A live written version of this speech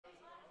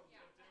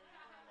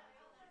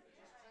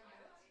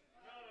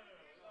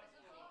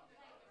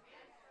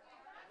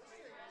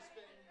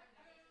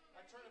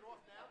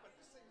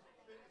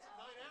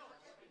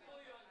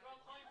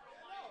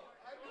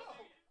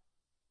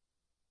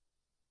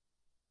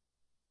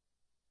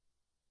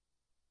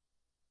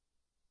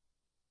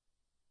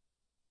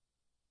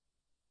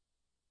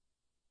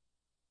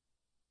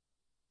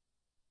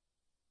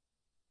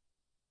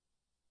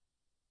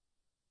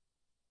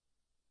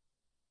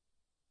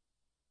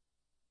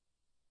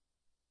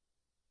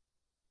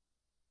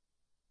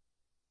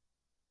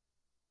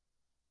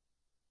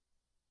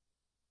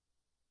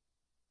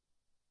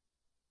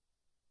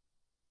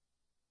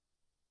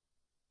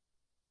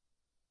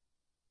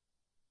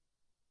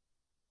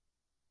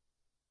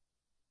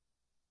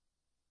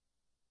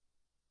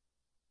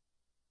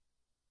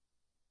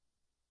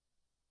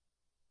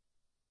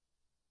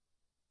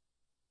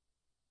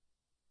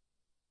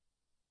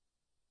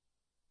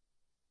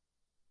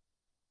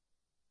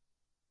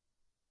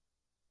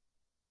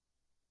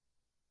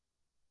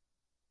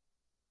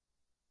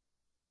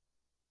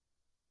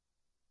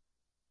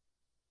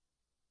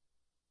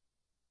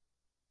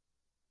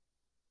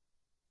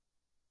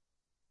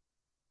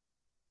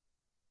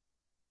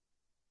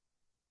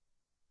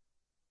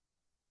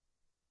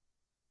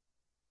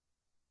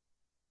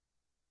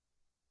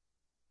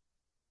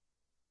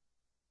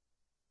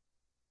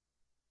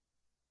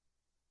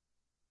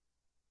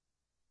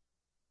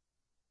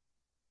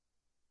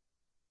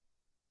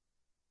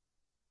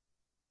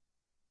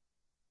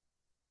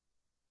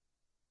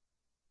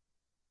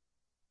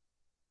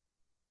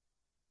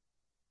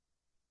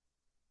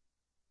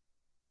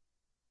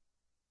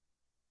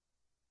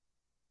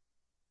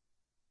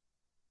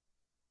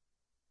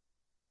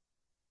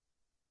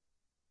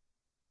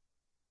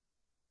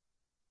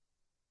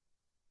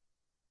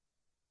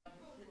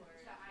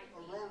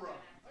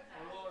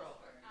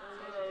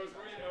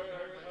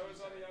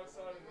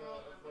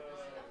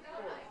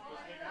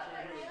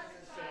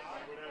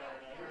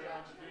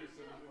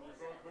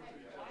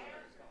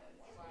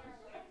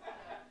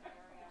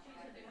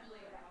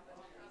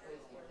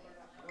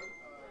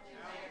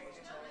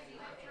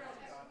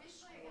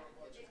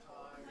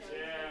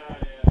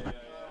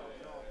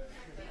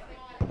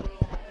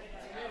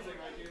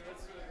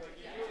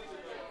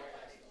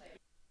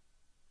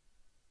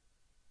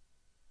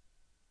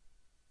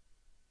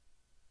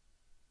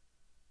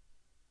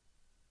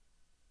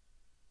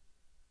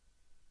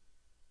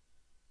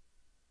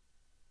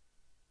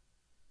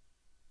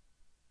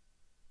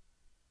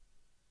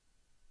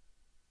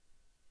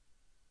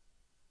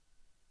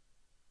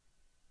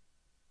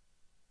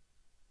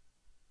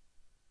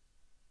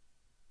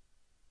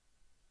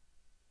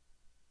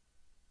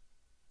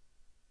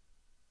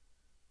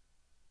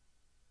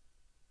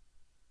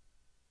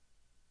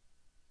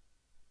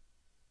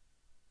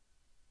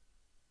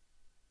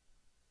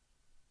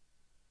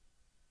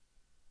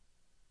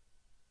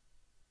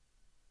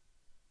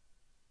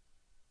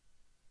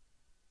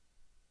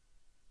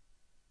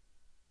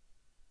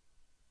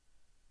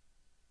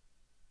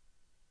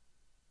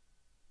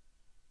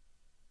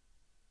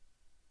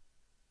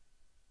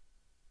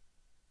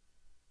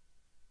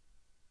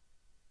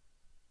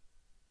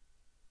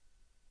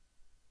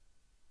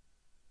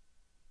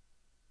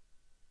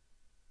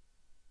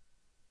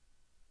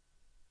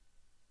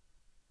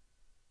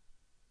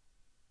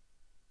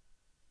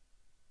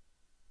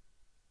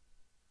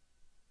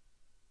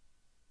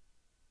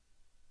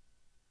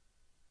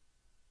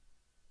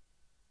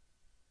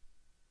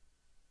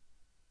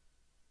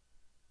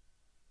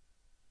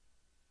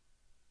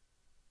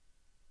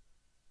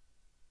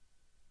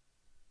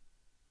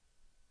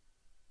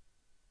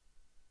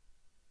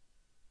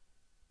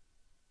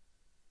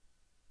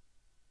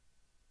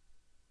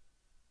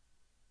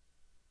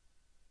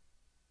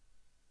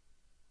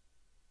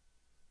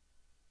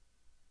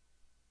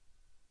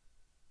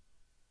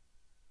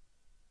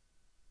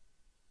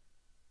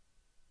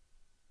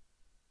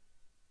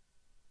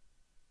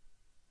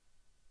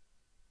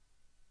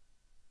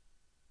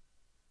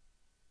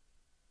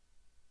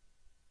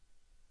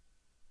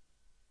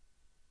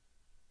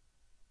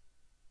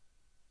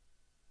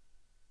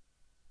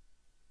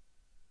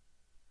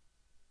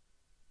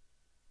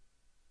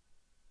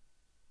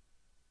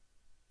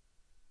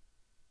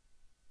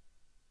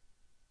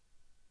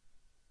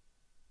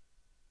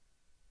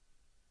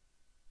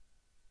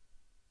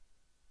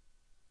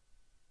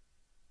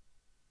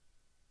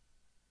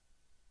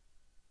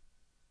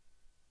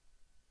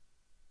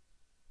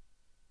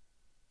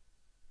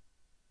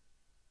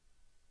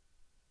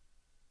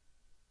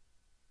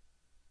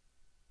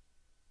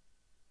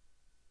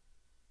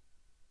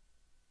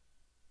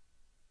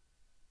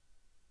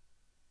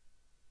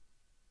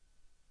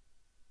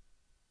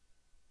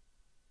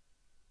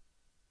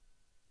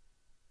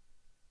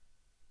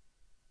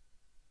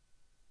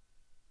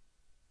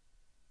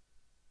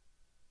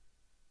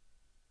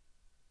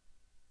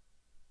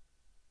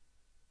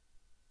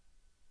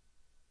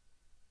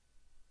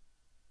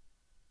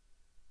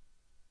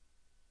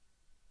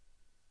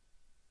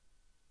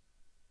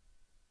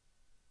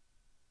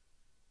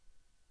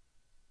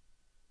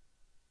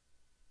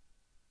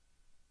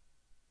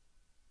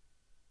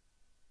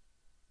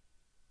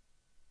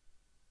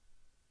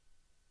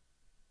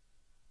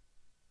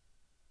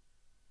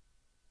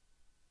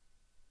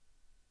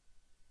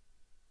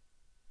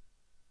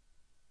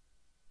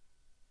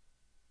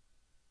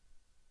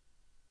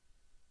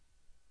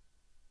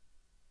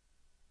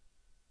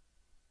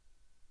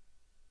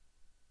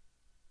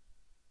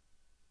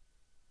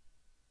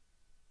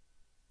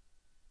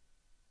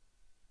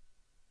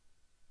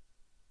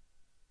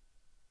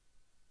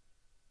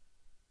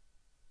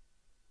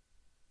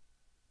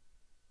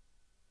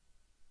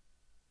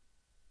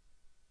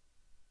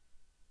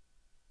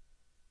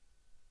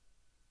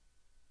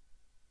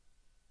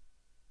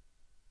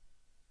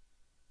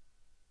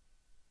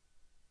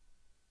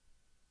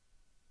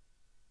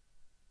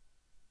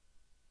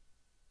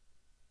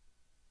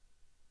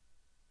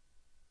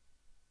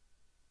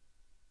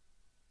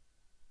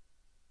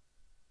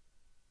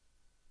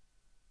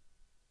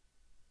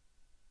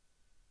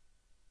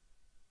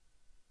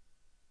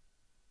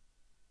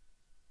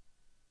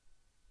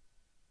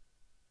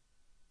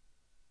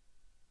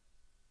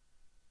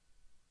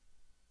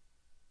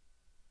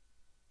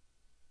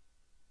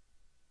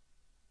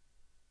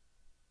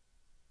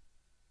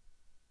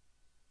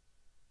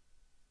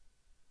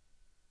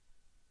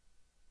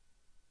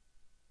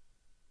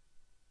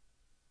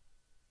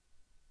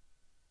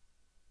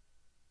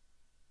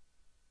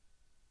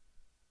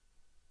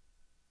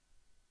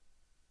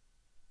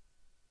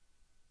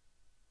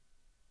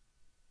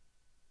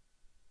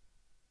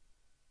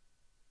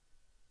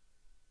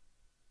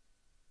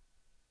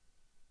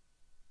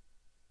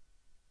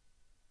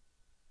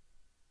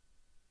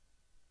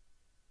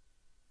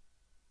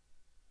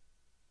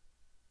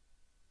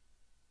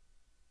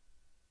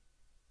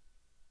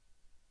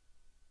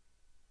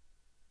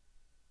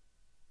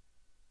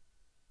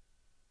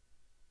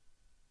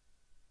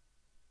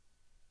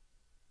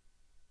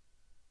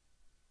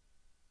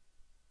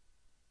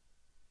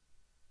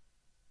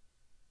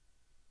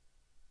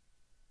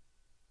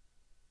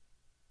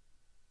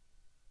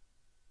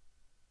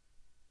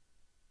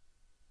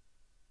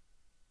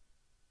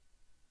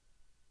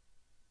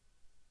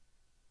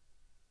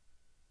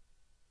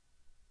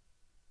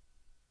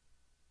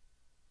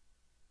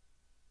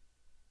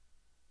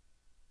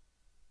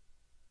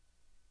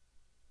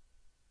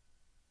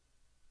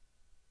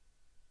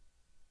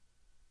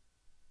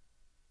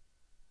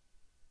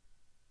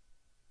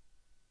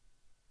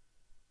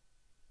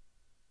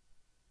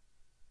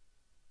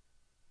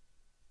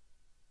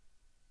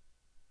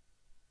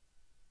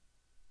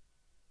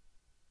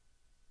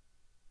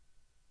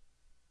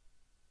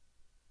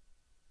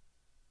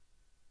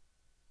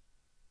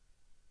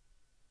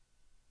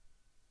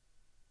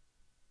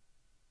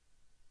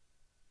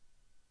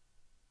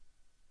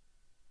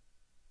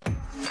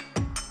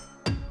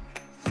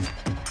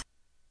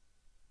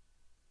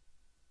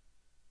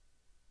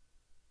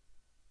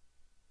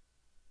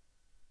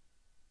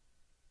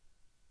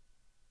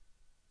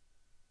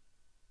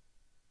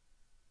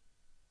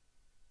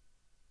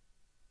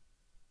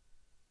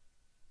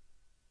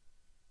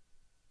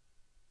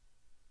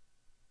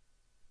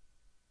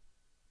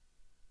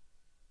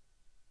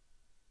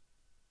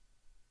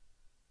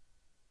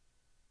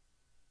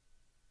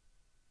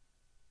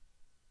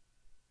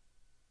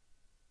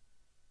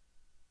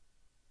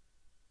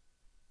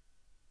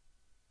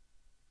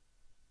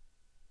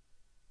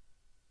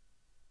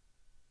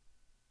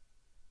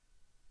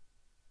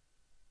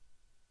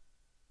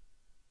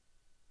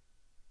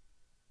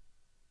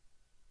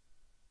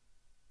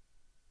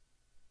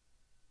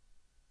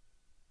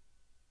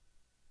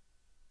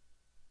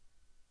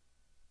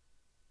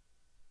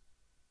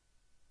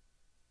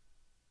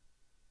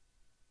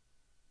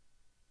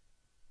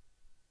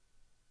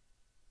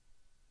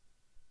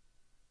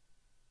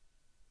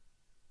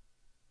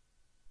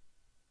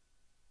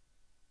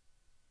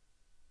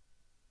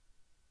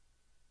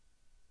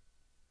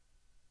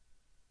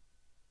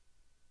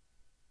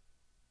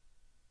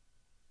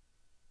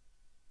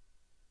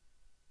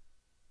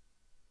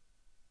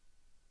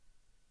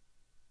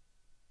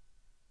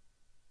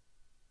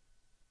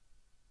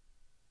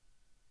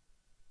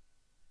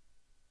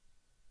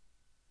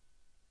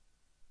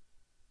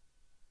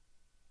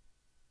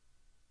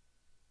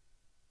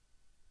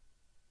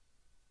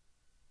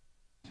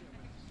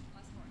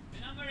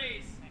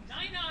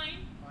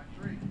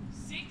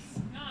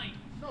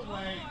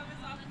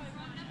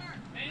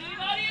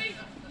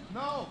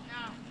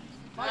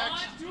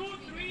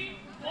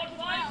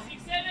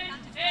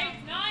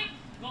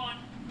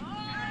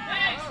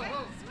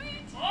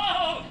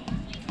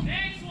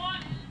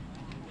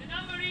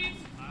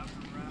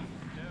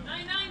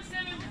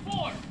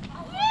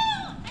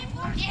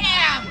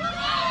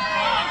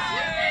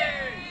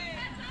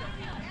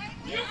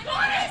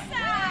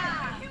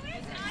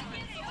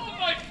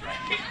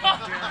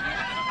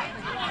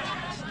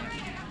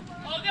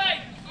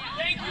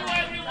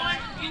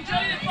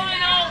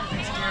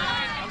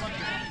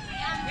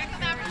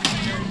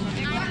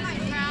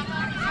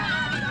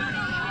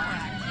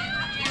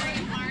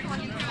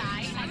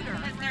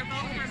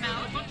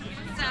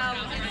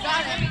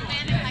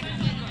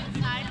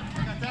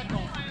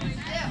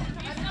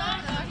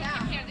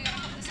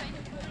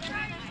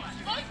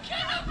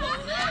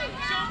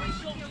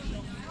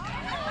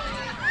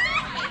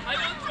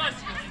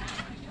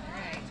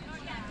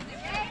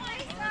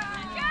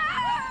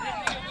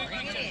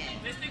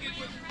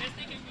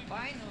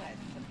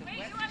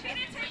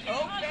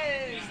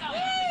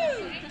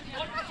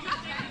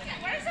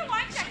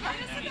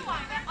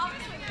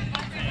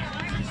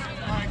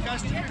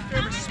Guys, do me a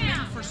favor,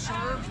 spin for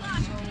serve, so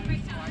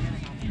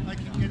I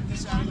can get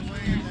this out of the way,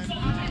 and then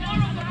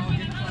I'll get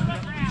in front of the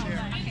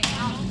chair. Okay,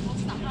 we'll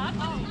stop.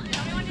 Oh,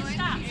 everyone just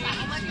stop.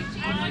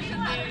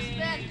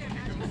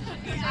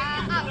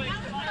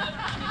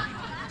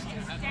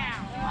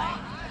 Down.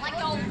 Like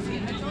gold.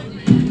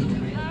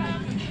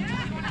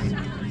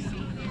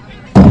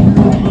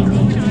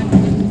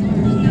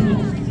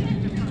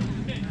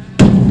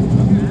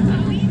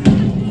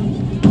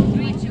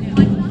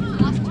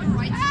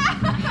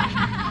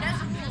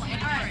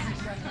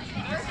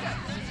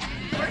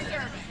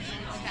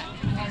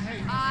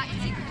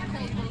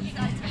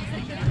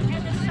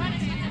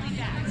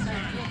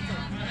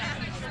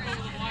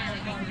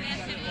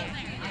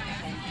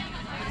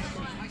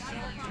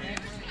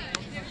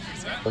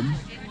 One,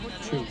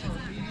 two.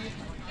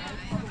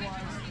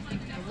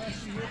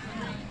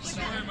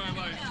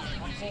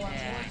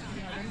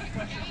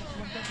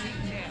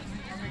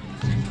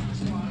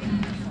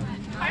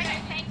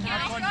 Thank you.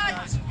 Have fun,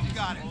 guys. You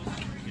got it.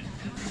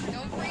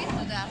 Don't freeze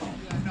to death.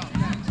 No,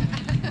 thanks.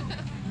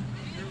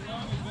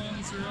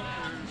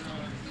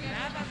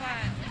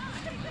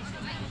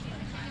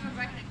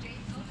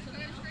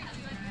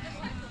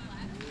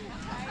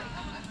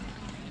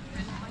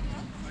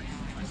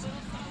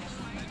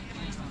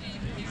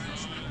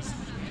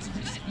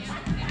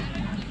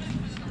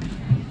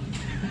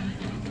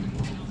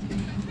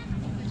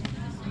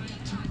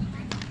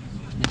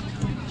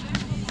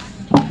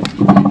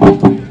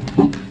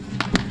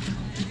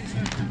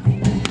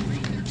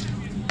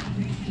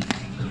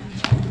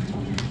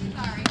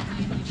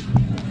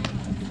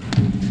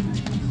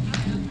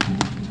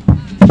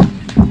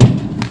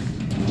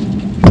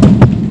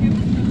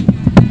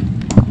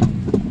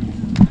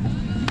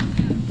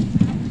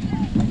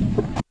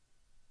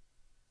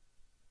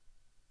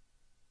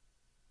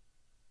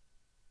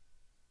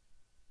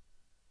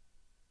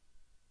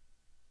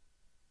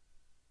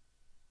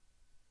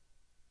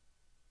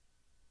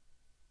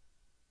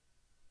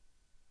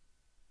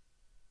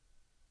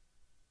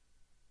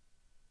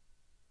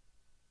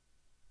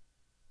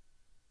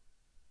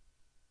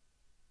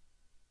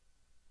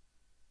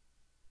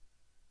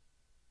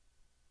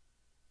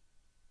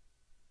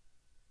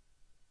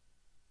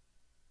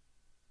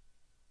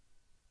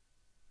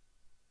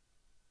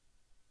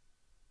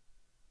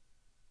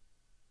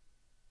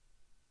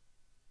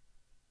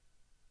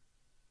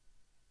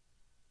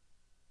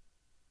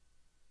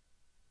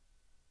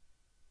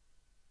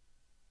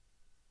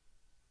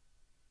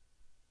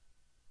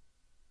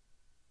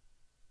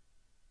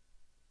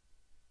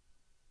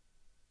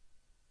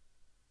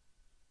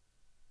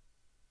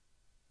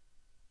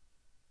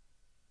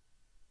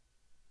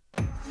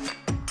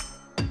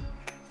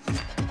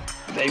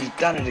 They've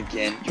done it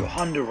again.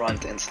 Johan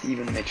Durant and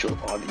Stephen Mitchell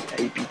are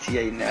the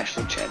APTA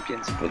national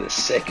champions for the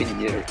second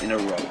year in a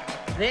row.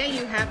 There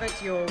you have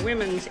it, your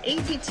women's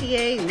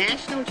APTA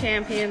national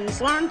champions,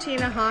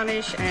 Florentina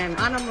Harnisch and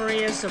Anna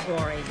Maria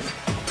Sabori.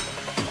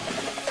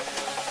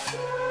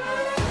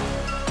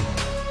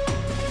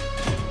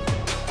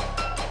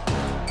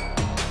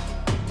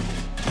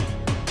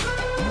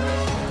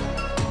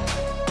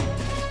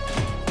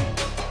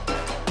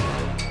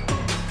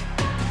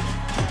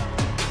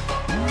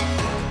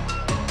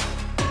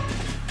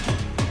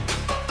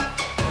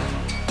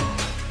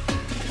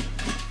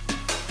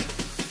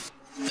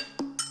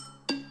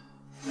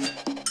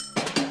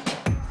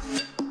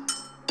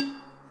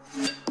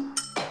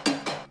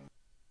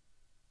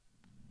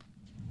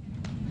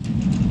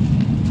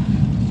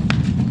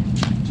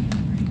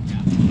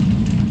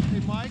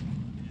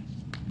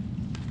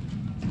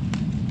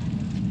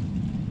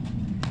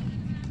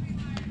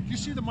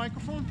 See the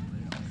microphone?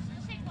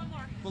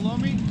 Below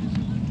me?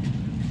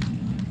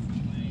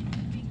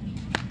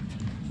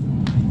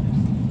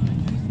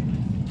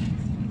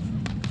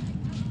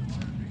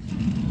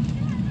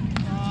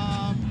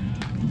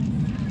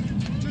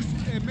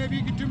 Maybe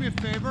you could do me a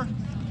favor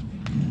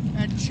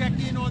and check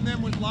in on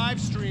them with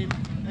live stream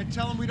and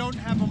tell them we don't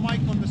have a mic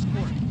on this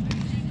court.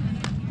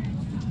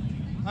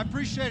 I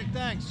appreciate it,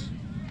 thanks.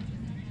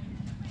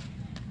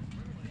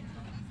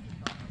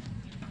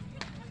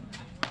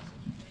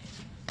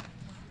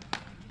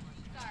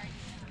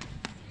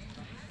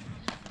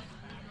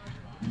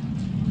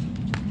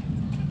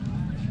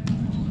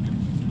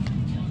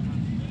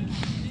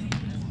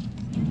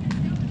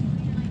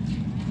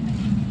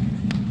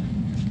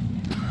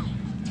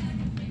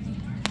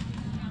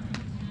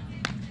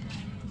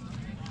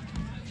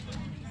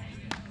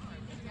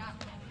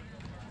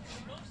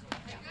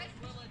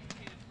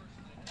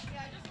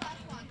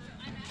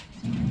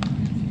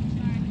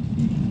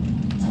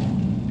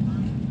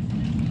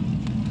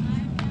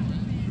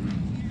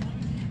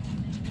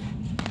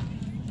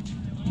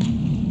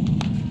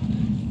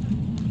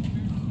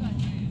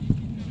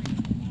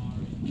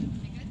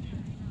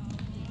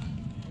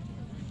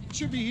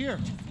 Should be here.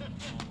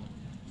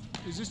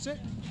 Is this it?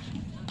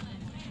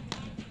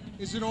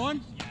 Is it on?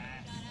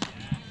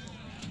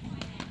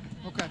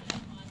 Okay.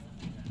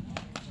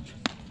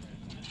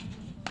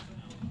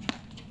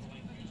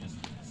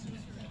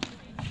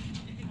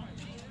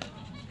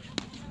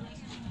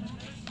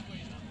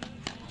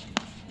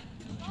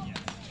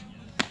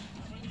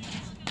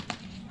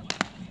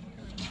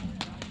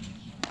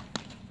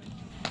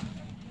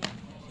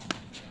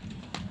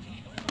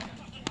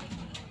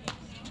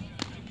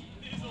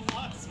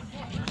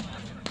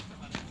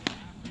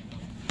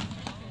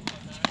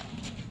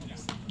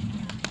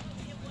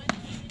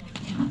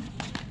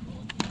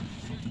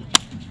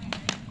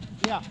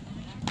 Yeah.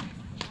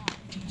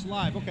 It's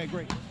live. Okay,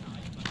 great.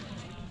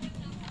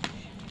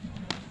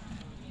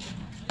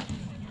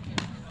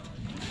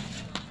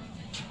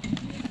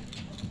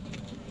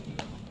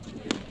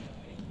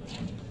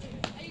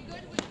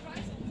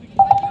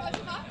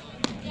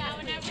 Yeah,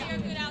 whenever you're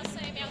good, I'll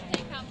say me, I'll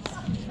take cups.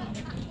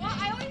 Well,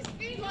 I always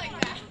speak like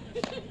that.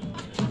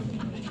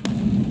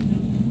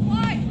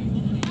 Why?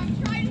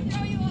 I'm trying to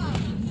throw you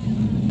off.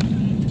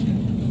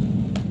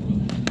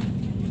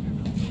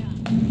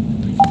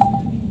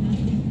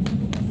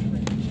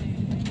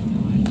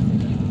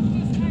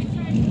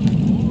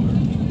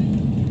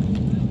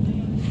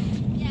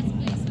 Yes,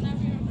 please,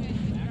 whenever you're good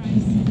with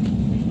rice.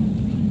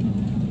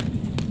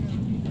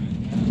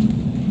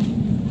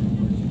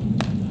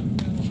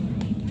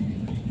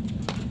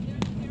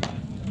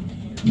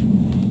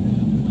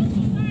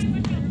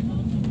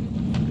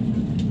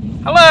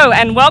 Hello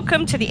and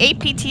welcome to the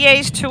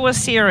APTA's Tour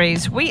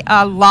Series. We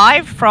are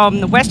live from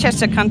the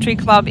Westchester Country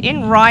Club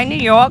in Rye, New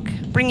York,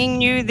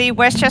 bringing you the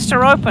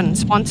Westchester Open,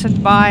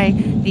 sponsored by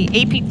the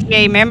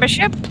APTA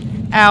membership,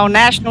 our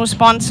national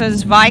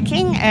sponsors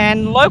Viking,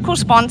 and local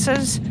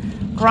sponsors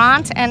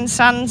Grant and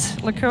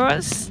Sons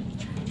Liqueurs,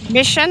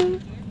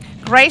 Mission,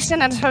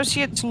 Grayson and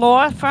Associates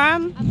Law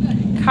Firm,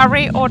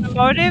 Curry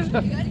Automotive,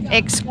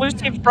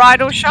 Exclusive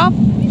Bridal Shop,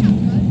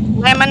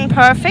 Lemon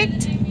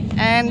Perfect,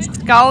 and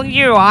Skull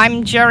U.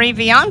 I'm Jerry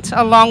Viant,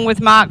 along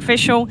with Mark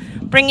Fischel,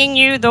 bringing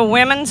you the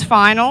women's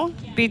final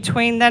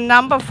between the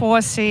number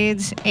 4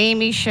 seeds,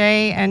 Amy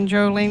Shea and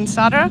Jolene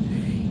Sutter,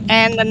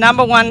 and the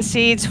number 1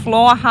 seeds,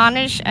 Flor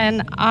Harnish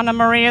and Anna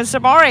Maria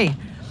Zabori.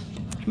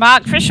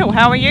 Mark Fischel,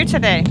 how are you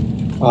today?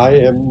 I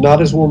am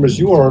not as warm as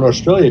you are in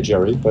Australia,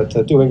 Jerry, but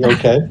doing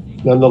okay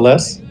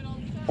nonetheless.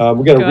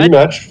 We got a Good.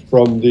 rematch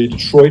from the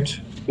Detroit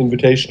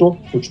Invitational,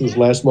 which was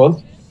last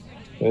month,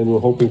 and we're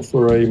hoping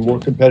for a more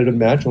competitive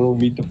match. We'll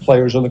meet the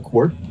players on the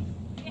court.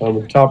 On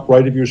the top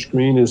right of your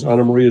screen is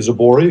Anna Maria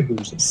Zabori,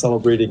 who's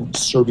celebrating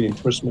Serbian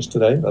Christmas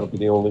today. That'll be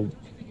the only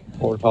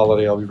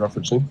holiday I'll be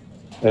referencing.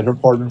 And her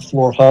partner,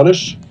 Flor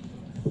Harnish,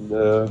 in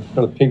kind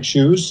of pink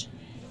shoes.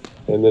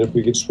 And then if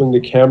we could swing the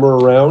camera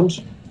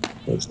around,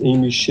 that's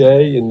Amy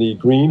Shea in the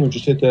green, who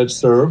just hit that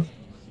serve.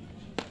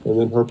 And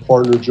then her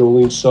partner,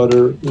 Jolene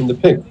Sutter, in the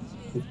pink.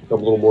 It'll become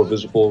a little more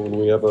visible when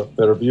we have a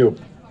better view.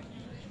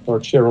 Our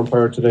chair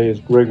umpire today is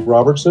Greg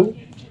Robertson.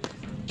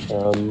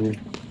 And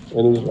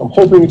I'm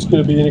hoping it's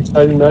going to be an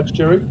exciting match,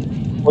 Jerry.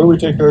 Why don't we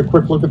take a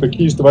quick look at the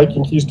keys to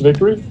Viking keys to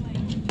victory?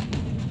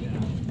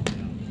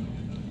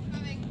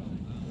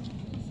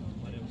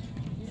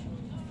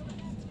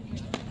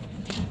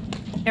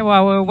 Yeah,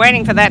 well, we're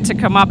waiting for that to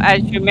come up.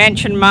 As you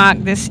mentioned, Mark,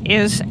 this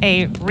is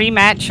a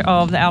rematch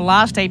of our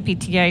last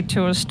APTA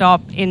Tour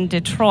stop in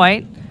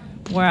Detroit,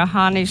 where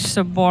Harnish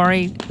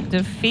Sabori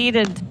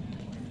defeated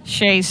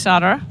Shea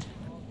Sutter.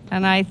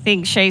 And I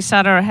think Shea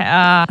Sutter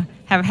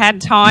have had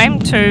time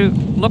to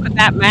look at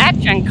that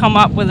match and come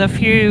up with a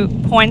few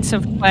points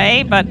of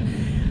play, but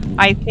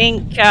I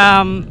think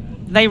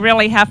they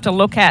really have to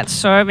look at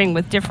serving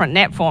with different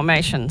net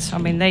formations. I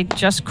mean, they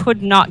just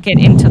could not get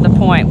into the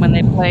point when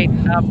they played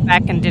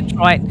back in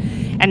Detroit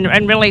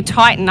and really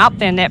tighten up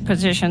their net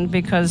position,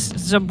 because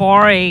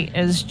Zabori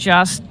is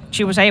just,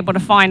 she was able to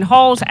find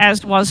holes,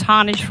 as was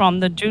Harnish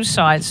from the deuce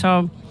side.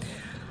 So,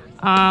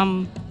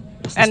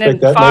 and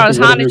as far as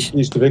Harnish,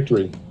 keys to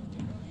victory.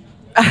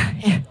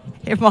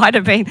 it might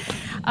have been.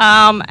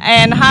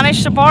 And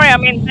Harnish Sabori, I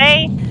mean,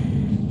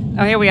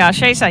 oh, here we are.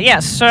 Shea Sutter,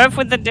 yes, serve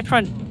with the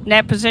different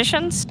net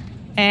positions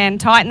and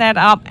tighten that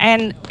up.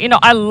 And, you know,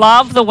 I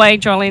love the way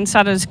Jolene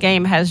Sutter's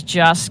game has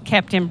just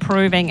kept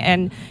improving,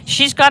 and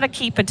she's got to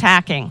keep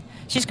attacking.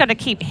 She's got to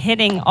keep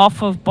hitting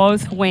off of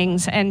both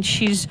wings, and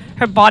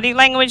her body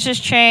language has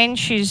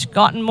changed. She's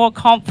gotten more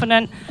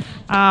confident.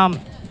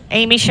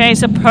 Amy Shea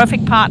is a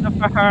perfect partner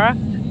for her,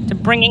 to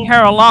bringing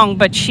her along,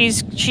 but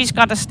she's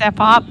got to step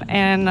up.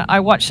 And I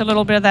watched a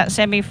little bit of that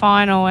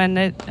semifinal, and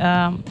it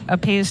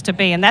appears to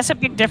be, and that's a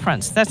big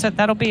difference.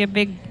 That'll be a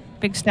big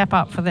step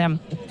up for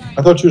them.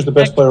 I thought she was the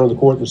best player on the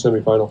court in the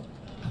semifinal.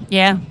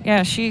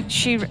 Yeah,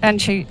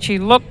 she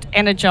looked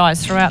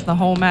energized throughout the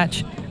whole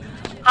match.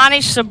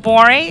 Harnish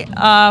Sabori,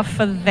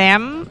 for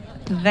them,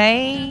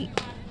 they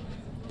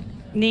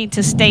need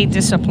to stay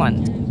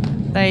disciplined.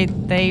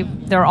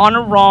 They're on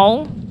a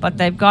roll, but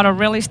they've got to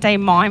really stay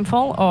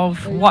mindful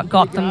of what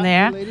got them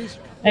there.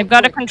 They've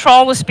got to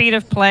control the speed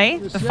of play.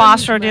 The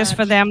faster it is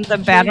for them, the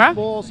better.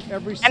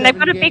 And they've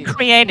got to be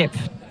creative.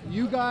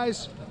 You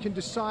guys can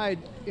decide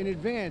in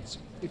advance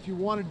if you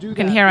want to do that. You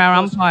can hear our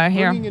umpire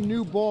here. Bringing a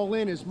new ball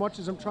in, as much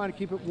as I'm trying to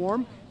keep it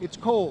warm, it's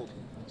cold.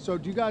 So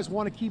do you guys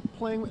want to keep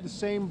playing with the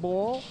same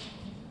ball?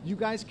 You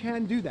guys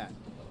can do that.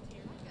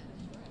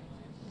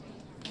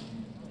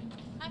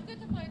 I'm good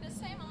to play the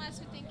same unless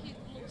you think it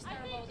looks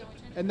terrible.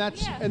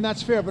 And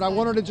that's fair, but I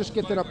wanted to just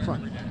get that up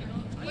front.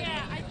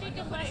 Yeah, I think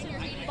unless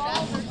you're eating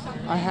balls or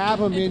something. I have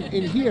them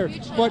in here,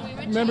 but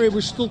remember, it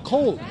was still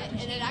cold.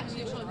 And it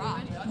actually is really raw.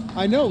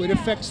 I know, it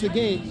affects the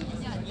game.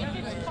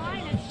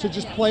 To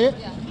just play it?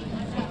 I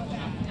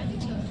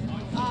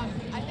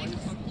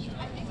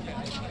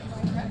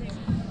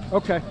think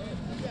Okay.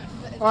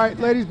 All right,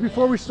 ladies,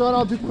 before we start,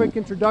 I'll do quick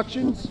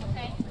introductions.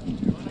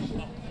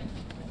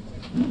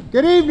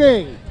 Good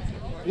evening,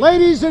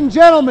 ladies and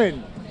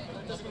gentlemen.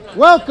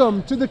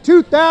 Welcome to the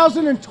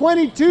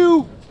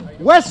 2022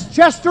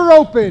 Westchester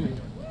Open.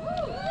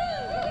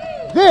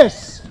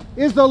 This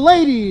is the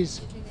ladies'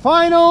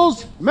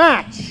 finals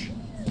match.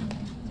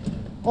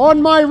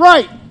 On my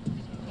right,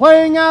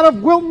 playing out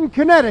of Wilton,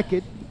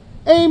 Connecticut,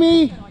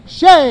 Amy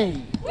Shea.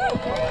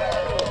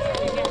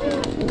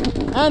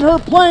 And her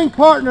playing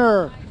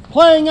partner,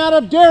 playing out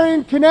of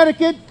Darien,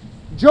 Connecticut,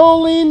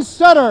 Jolene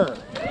Sutter.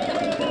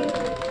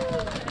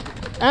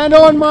 And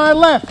on my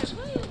left,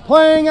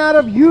 playing out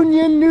of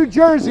Union, New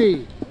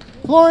Jersey,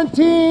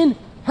 Florentine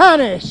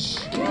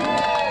Hanisch.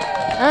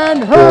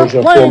 And her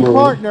playing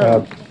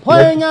partner,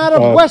 playing out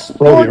of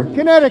Westport,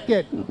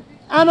 Connecticut,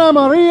 Anna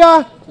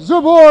Maria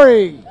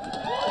Zabori.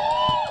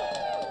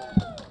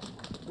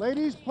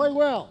 Ladies, play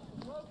well.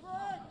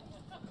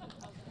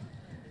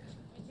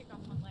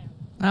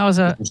 That was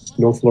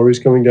no flurries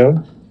coming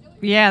down.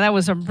 Yeah, that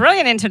was a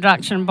brilliant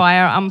introduction by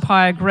our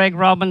umpire, Greg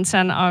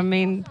Robinson. I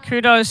mean,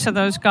 kudos to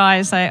those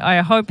guys.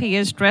 I hope he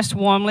is dressed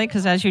warmly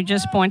because, as you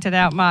just pointed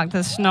out, Mark,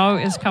 the snow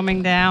is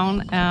coming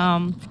down.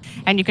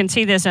 And you can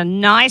see there's a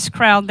nice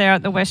crowd there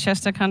at the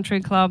Westchester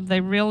Country Club. They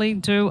really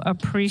do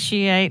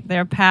appreciate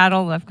their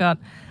paddle. They've got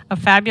a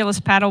fabulous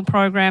paddle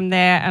program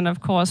there. And,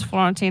 of course,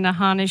 Florentina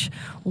Hanisch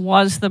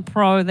was the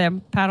pro, their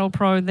paddle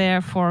pro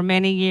there for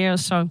many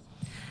years. So...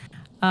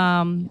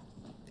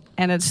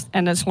 And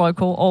it's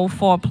local. All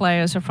four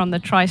players are from the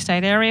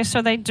tri-state area,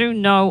 so they do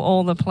know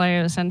all the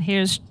players. And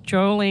here's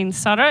Jolene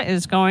Sutter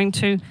is going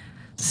to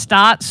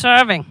start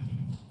serving.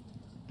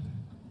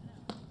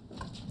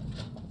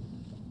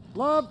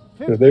 Love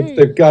 15.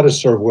 They've got to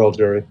serve well,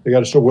 Jerry. They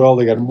got to serve well.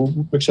 They got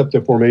to mix up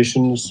their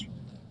formations.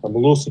 I'm a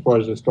little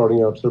surprised they're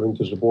starting out serving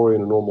to Zabori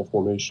in a normal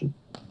formation.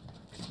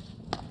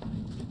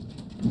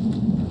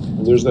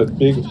 And there's that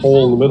big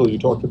hole in the middle you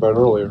talked about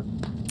earlier.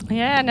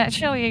 Yeah, and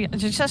actually, you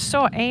just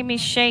saw Amy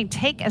Shea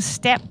take a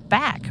step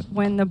back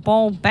when the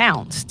ball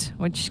bounced,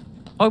 which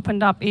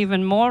opened up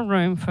even more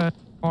room for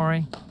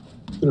Zabori.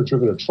 Could have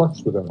driven a truck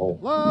through that hole.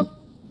 Love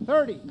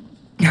 30.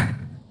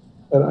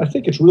 And I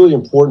think it's really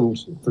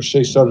important for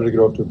Shea Sutter to get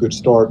off to a good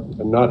start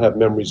and not have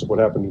memories of what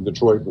happened in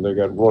Detroit when they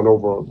got run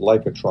over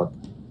like a truck.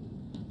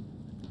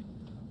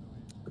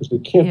 Because they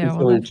can't be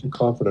feeling too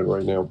confident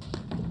right now.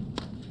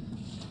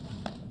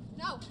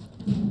 No.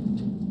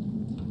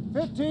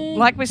 15,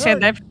 like we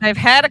said, they've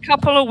had a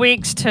couple of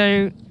weeks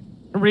to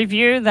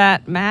review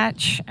that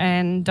match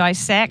and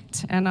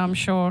dissect, and I'm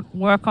sure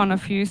work on a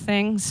few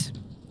things.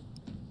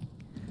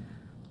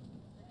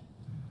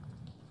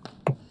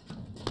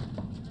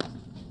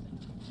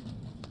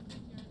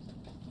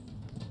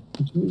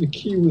 To me, the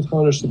key with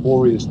Hanisch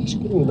Zabori is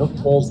just getting enough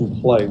balls in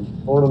play.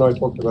 Lauren and I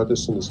talked about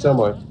this in the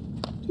semi.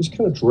 Just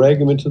kind of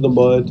drag him into the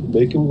mud,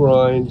 make him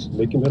grind,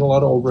 make him hit a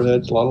lot of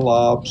overheads, a lot of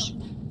lobs.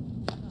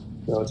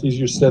 Now, it's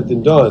easier said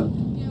than done.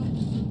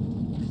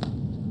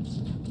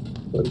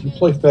 But if you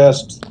play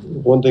fast,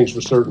 one thing's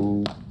for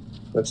certain.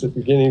 That's if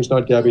your name's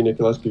not Gabby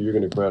Nikolescu, you're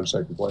going to come out in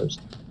second place.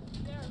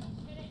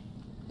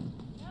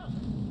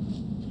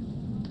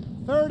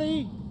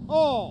 30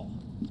 all.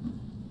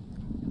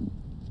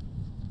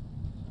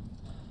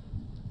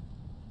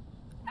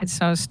 And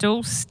so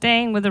still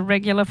staying with a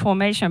regular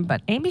formation,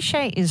 but Amy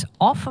Shea is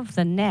off of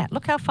the net.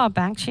 Look how far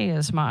back she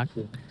is, Mark.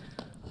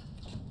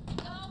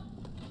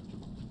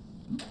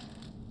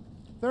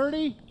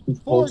 30,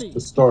 40. To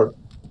start.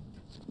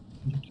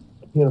 You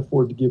can't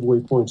afford to give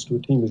away points to a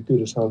team as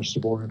good as Hanisch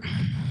Zabori.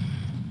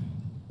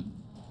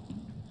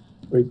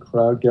 Great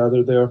crowd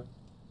gathered there.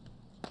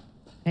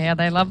 Yeah,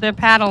 they love their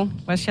paddle.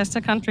 Westchester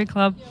Country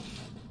Club.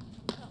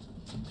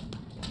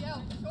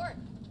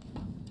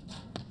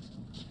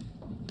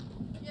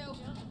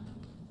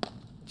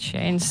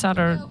 Shane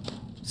Sutter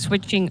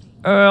switching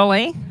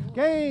early.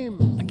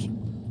 Game.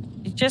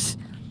 You just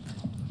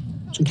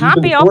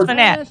can't be off the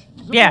net.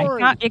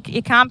 Yeah,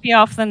 you can't be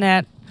off the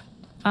net.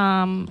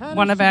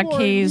 One of our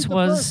keys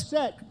was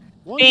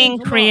being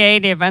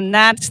creative, and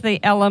that's the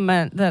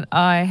element that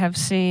I have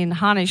seen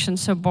Hanisch and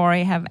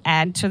Zabori have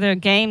added to their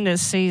game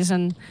this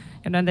season.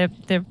 You know,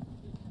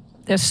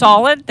 they're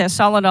solid. They're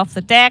solid off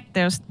the deck.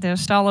 They're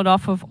solid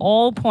off of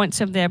all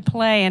points of their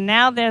play, and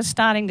now they're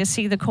starting to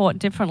see the court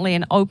differently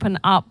and open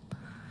up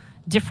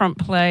different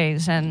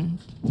plays, and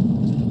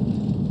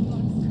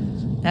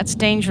that's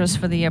dangerous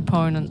for the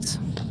opponents.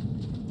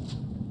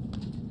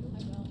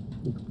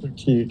 The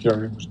key,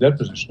 Jerry, was net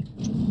position.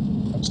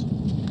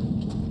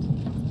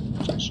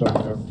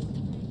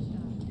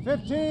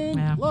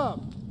 15,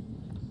 love.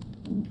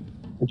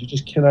 And you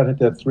just cannot hit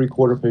that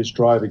three-quarter pace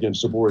drive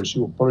against Zabori. She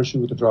will punish you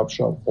with a drop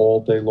shot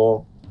all day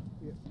long.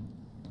 Yeah.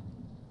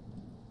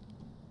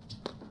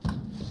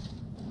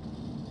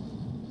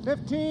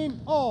 15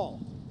 all.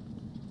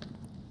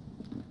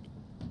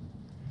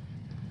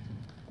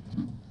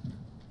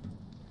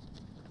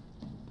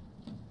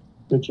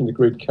 Mentioned the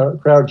great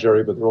crowd,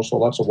 Jerry, but there are also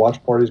lots of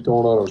watch parties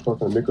going on. I was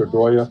talking to Mick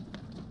Ordoya.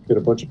 Got a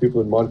bunch of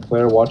people in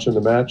Montclair watching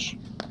the match.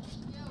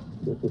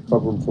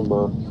 recovering from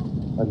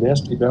a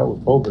nasty bout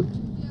with COVID.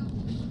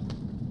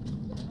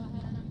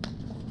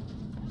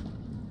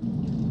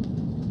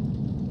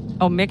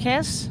 Oh, Mick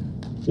has?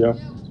 Yeah.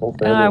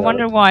 I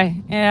wonder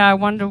why. Yeah, I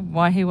wonder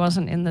why he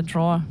wasn't in the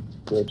draw.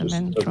 Yeah, just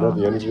doesn't have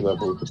the energy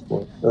level at this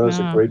point. That's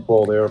a great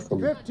ball there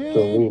from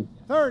Jolene.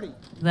 30.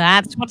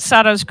 That's what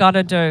Sutter's got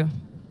to do.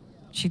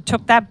 She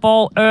took that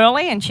ball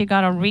early and she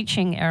got a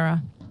reaching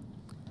error.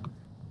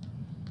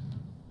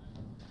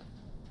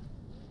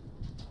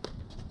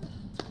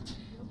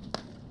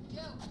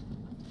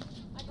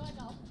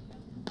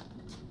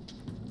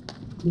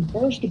 The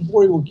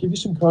boy will give you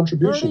some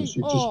contributions.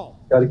 You just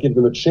got to give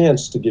them a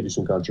chance to give you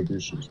some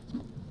contributions.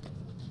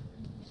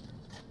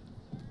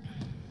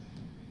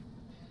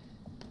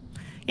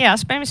 Yeah,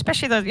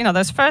 especially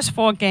those first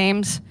 4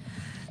 games,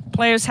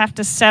 players have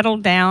to settle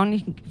down.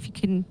 If you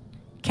can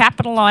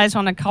capitalize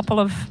on a couple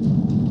of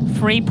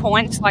free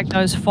points like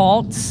those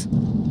faults.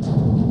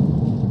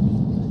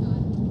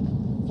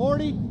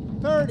 40,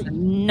 30.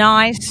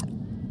 Nice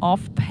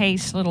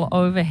off-pace little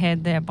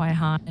overhead there by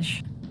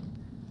Harnish.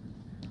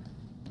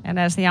 And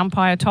as the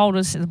umpire told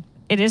us,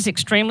 it is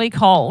extremely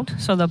cold,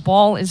 so the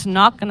ball is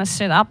not going to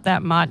sit up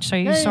that much, so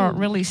you saw it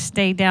really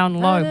stay down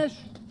low. Hanish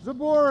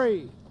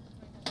Zabori.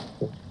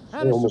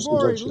 Hanish Almost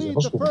Zabori seems like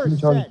leads the how many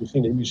first times set. have you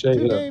seen Amy Shea 2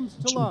 hit games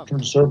to love. turn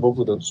to serve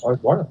over the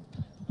side wire?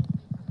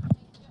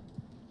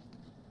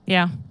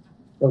 Yeah.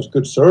 That was a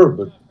good serve,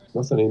 but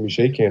nothing Amy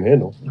Shea can't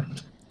handle.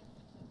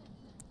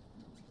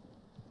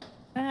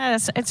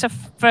 It's a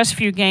first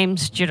few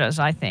games jitters,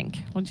 I think.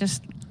 We'll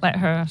just let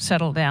her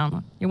settle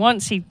down. You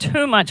won't see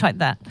too much like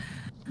that.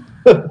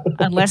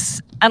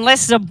 unless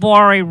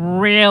Zabori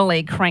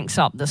really cranks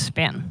up the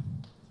spin.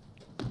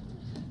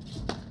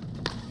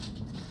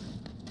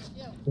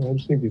 I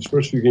just think these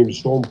first few games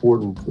are so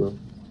important for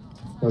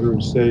Hutter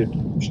and Shea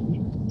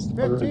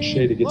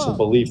to get some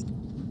belief.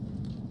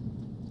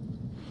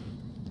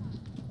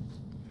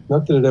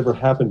 Not that it ever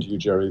happened to you,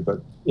 Jerry,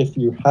 but if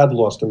you had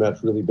lost a match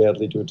really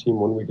badly to a team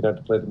 1 week and had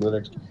to play them the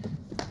next,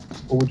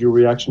 what would your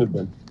reaction have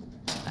been?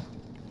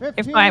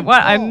 If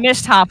I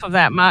missed half of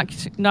that, Mark.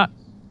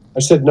 I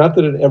said not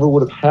that it ever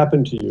would have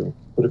happened to you,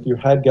 but if you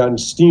had gotten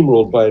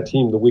steamrolled by a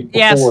team the week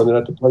before and then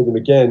had to play them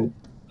again,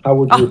 how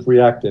would you have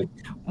reacted?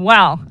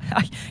 Well,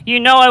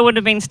 I would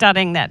have been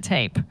studying that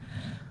tape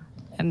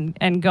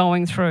and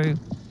going through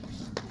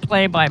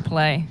play by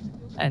play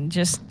and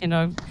just,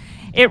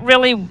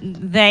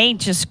 they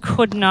just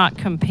could not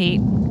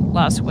compete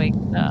last week.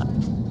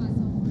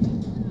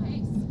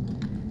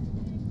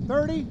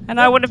 30. And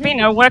I would have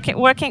been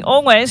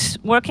always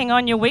working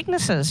on your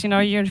weaknesses.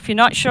 If you're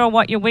not sure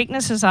what your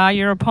weaknesses are,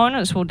 your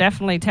opponents will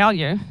definitely tell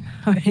you.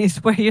 It's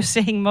where you're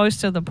seeing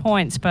most of the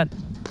points, but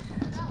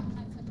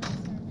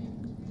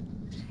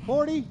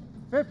 40,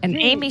 15. and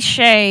Amy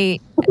Shea,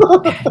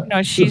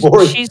 she's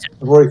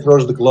Rory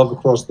throws the glove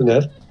across the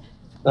net,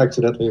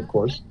 accidentally, of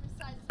course.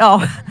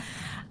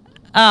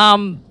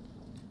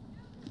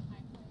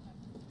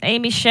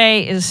 Amy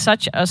Shea is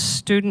such a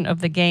student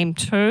of the game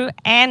too,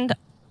 and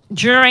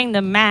during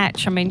the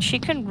match, she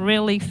can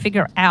really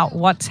figure out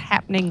what's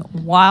happening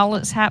while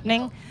it's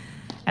happening,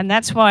 and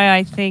that's why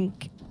I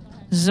think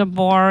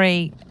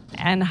Zabori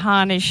and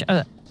Harnish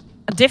are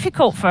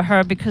difficult for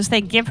her because they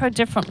give her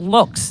different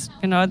looks.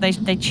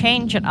 They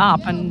change it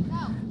up, and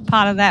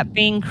part of that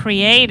being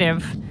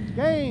creative,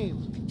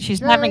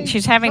 she's having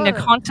to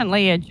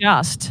constantly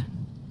adjust.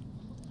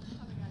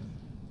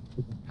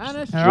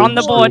 They're on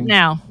the board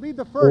now.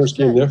 First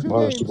game there from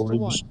Harnish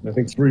Zabori. I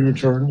think 3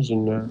 returns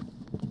and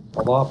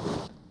a lot.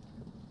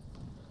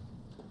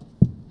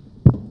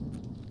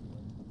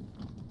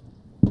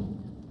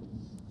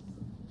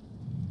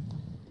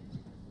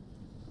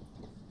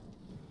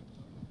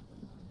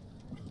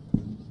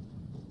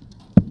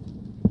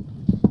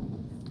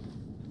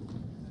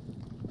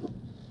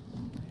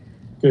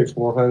 Okay,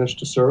 for Harnish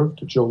to serve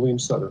to Jolene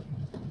Sutter.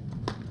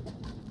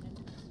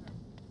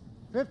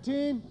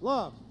 15,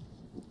 love.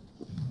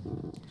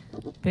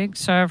 Big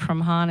serve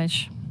from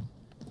Harnish.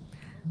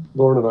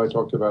 Lauren and I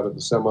talked about it in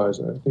the semis,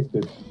 and I think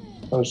that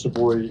Harnish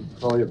Zabori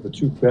probably have the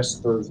 2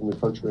 best serves in the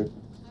country.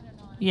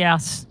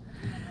 Yes.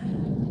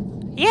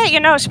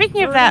 Yeah,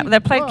 speaking of that,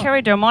 they played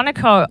Kerry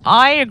Delmonico.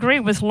 I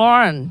agree with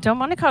Lauren.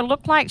 Delmonico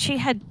looked like she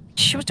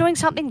was doing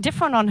something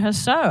different on her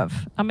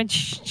serve.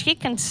 She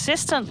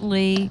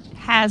consistently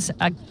has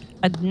a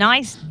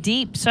nice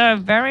deep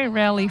serve, very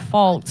rarely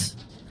faults.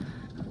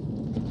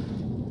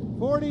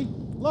 40,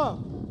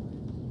 love.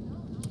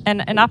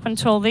 And up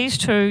until these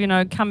two,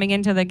 coming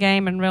into the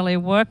game and really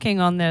working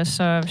on their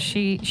serve,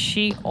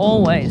 she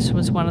always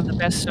was one of the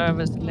best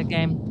servers in the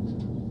game.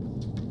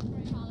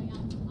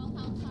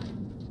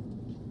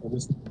 And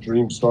this is a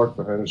dream start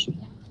for Harnish.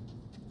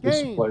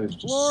 This play is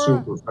just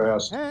super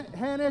fast.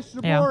 Harnish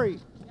Zabori.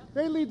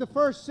 They lead the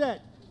first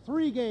set,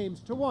 3 games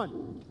to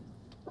 1.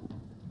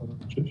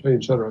 Shea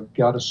and Sutter have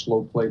got to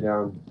slow play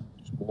down.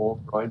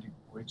 Small, grinding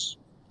points.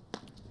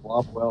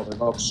 Lob well. They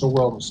lob so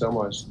well in the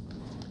semis.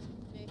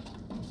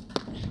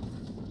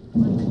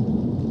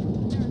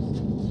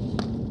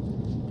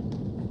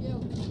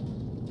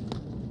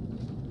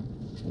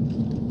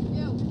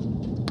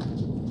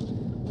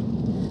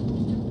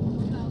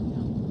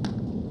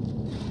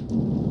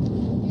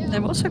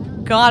 They've also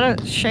got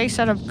to, Shea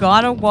said, I've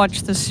got to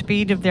watch the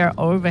speed of their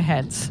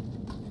overheads.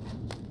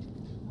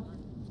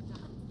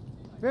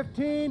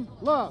 15,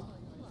 love.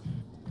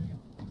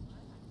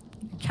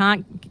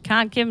 Can't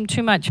give them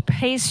too much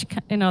pace.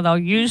 You know, they'll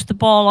use the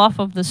ball off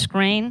of the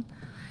screen.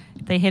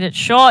 If they hit it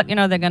short, you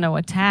know, they're going to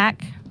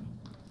attack.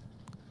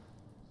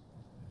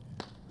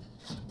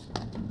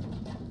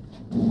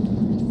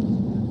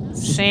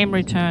 Same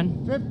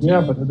return. 15,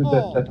 Yeah, but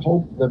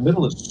the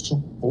middle is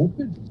so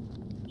open.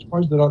 I'm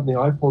surprised they're not in the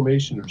I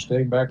formation or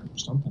staying back or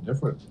something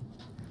different.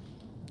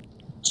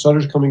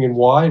 Sutter's coming in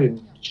wide,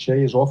 and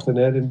Shea is off the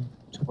net and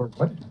to her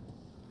right.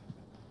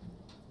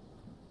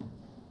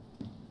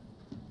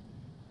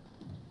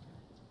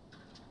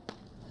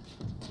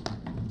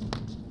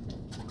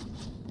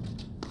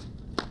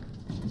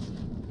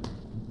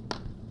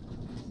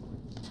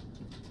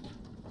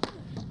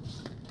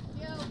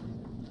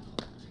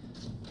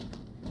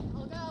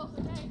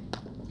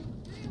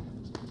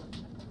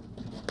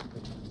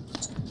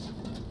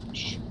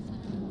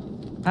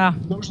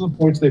 Those are the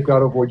points they've got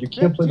to avoid. You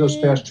can't play those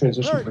fast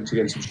transition points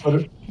against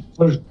them.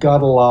 Sutter's got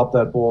to lob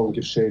that ball and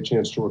give Shea a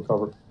chance to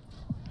recover.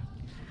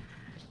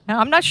 Now,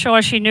 I'm not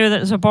sure she knew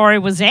that Zabori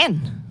was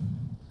in.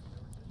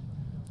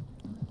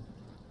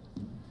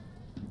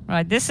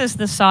 Right, this is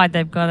the side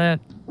they've got to...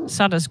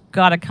 Sutter's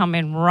got to come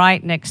in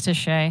right next to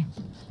Shea.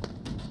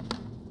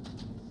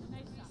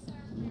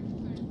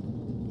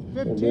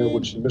 And there,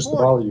 when she missed the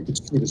volley, you could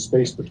see the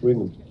space between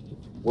them. It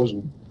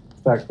wasn't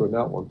a factor in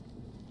that one.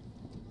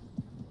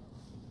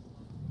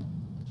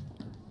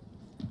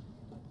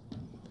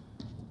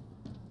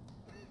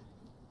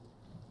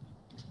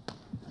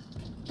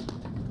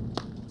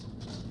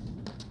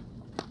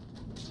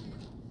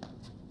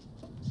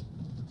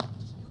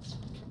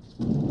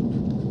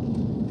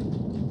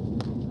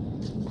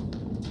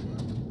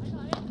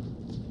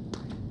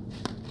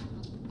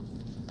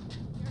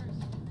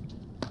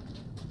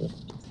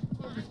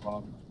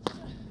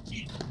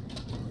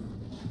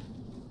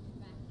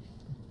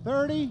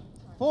 Thirty,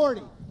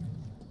 40.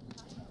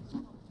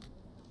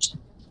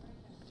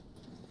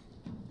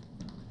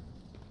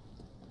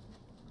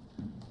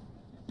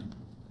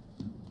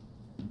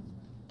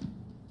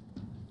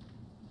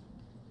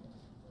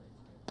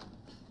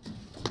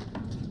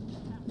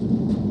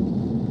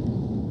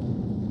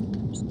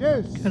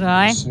 Good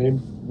eye. Same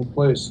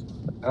place.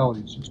 Now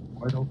he's just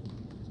wide open.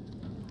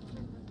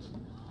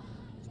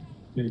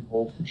 Big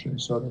hole for Shea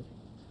Sutter.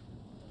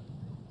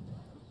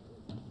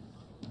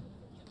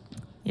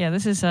 Yeah,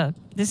 this is a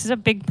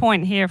big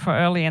point here for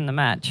early in the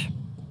match.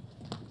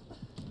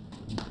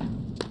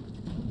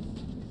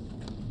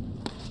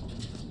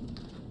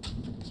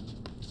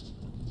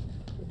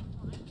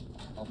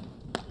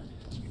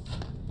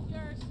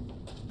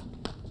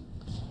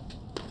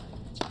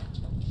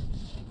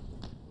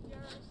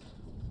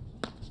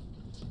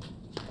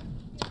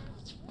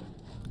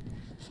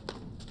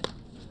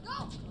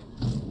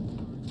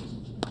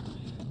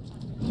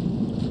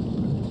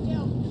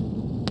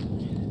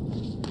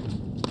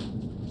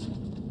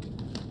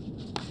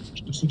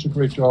 Such a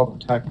great job of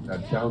attacking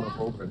that down up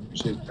open. You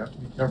say you have to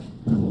be careful.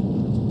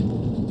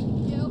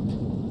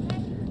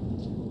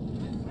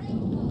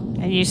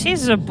 And you see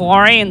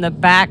Zabori in the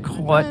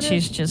backcourt.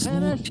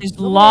 She's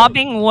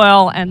lobbing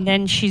well, and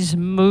then she's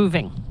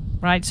moving,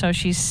 right? So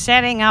she's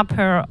setting up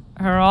her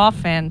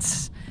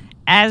offense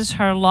as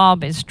her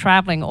lob is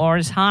traveling, or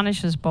as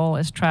Harnish's ball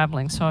is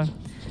traveling. So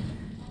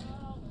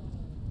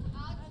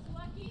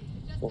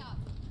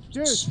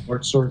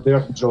smart serve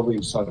there from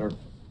Jolene Sutter.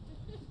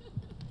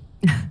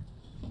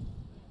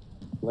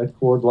 Light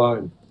cord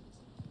line.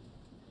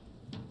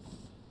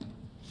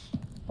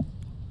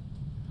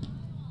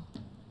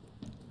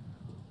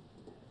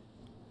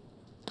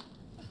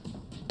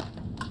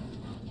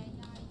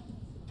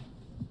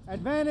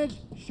 Advantage,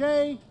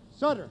 Shea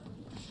Sutter.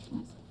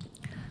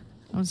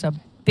 it was a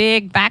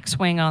big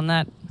backswing on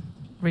that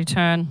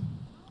return.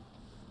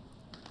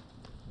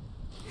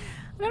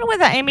 I don't know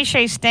whether Amy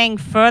Shea's staying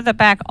further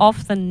back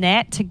off the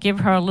net to give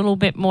her a little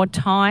bit more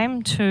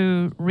time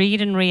to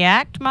read and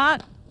react,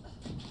 Mark.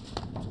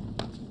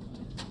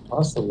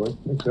 Possibly.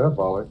 Make that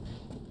volley.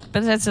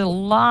 But there's a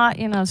lot,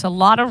 you know, there's a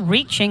lot of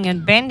reaching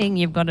and bending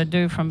you've got to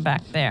do from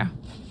back there.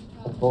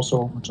 It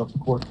also opens up the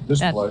court for this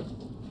play.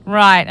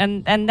 Right,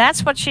 and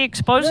that's what she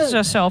exposes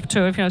herself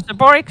to. If, you know,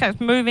 Zabori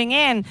keeps moving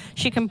in,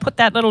 she can put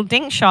that little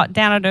dink shot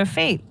down at her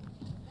feet.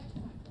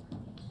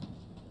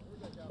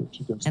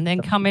 And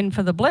then come in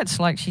for the blitz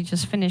like she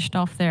just finished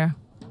off there.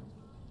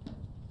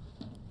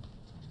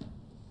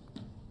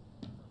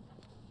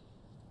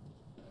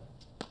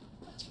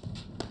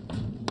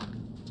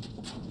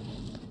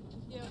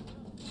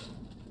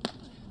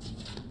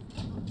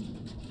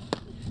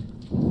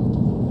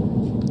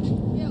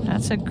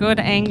 That's a good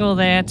angle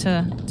there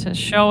to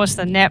show us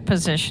the net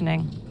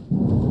positioning.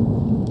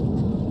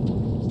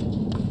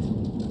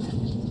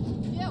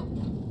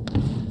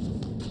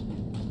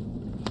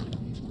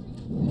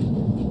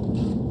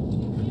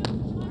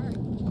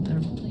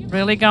 They're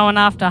Clearly going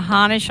after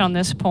Harnish on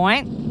this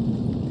point.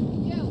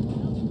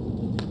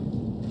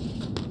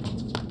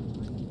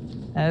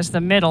 There's the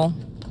middle.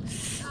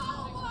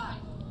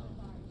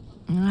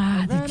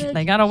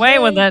 They got away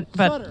with it,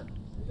 but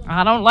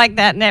I don't like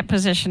that net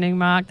positioning,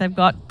 Mark. They've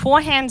got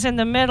 4 hands in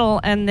the middle,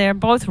 and they're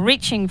both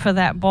reaching for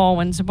that ball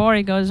when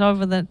Zabori goes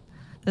over the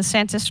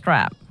center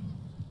strap.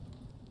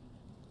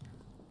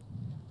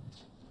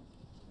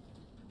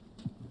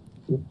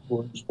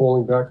 We're just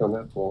falling back on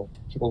that ball.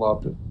 Should have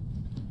lobbed it.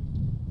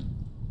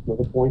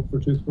 Another point for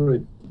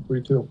 2-3.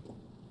 3-2.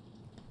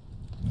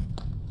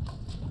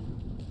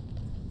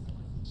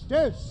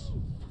 Deuce.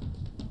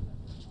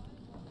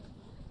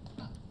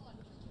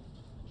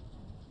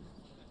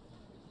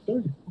 Is there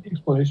any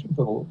explanation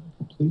for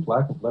the complete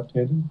lack of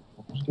left-handed in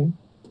this game?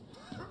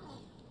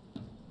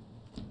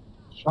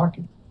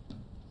 Shocking.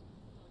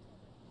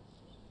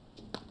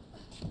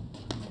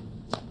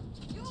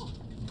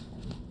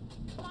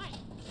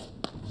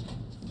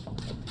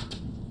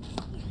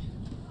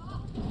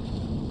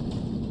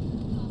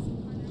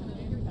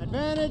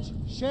 Advantage,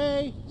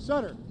 Shea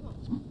Sutter.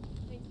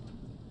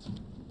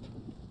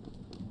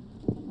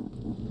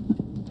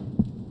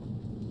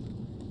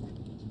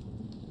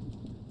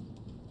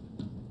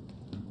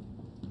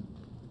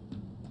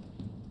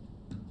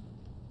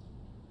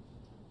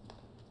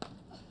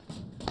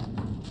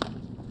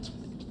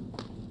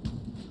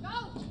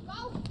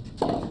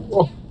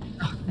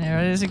 There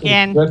it is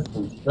again. Get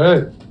from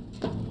Shea.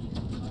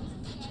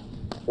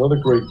 Another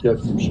great get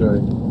from Shea.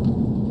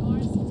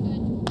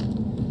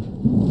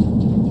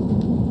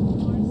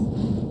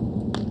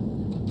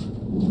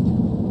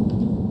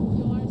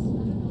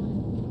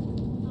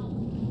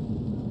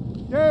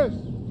 Deuce.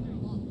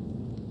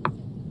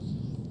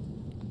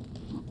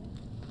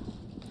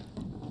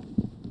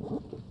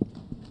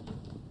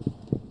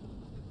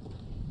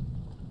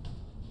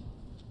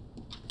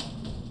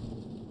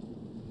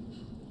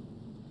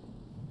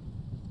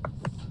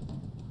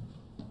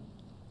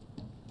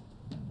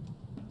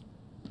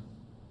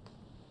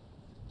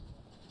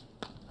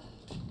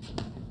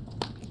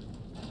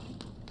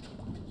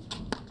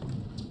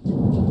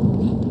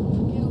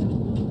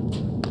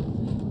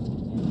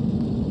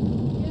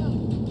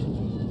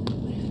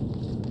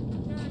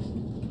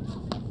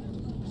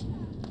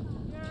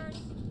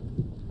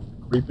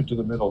 Creep into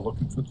the middle,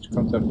 looking for to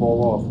cut that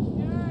ball off.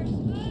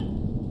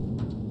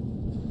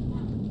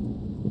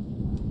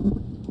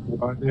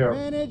 Right there.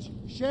 Advantage,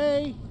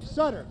 Shea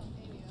Sutter.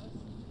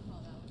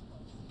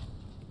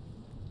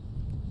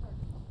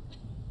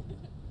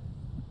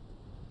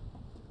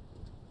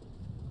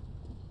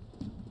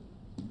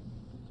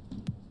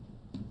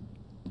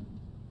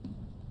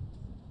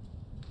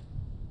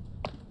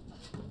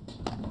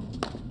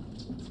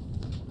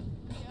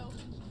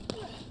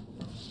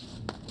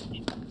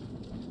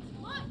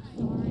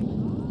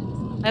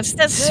 That's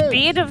the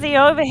speed of the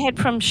overhead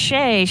from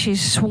Shea. She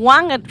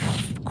swung it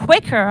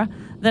quicker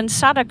than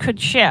Sutter could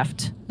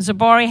shift.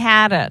 Zabori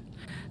had it.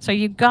 So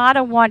you got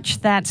to watch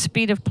that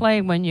speed of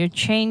play when you're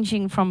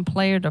changing from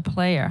player to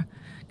player.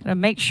 Got to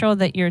make sure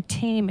that your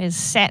team is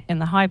set in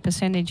the high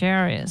percentage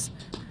areas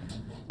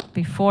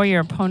before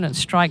your opponent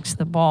strikes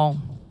the ball.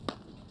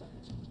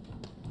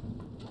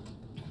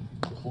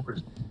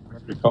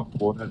 Very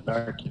comfortable in that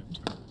backhand.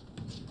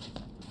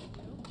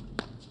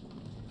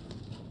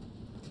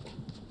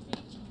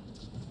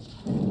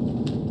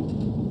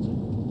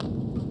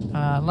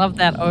 I love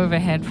that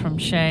overhead from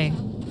Shea.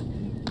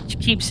 She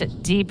keeps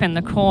it deep in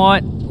the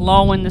court,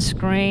 low in the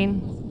screen.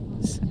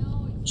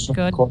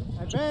 Good.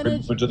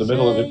 Advantage, Into the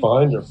middle of it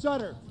behind her.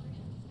 Sutter.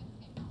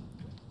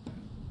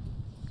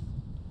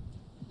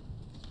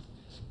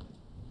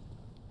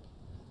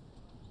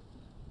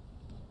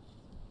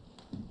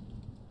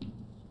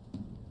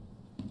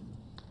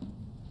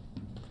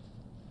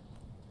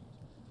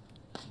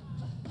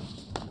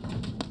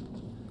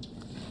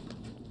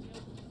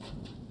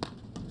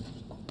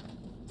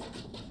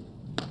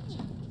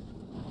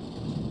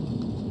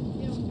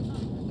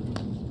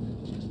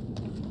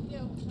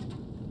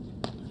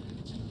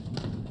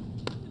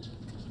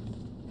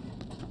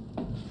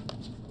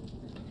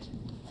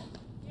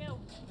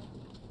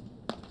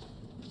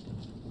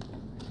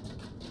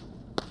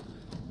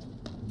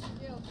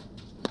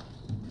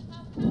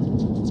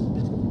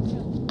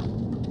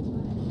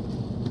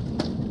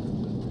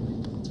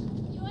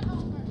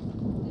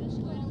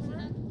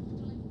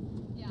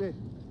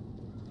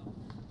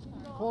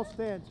 Full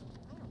stance.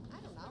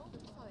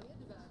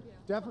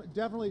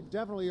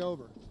 Definitely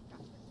over.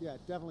 Yeah,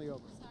 definitely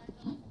over.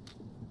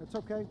 That's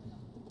okay.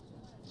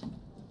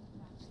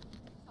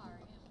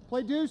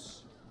 Play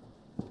deuce.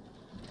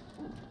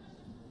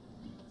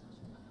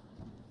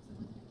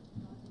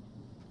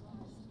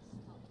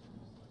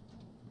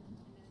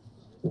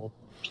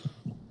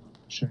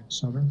 Shea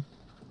Sutter.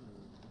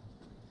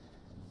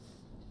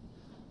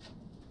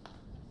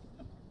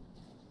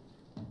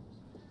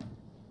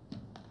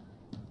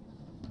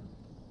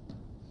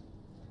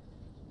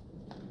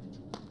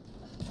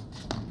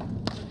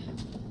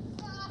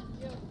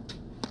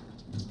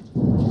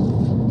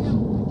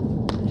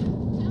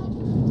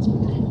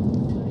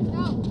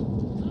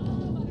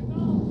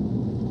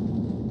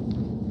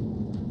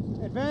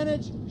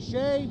 Advantage,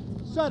 Shea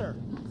Sutter.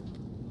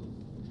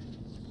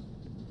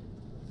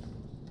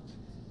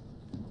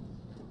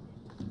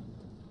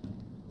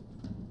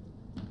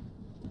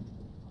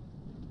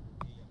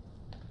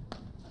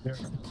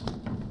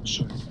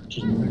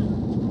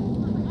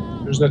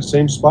 There's that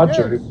same spot,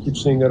 Jerry. I keep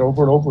seeing that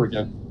over and over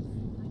again.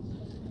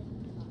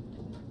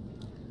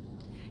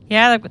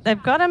 Yeah,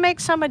 they've got to make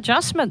some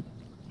adjustment.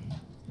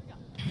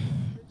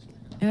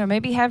 You know,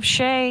 maybe have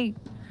Shea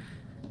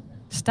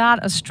start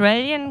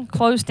Australian,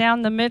 close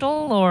down the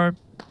middle, or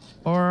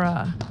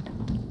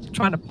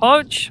try to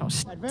poach, or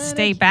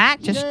stay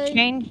back. Just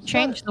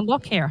change the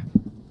look here.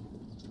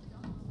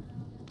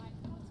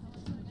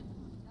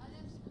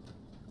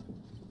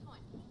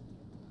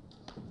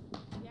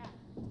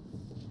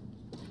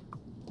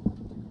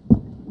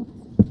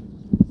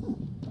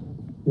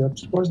 Yeah, I'm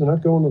surprised they're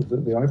not going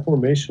with the I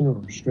formation or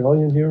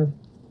Australian here.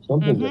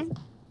 Something different.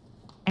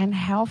 And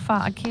how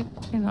far? I keep,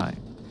 you know,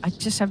 I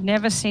just have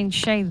never seen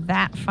Shea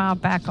that far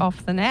back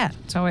off the net.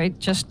 So it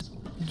just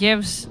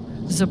gives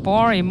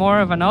Zabori more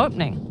of an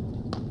opening.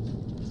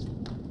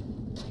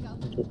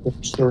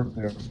 Serve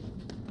there.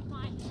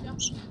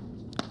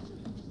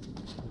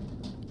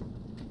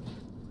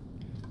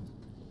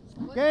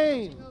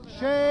 Game,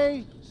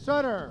 Shea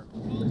Sutter.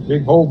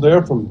 Big hold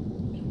there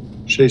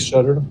from Shea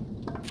Sutter.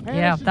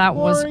 Yeah, that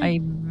was a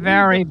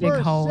very big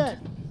hold. Set.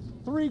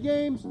 3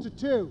 games to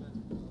 2.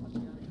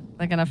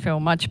 They're going to feel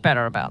much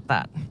better about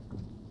that.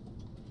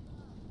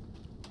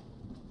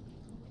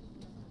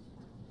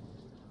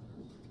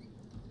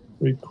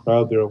 Great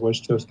crowd there at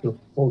Westchester,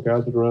 all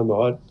gathered around the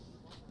hut.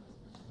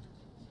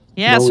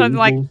 Yeah, No so evening.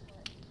 like,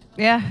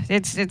 yeah,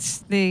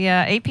 it's the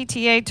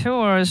APTA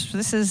tours.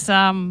 This is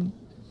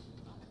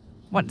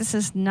this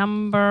is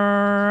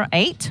number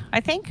 8,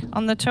 I think,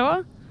 on the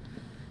tour.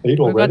 8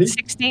 already? We've got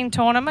 16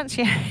 tournaments.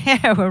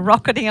 Yeah, we're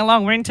rocketing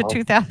along. We're into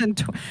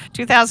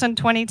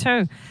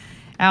 2022.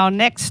 Our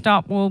next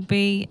stop will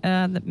be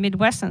the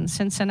Midwestern,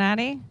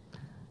 Cincinnati,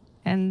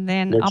 and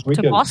then Next up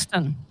weekend. to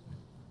Boston.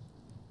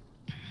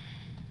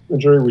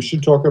 And Jerry, we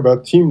should talk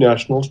about team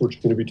nationals, which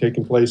are going to be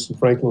taking place in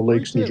Franklin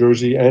Lakes, New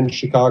Jersey, and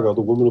Chicago. The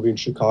women will be in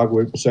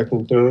Chicago April 2nd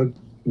and 3rd.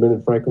 The men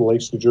in Franklin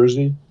Lakes, New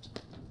Jersey.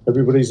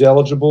 Everybody's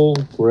eligible.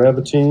 Grab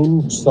a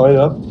team, sign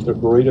up. It's a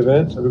great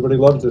event. Everybody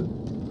loves it.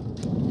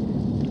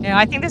 Yeah,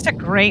 I think that's a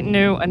great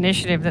new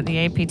initiative that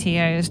the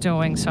APTA is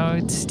doing. So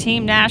it's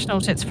team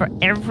nationals. It's for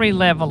every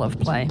level of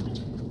play.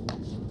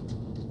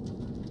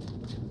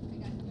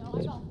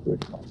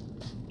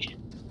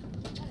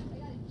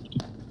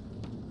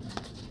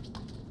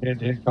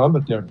 Hand-to-hand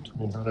combat there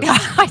between her.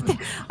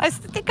 I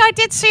think I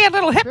did see a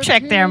little hip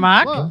check there,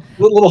 Mark. A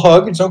little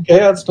hug. It's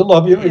okay. I still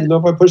love you, even though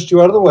if I pushed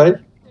you out of the way.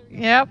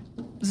 Yep.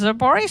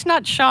 Zabori's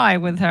not shy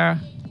with her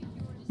You and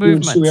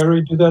movements.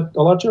 Sueri do that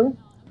a lot, Jerry?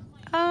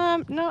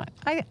 No,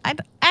 I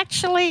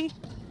actually,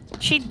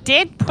 she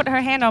did put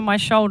her hand on my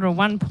shoulder at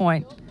one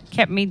point,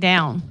 kept me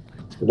down.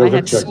 No I hip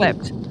had check.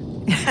 slipped.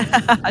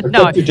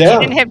 No, she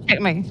didn't hip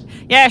check me.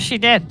 Yeah, she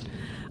did.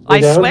 Lay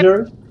I down, slipped.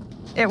 Jerry?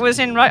 It was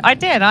in right. I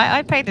did.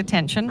 I paid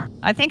attention.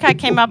 I think I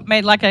came up,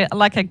 made like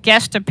a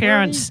guest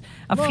appearance,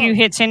 a few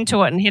hits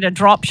into it, and hit a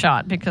drop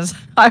shot because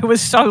I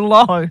was so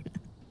low.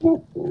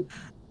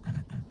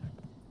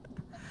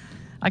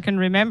 I can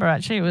remember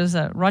actually it was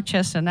at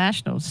Rochester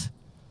Nationals.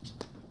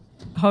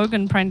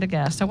 Hogan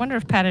Prendergast. I wonder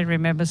if Patty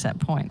remembers that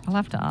point. I'll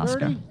have to ask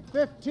her.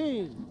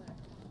 30-15.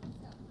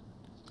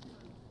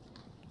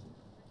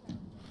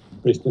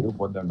 Based on who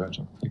won that match,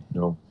 I think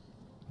no.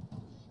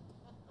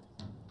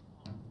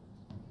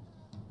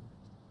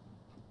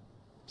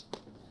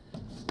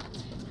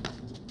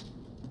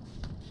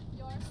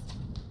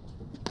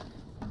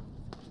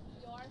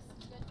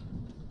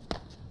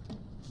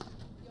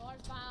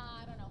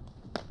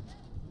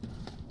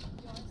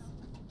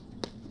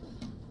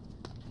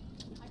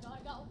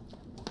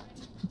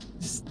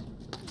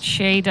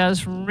 Shea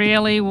does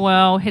really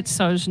well, hits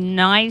those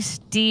nice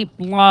deep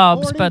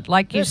lobs, but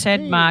like you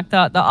said, Mark,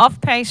 the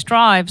off-pace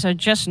drives are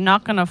just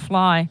not going to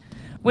fly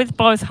with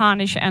both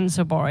Harnish and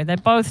Zabori. They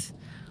both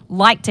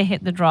like to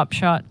hit the drop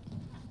shot.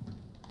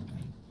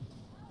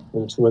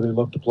 And it's the way they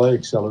love to play,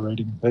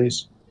 accelerating the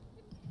pace.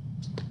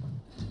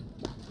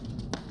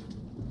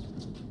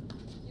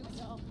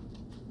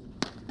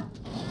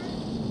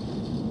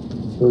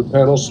 Third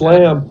panel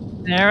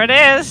slam. There it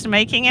is,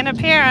 making an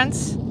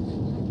appearance.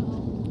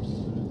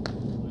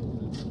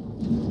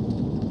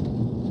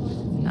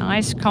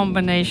 Nice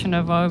combination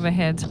of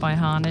overheads by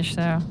Harnish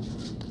there.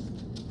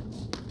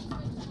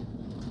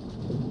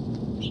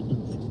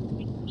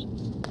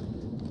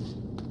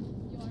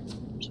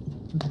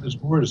 There's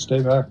more to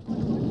stay back.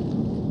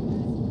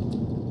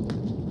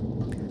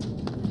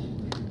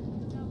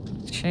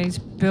 She's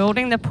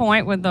building the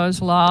point with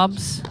those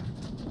lobs.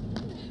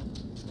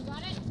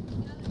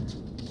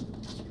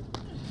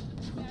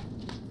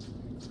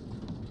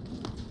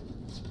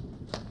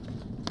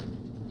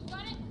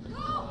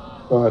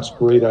 Oh, that's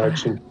great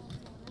action.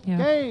 Yeah.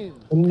 Game.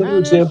 And another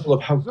Hannes example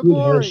of how good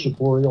Harris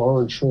Zabori. Zabori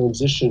are in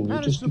transition. You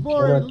Hannes just you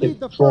Zabori cannot lead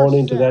the get drawn first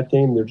into set. that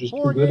game. They're just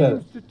too 4 good at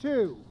games it. to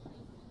 2.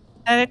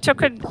 They took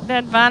the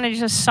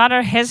advantage as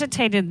Sutter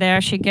hesitated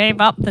there. She gave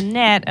up the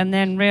net and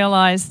then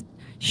realized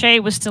Shea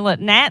was still at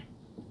net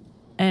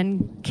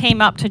and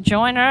came up to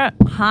join her.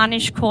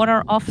 Harnish caught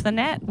her off the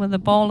net with the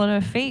ball at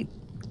her feet.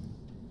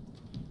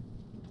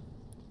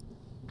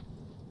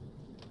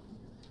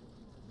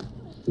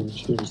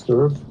 She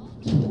serve.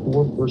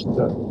 4 first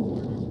set.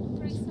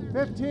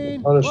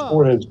 15. Harnish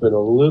forehand's been a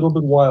little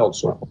bit wild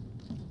so far.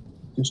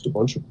 Just a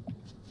bunch of them.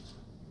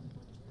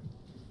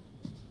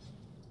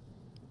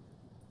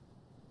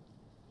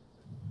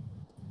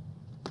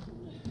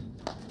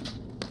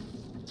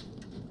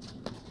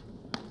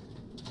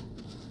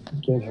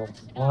 Again, how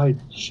wide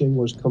Shea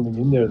was coming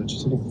in there, that's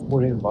just hitting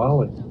forehand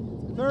volley.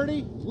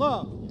 30.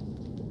 Love.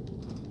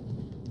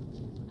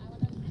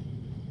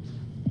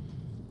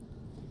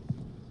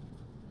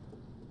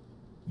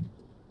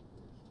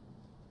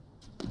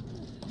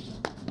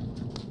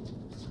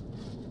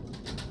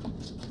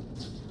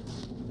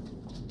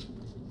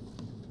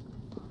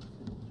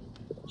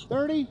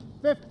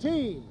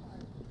 $30-15.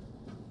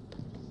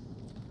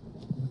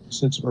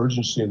 Sense of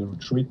urgency in the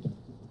retreat there.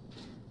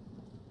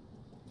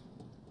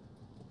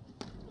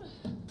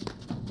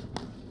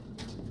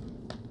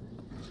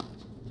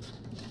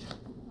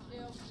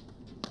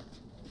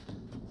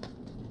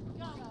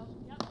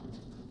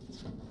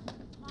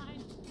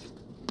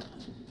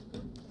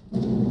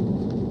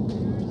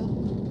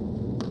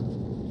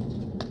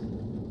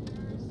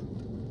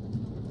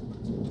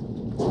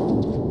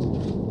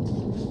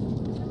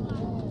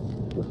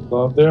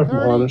 Love there from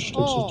Harnish. Takes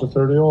us to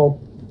 30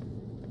 all.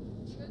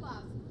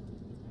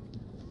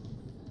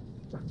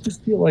 I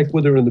just feel like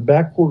whether in the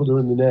backcourt or they're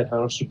in the net,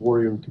 Harnish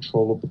Sabori are in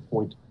control of the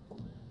point.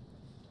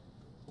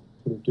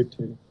 Sort of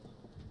dictating.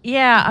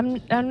 Yeah,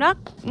 I'm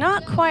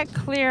not quite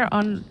clear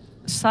on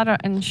Sutter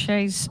and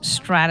Shea's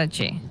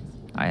strategy.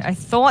 I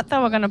thought they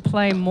were going to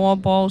play more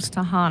balls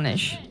to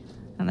Harnish,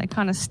 and they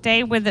kind of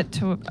stay with it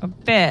to a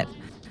bit.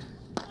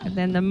 And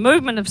then the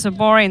movement of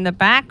Sabori in the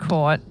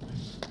backcourt,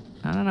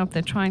 I don't know if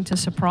they're trying to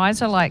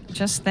surprise her like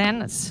just then.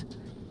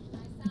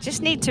 They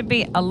just need to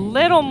be a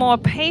little more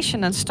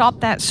patient and stop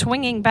that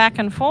swinging back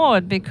and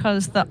forward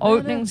because the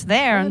opening's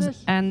there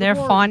and they're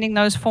finding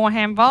those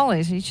forehand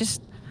volleys. It's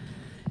just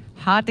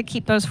hard to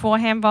keep those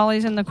forehand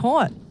volleys in the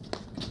court.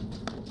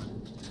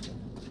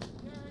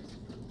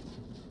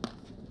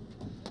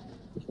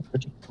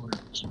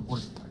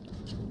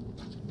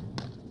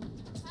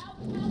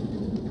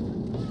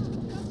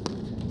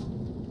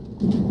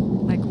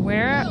 Like,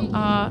 where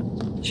are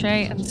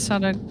Shea and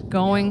Sutter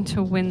going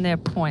to win their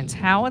points?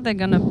 How are they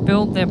going to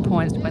build their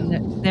points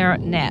when they're at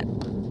net?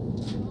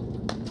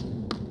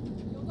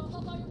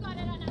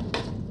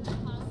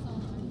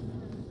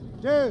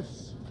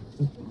 Deuce.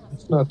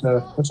 It's not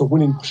that's a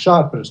winning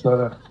shot, but it's not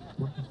a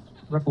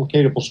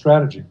replicatable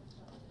strategy.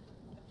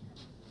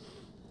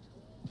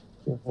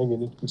 They're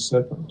hanging into the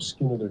set by the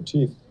skin of their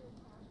teeth.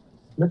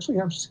 You actually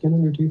have skin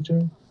on your teeth,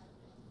 Jerry?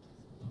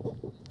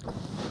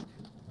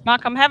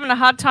 Mark, I'm having a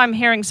hard time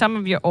hearing some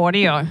of your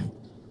audio,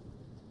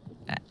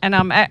 and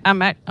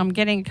I'm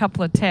getting a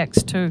couple of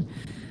texts too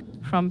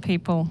from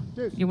people.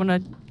 You want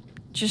to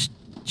just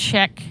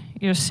check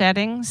your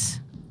settings?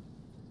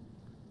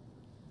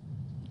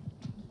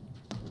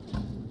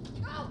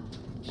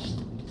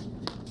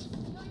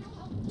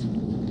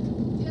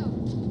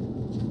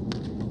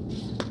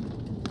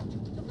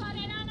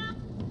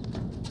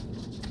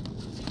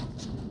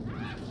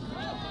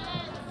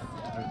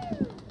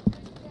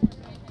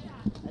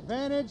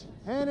 Advantage,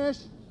 Harnish,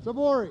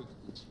 Sabori.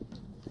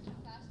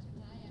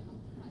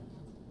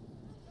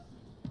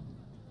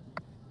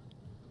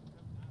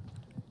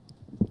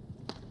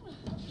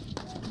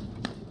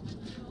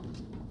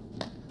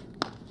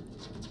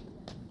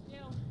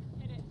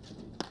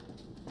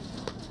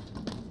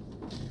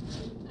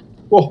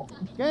 Oh,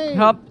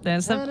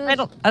 There's the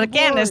middle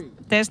again.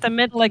 There's the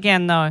middle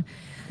again, though.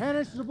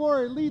 Harnish,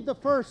 Sabori lead the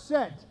first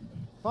set,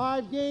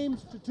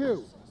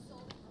 5-2.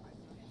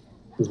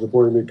 Because the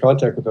boy made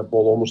contact with that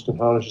ball almost in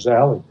Harnish's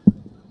alley.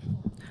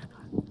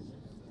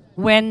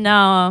 When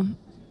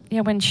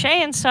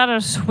Shea and Sutter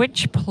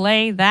switch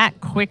play that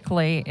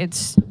quickly,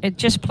 it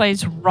just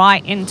plays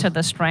right into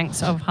the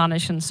strengths of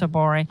Harnish and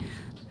Sabori.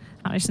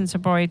 Harnish and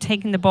Sabori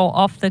taking the ball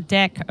off the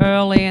deck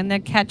early, and they're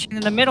catching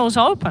in the middle's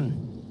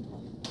open.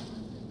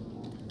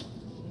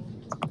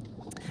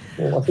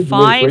 Well, I think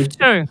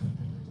 5-2. I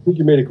think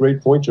you made a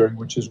great point, Jerry,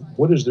 which is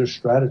what is their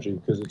strategy?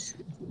 Because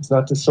it's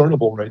not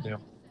discernible right now.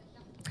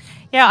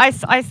 Yeah,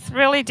 I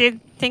really did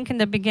think in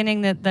the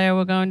beginning that they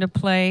were going to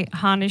play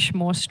Harnish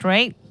more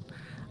straight.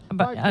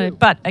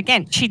 But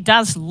again, she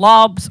does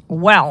lobs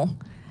well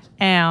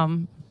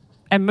and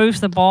moves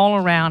the ball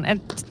around.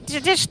 And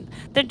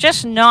they're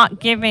just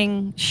not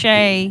giving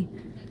Shea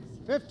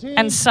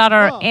and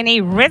Sutter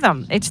any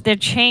rhythm. They're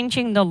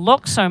changing the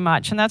look so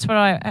much. And that's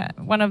what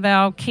one of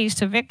our keys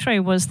to victory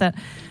was that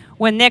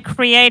when they're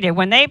creative,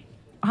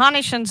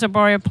 Harnish and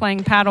Sabori are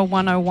playing paddle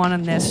 101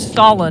 and they're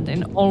solid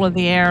in all of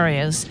the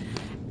areas,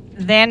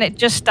 then it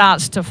just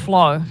starts to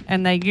flow,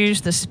 and they use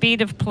the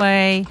speed of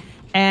play,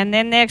 and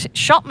then their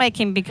shot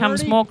making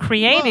becomes more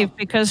creative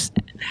because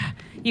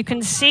you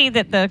can see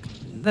that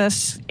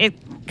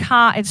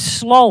it's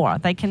slower.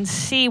 They can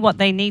see what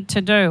they need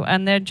to do,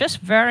 and they're just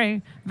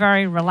very,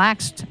 very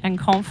relaxed and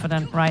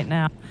confident right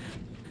now.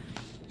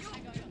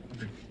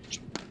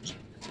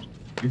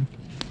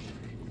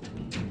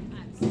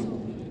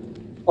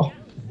 Oh,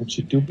 and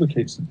she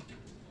duplicates them.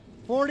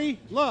 40,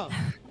 love.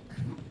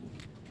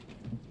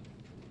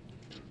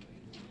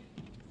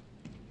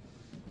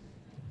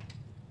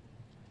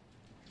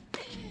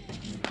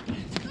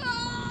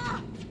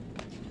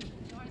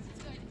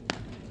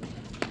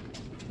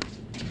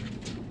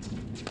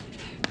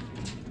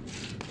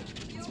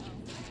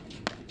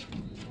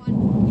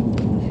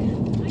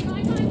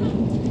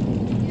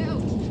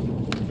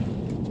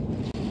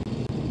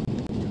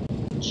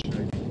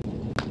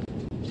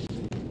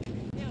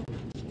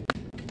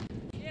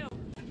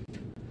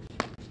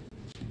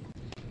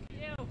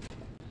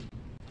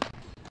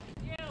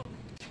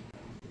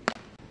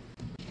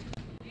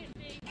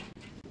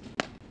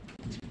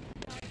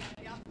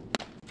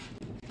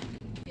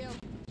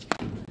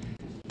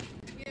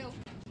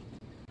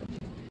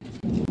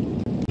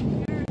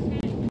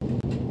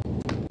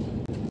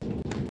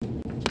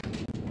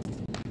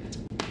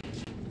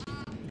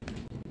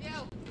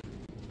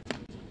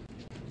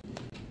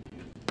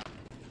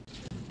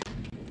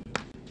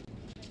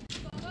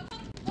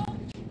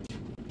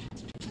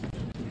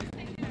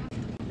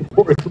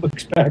 Before it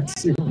looks back to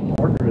see where the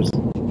partner is.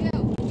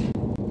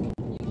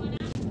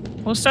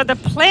 Well, so the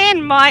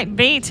plan might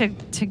be to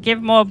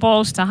give more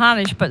balls to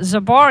Hanish, but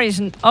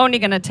Zabori's only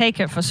going to take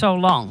it for so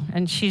long,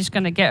 and she's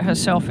going to get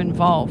herself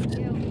involved.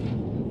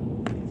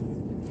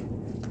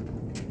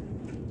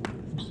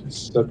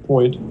 Set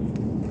point.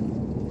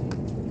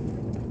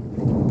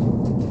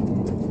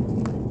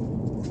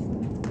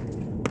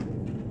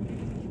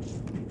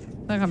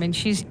 Look, I mean,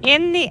 she's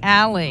in the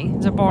alley,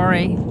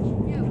 Zabori.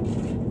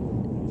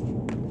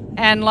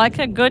 And like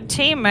a good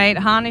teammate,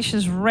 Hanish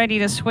is ready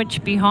to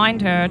switch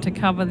behind her to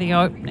cover the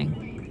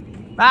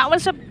opening. That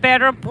was a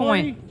better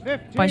point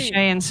 40, by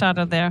Shea and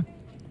Sutter there.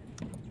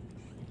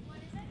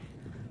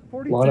 A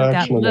lot of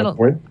action on that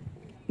point.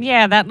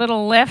 Yeah, that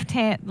little left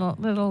hand,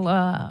 little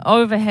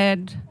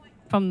overhead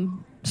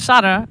from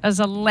Sutter as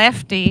a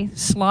lefty,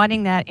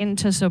 sliding that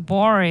into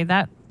Zabori.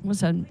 That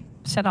was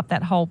set up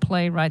that whole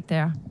play right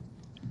there.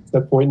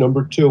 Set point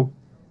number 2.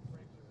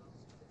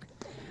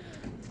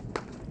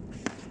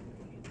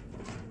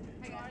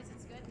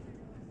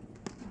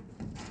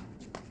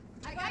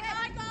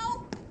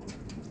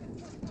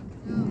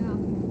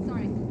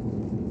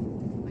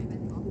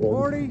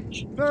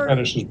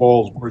 Hanish's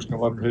balls, Boris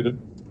gonna let her hit it.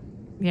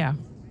 Yeah.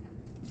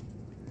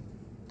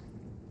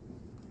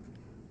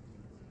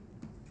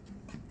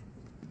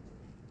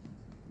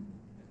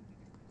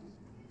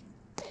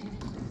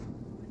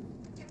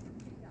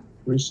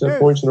 Three set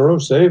points in a row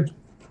saved.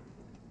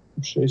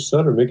 Shea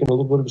Sutter making a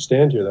little bit of a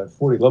stand here. That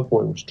 40 love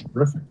point was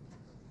terrific.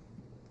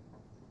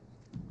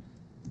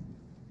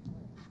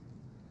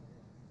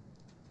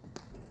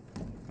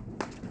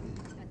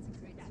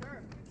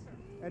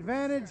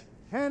 Advantage,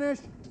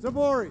 Hanish,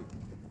 Zabori.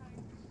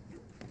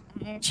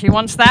 She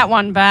wants that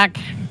one back.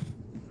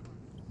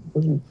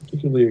 Wasn't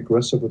particularly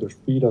aggressive with her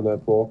feet on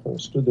that ball. I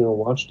stood there and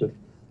watched it.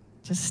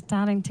 Just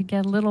starting to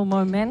get a little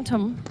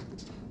momentum.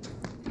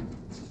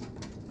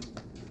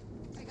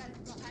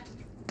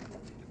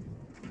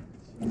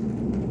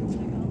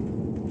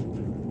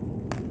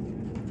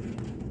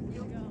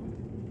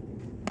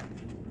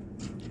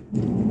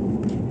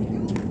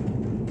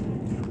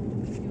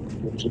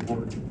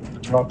 The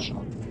drop shot.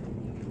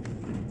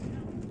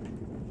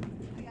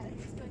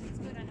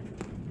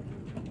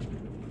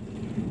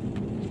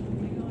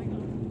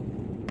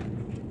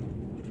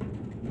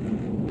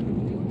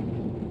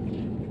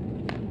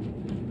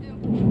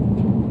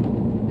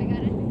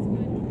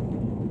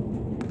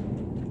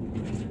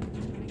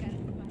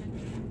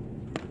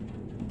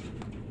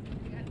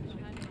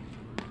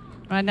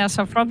 Right now,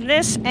 so from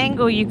this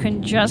angle, you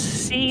can just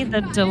see the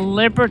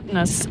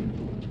deliberateness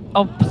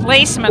of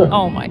placement.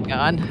 Oh my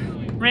God.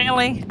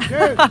 Really?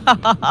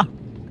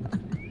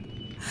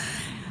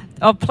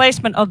 Of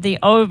placement of the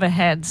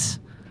overheads.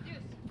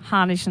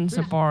 Hanish and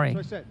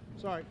Zabori.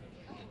 Sorry.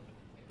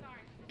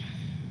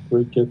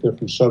 Great get there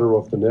from Sutter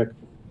off the neck.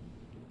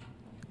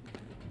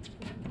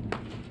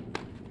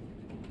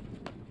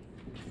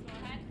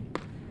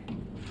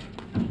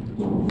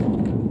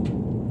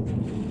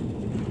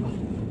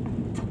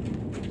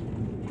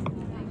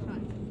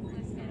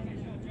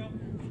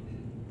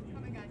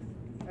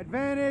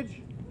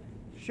 Advantage,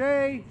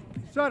 Shea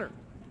Sutter.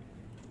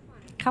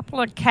 Couple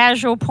of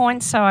casual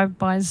points saved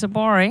by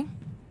Zabori.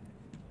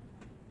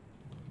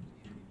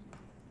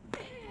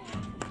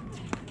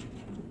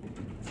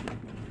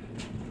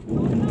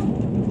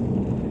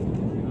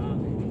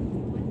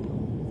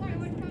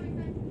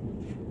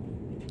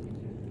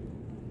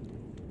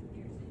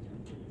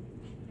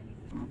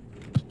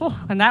 Oh,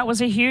 and that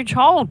was a huge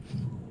hold.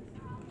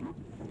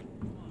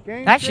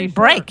 Actually,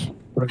 break.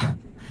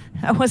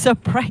 That was a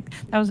break.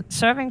 That was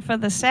serving for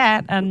the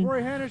set. And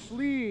Zabori Hanish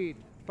lead,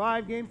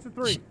 5 games to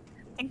 3. I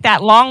think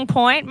that long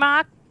point,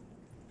 Mark,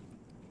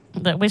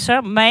 that we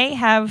may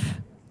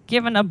have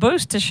given a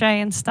boost to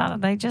Shea and Stutter.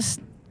 They just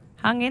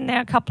hung in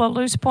there, a couple of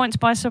loose points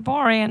by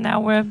Sabori, and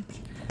now we're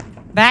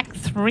back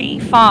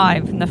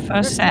 3-5 in the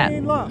first set.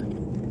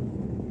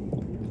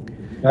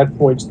 That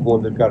point's the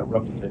one they've got to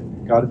replicate.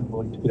 They've got to be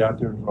willing to get out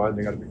there and grind.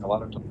 They've got to make a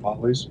lot of tough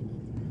volleys.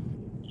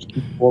 Just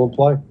keep the ball in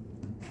play.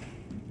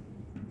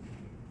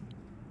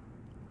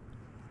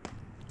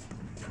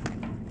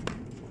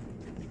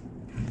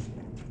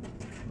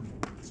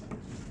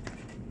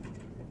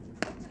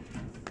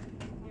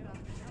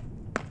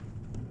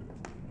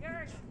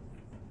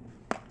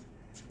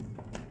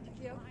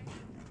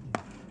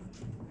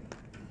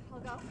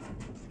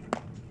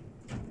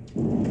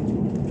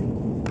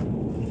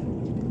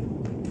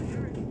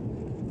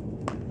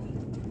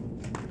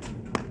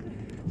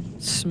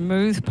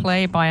 Smooth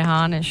play by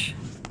Harnish.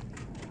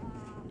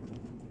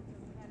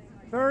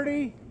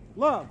 30,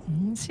 love.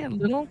 You see a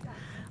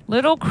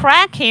little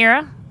crack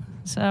here.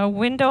 It's a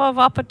window of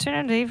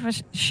opportunity for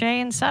Shea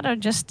and Sutter,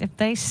 just if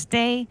they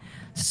stay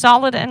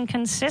solid and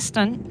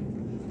consistent.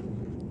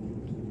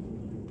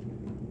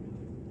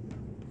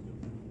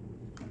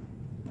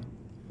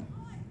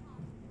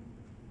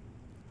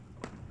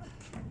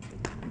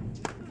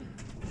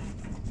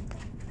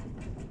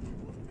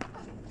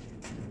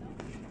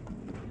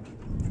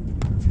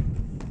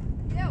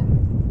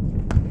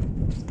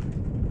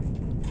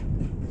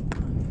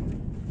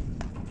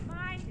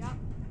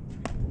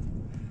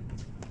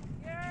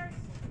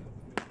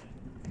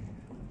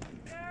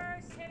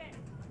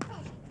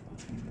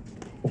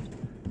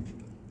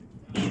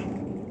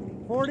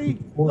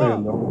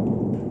 Forehand, though.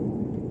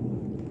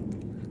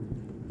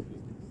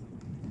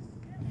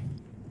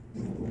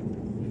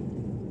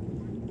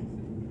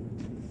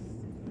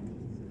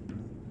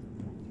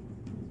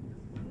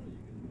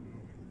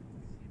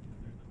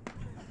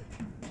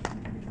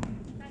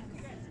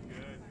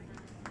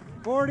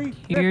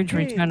 Huge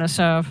return to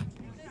serve. Are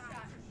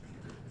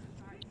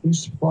you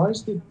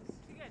surprised that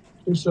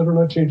they said are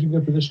not changing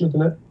their position at the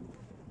net?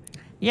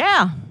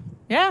 Yeah,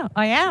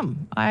 I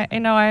am.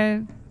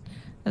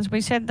 As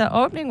we said, the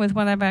opening with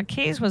one of our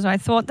keys was I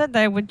thought that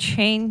they would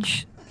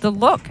change the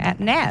look at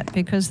net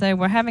because they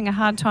were having a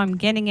hard time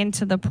getting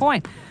into the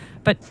point.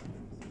 But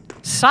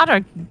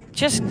Sutter,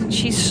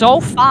 she's so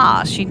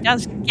fast. She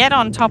does get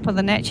on top of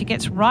the net. She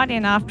gets right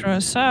in after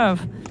a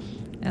serve.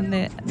 And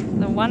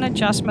the one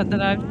adjustment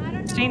that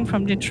I've seen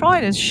from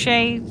Detroit is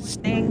Shea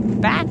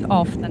staying back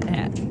off the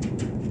net.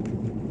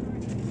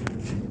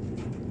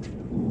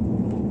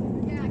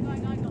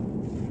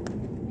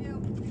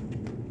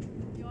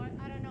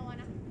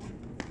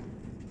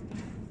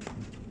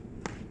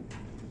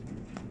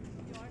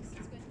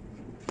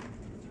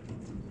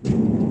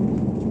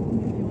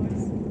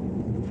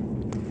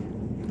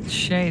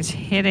 Shea's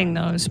hitting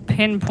those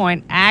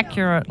pinpoint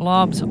accurate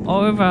lobs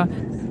over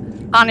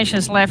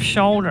Harnish's left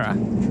shoulder.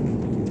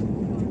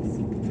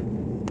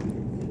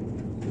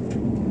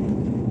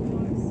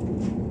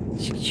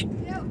 She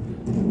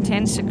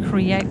tends to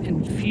create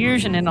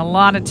confusion in a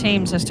lot of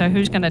teams as to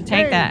who's going to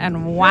take that.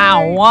 And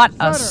wow, what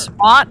a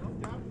spot.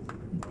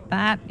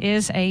 That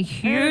is a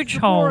huge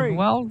hold.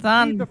 Well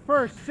done,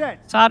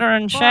 Sutter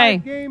and Shea.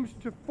 5 games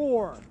to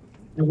 4.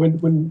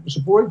 When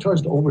Sabori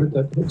tries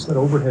to hits that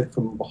overhead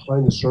from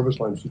behind the service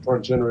line, she's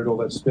trying to generate all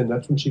that spin.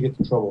 That's when she gets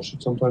in trouble. She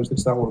sometimes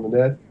hits that one in the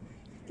net.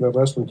 That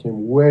last one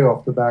came way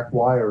off the back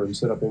wire and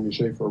set up Amy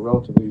Shea for a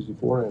relatively easy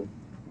forehand.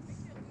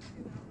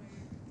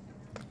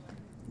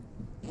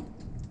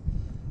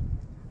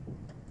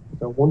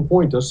 That 1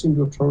 point does seem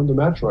to have turned the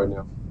match right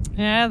now.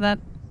 Yeah,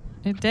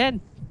 it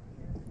did.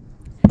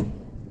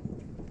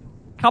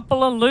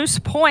 Couple of loose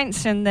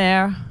points in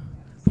there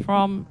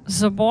from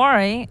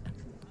Zabori.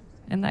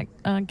 In that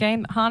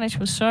game, Harnish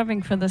was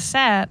serving for the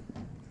set.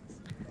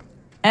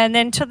 And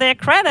then to their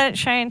credit,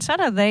 Shea and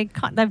Sutter,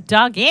 they've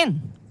dug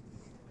in.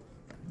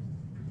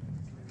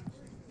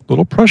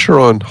 Little pressure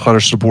on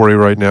Harnish Zabori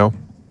right now.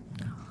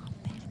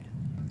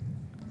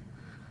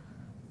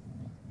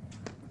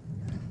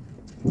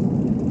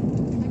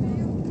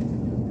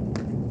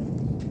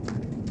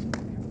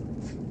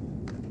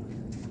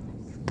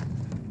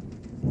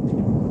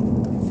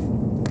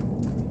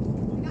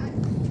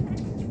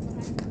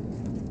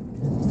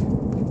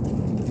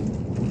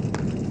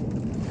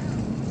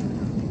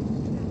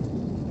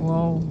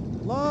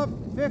 Love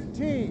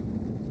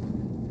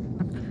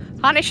 15.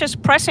 Harnish is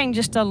pressing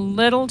just a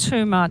little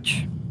too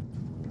much.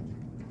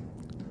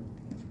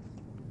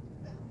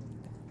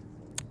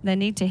 They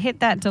need to hit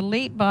that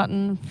delete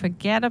button,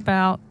 forget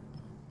about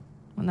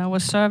when they were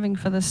serving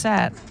for the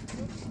set,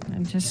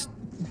 and just,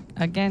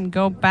 again,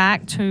 go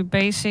back to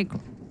basic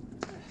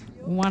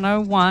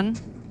 101,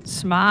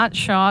 smart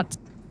shot.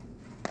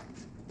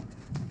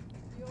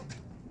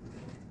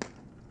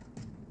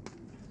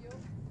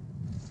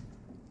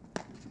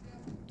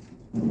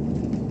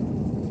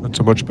 That's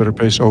a much better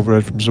pace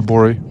overhead from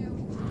Zabori.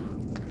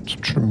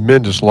 Some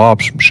tremendous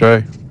lobs from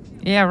Shea.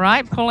 Yeah,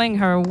 right. Pulling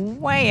her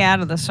way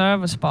out of the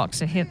service box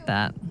to hit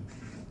that.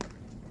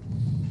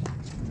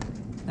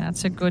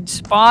 That's a good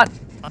spot.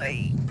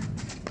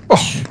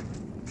 Oh.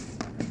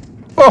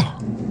 Oh.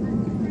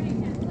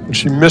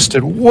 She missed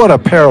it. What a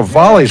pair of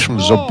volleys from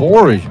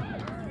Zabori.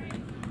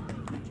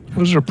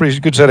 Those are a pretty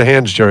good set of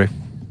hands, Jerry.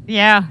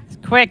 Yeah,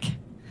 quick.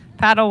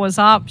 Paddle was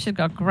up. She's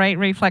got great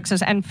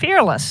reflexes and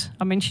fearless.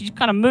 I mean, she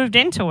kind of moved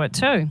into it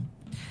too.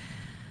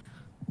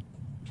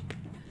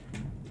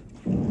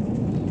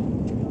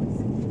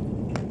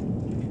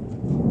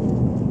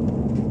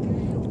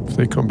 If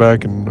they come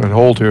back and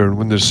hold here and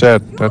win this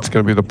set, that's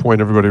going to be the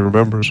point everybody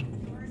remembers.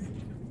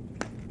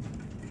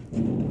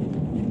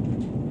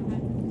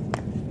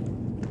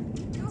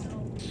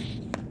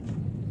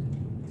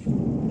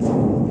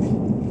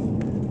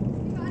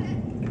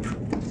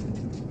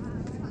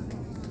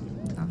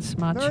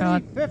 Smart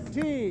shot.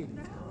 30-15.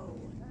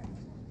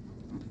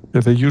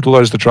 Yeah, they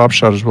utilize the drop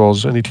shot as well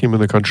as any team in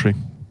the country.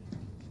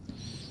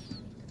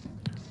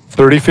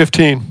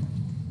 30-15.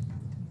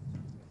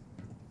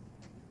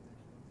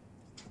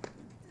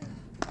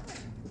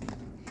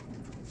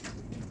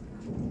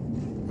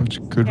 That's a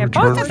good return.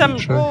 Both of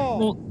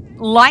them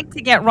like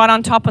to get right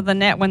on top of the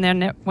net when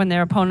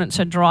their opponents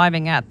are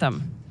driving at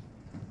them.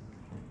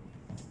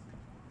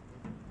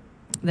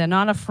 They're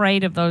not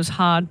afraid of those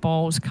hard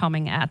balls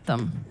coming at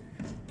them.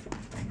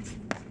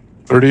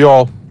 30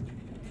 all.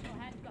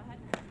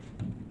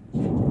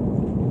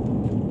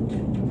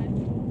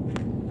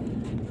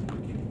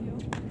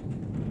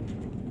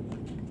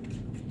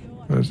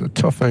 There's a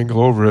tough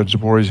angle overhead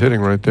Zabori's hitting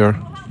right there.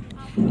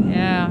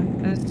 Yeah.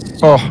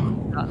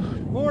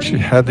 Oh, she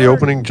had the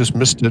opening, just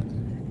missed it.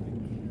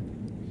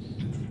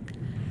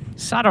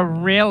 Sutter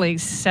really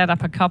set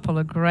up a couple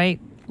of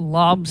great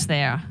lobs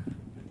there.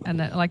 And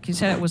like you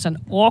said, it was an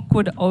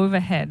awkward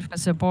overhead for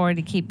Zabori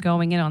to keep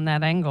going in on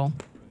that angle.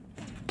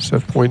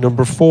 Set point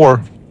number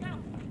 4.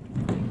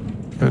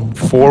 And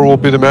 4 will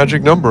be the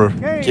magic number.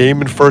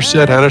 Game in first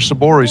set, Hannah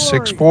Zabori,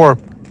 6-4.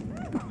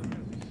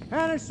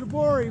 Hannah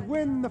Zabori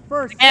win the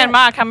first set. And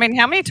Mark, I mean,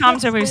 how many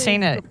times have we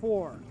seen it?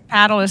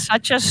 Paddle is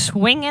such a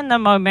swing in the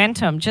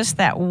momentum, just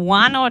that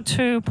 1 or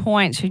 2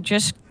 points. You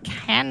just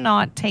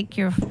cannot take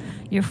your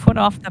foot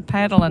off the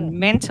pedal, and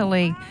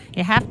mentally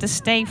you have to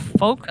stay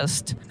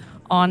focused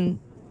on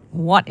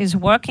what is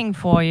working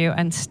for you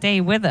and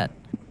stay with it.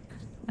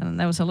 And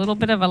there was a little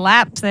bit of a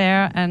lapse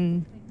there,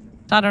 and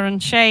Sutter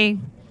and Shea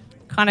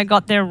kind of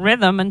got their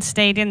rhythm and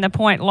stayed in the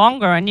point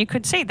longer. And you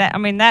could see that. I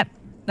mean, that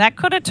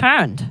could have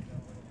turned.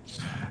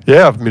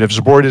 Yeah, I mean, if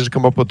Zabori doesn't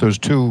come up with those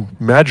 2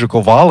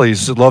 magical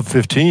volleys at love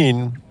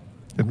 15,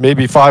 it may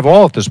be 5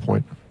 all at this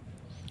point.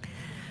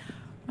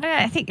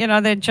 I think,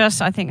 they're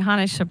just, I think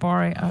Hannah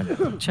Zabori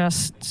are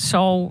just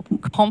so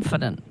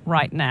confident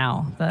right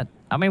now that,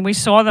 I mean, we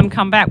saw them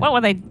come back. What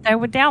were they? They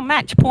were down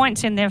match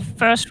points in their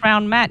first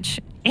round match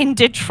in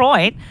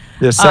Detroit.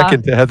 Yeah,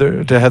 second to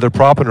Heather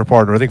Propp and her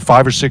partner. I think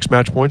 5 or 6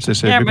 match points, they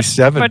said, yeah, maybe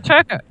 7. For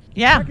Turco,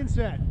 yeah. Second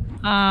set.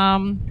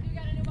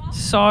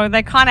 So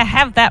they kind of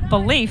have that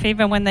belief,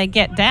 even when they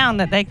get down,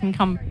 that they can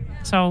come.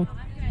 So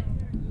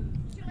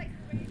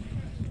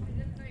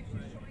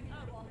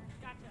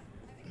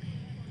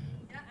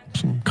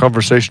some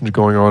conversations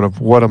going on of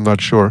what, I'm not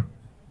sure.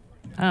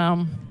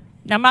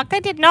 now, Mark, they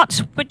did not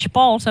switch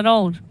balls at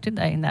all, did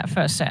they, in that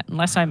first set,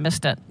 unless I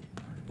missed it?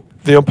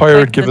 The umpire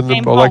had given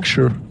them a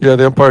lecture. Yeah,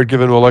 the umpire had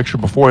given them a lecture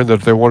beforehand that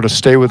if they wanted to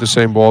stay with the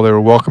same ball, they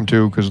were welcome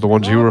to, because the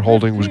ones you were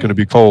holding was going to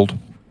be cold.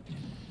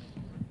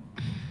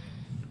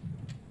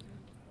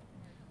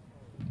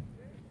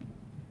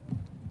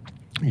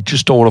 You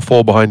just don't want to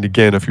fall behind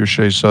again if you're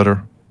Shea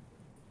Sutter.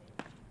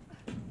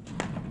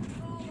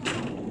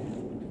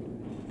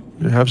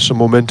 You have some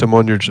momentum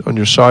on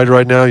your side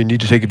right now. You need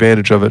to take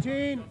advantage of it.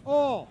 15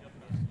 all.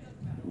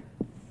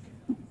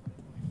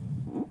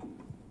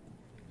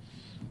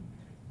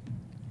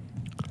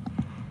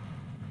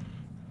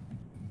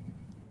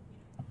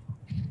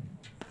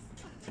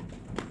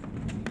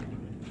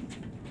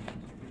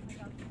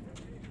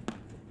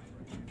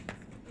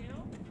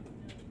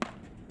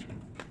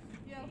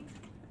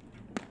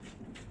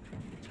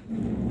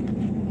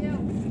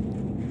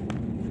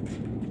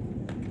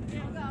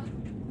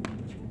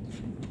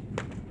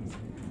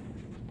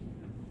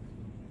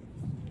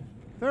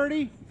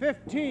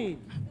 $30-15.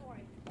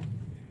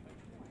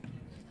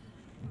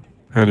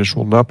 Hanish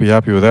will not be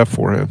happy with that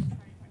forehand.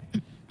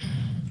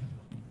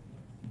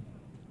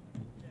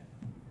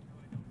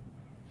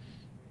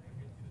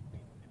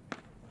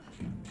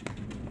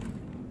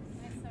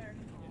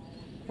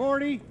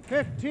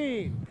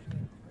 $40-15.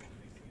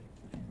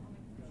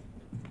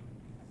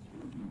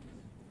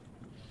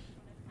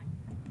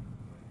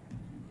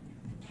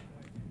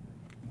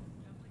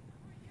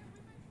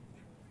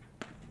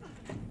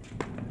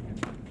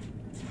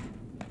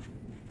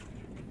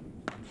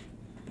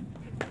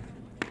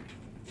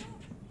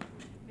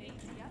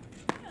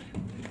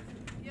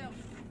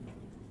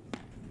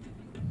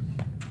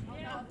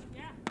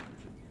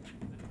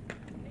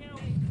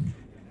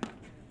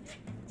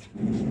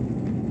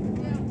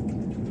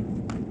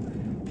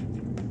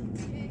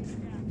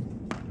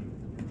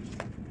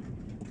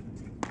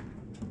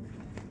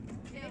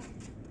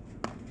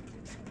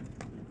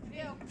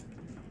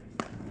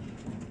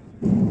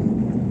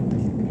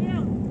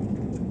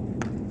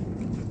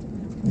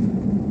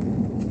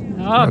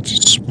 Oh, that's a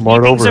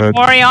smart keeping overhead.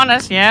 Zabori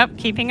honest. Yep,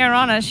 keeping her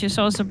honest. You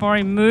saw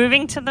Zabori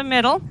moving to the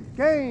middle.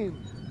 Game.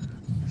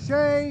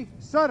 Shea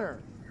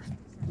Sutter.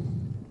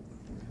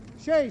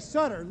 Shea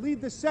Sutter lead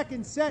the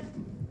second set.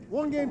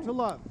 1 game to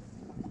love.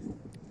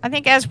 I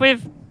think as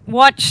we've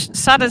watched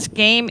Sutter's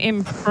game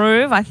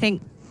improve, I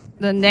think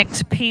the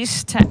next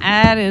piece to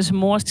add is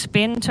more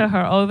spin to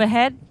her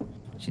overhead.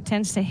 She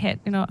tends to hit,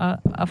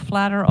 a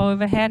flatter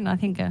overhead, and I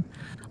think a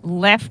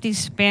lefty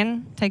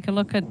spin. Take a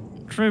look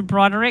at Drew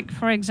Broderick,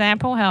 for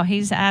example, how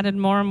he's added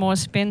more and more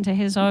spin to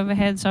his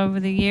overheads over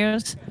the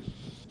years.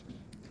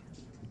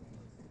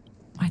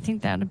 I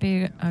think that would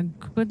be a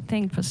good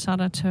thing for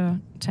Sutter to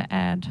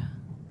add.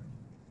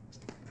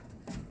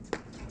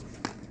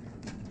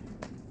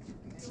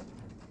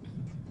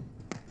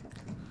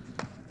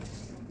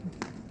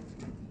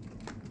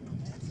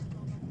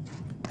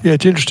 Yeah,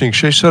 it's interesting.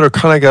 Shea Sutter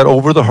kind of got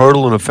over the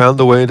hurdle and have found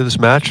the way into this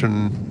match,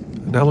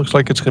 and now looks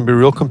like it's going to be a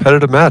real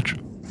competitive match.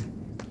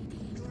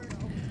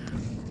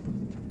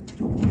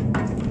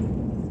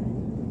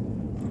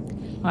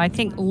 I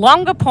think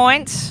longer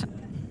points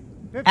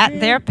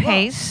at their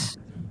pace.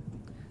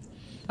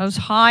 Those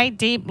high,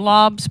 deep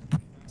lobs,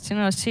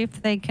 see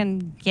if they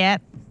can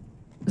get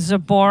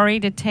Zabori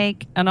to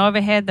take an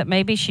overhead that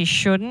maybe she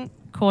shouldn't,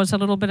 cause a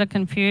little bit of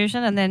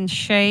confusion, and then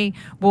Shea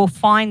will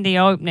find the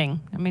opening.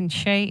 I mean,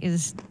 Shea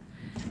is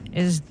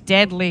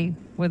deadly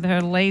with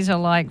her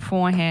laser-like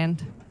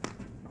forehand.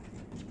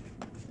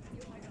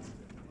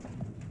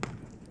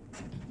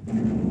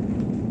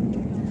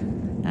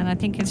 And I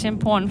think it's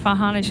important for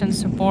Hanish and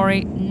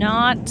Zabori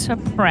not to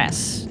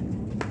press.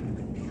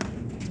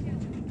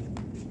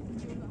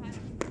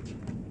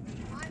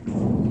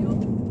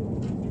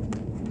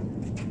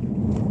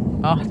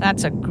 Oh,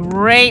 that's a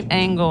great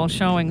angle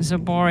showing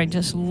Zabori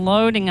just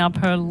loading up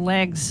her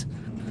legs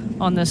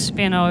on the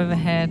spin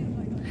overhead.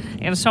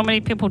 So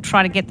many people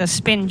try to get the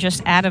spin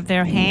just out of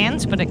their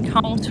hands, but it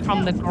comes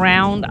from the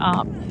ground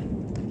up.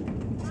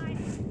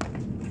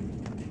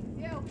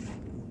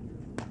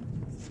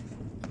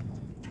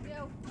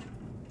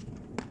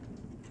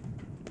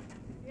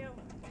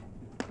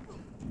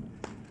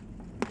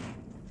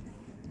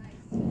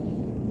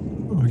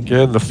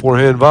 Again, the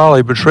forehand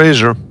volley betrays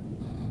her.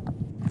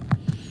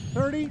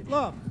 30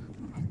 love.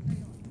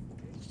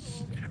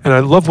 And I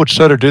love what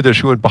Sutter did there.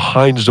 She went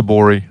behind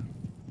Zabori.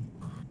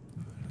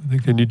 I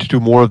think they need to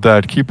do more of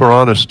that. Keep her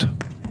honest.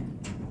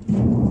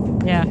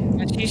 Yeah,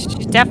 she's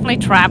definitely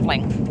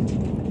traveling.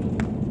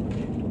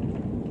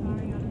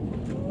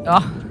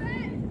 Oh.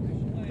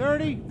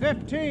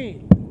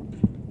 30-15.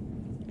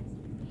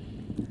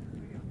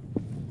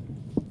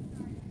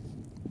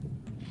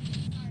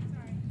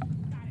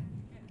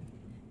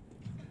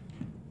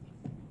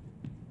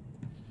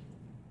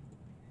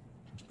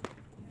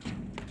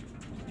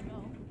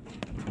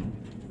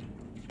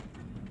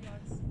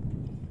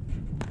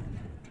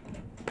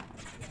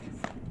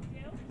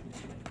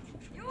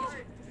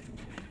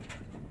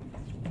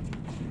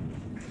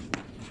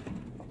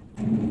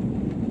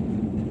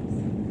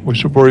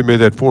 Zabori made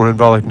that forehand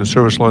volley from the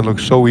service line look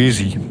so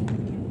easy.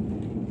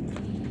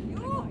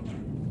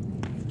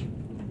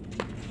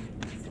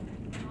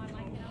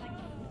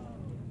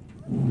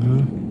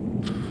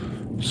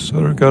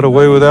 Sutter got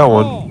away with that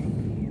one.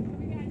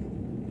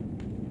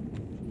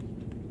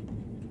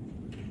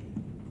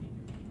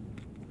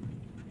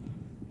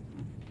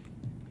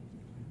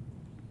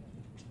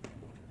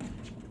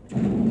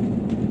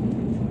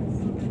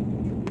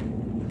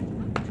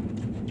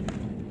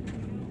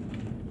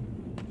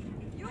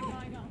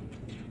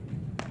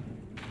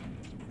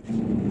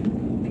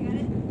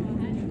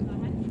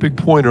 Big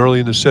point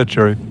early in the set,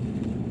 Jerry.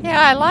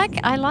 Yeah,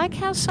 I like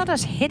how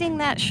Sutter's hitting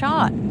that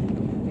shot.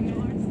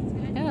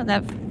 Yeah,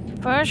 that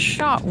first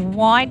shot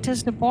wide to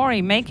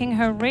Zabori, making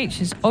her reach.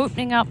 She's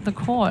opening up the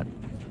court.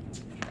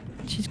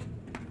 She's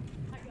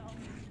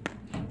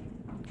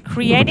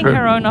creating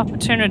her own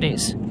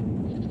opportunities.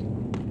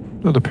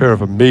 Another pair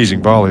of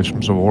amazing volleys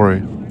from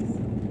Zabori.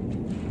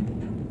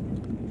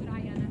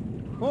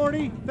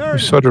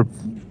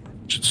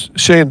 40-30.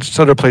 Shea and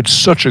Sutter played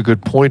such a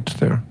good point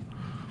there.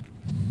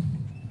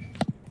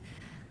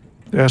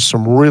 They asked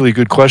some really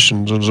good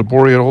questions, and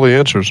Zabori had all the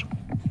answers.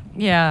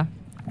 Yeah,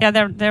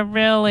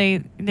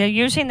 they're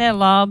using their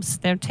lobs.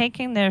 They're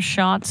taking their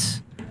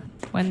shots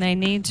when they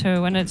need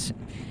to, and it's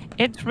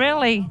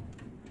really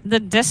the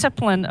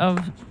discipline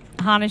of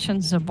Hanish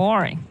and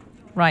Zabori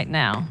right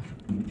now.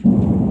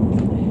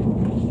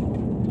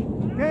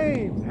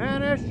 Game,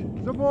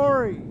 Hanish,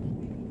 Zabori.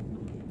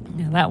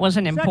 Yeah, that was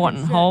an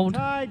important hold.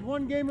 Tied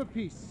 1 game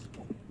apiece.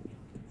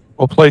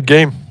 Well played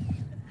game.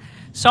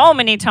 So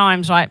many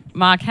times, right,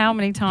 Mark, how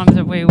many times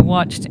have we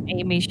watched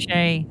Amy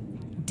Shea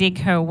dig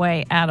her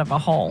way out of a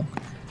hole?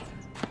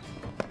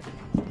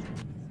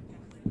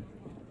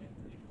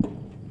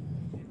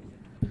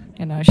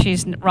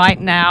 She's right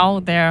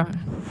now,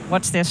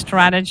 what's their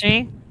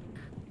strategy?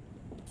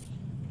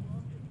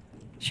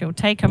 She'll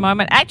take a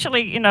moment.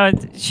 Actually,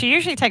 she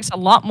usually takes a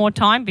lot more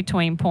time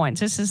between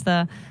points. This is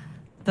the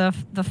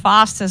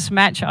fastest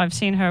match I've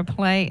seen her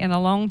play in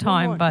a long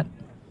time, but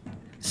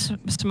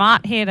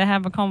smart here to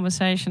have a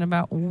conversation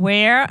about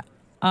where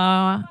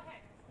are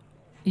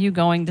you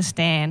going to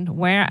stand?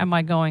 Where am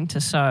I going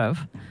to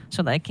serve?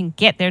 So they can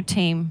get their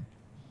team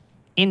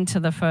into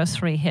the first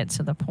 3 hits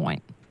of the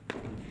point.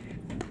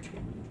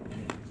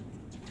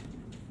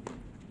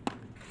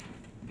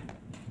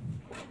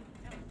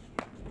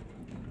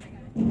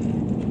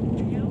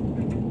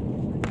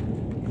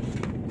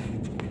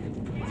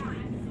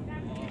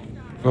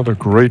 Another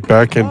great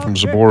backhand from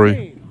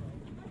Zabori.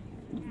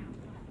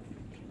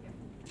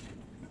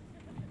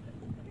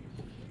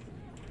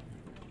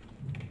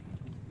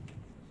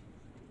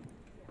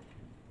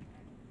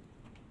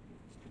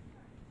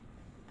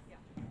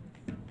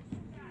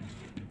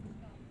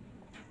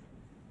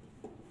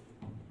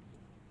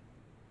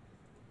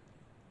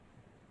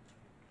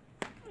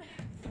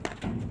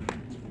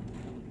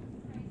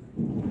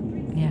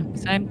 Yeah,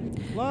 same.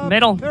 Love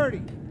Middle.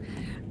 30.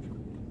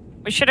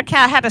 We should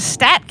have had a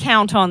stat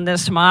count on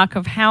this, Mark,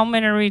 of how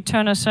many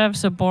return of serve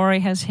Zabori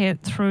has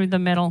hit through the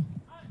middle.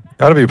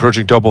 Got to be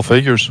approaching double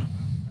figures.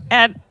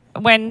 And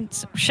when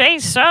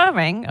Shea's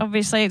serving,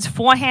 obviously it's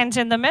 4 hands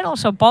in the middle,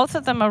 so both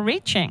of them are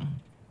reaching.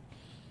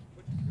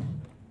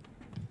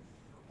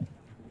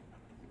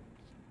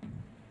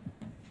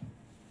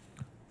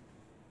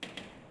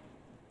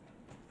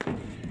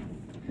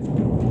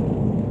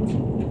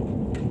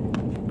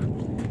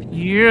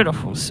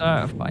 Beautiful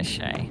serve by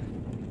Shea.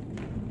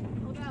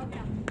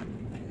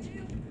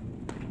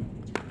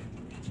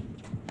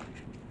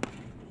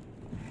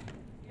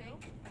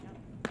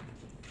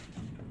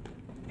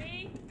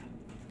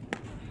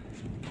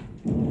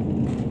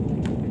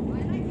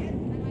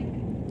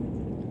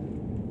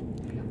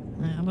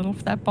 A little,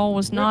 if that ball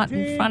was not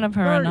in front of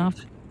her 30. enough.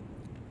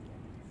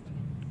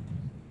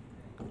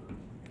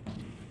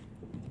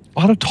 A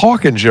lot of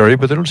talking, Jerry,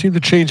 but they don't seem to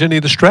change any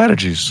of the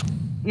strategies.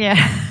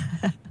 Yeah.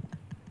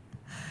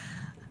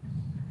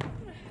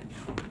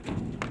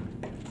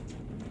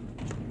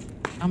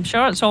 I'm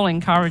sure it's all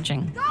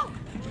encouraging.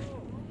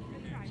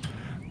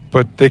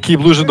 But they keep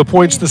losing the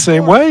points the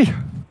same way.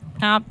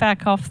 Can't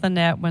back off the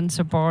net when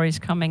Zabori's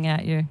coming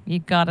at you. You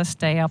gotta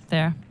stay up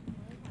there.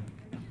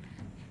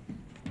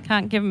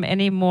 Can't give him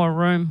any more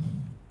room.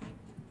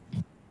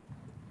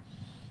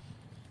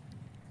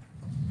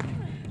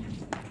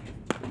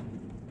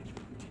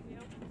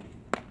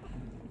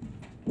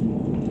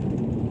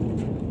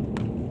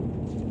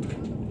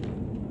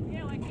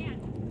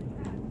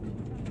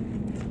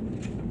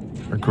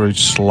 A great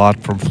slot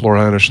from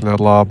Floranish in that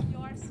lob.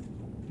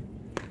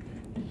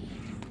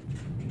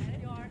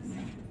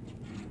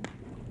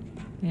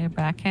 Yeah,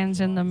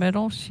 backhands in the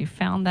middle. She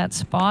found that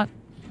spot.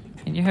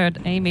 And you heard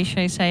Amy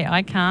Shea say,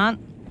 I can't.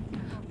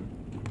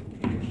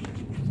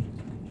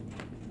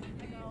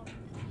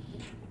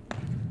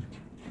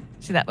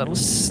 See that little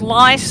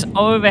slice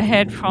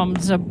overhead from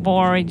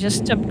Zabori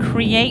just to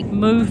create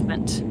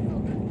movement.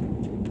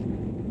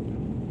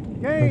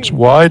 It's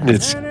wide and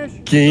it's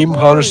game.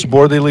 Hanish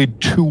Zabori, they lead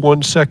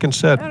 2-1 second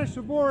set. Hanish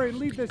Zabori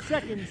lead the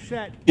second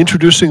set.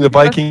 Introducing the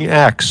Viking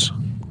Axe.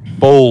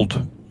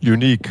 Bold,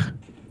 unique,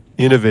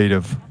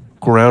 innovative,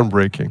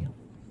 groundbreaking.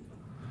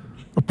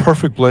 A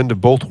perfect blend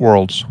of both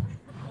worlds.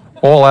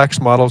 All Axe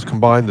models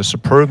combine the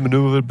superb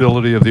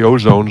maneuverability of the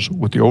O-zones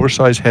with the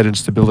oversized head and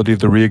stability of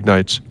the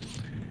reignites.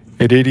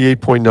 At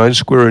 88.9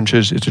 square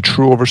inches, it's a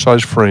true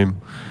oversized frame,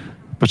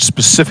 but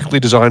specifically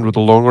designed with a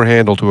longer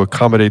handle to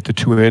accommodate the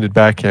two-handed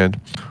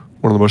backhand,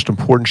 one of the most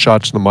important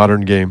shots in the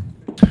modern game.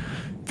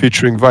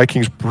 Featuring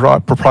Viking's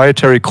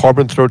proprietary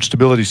carbon throat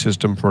stability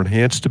system for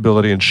enhanced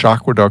stability and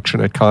shock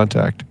reduction at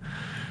contact.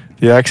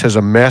 The Axe has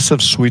a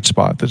massive sweet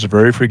spot that's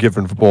very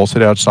forgiving for balls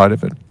hit outside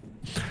of it.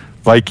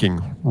 Viking,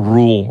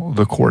 rule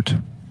the court.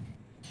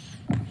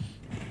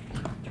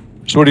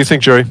 So what do you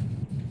think, Jerry?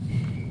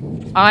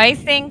 I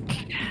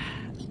think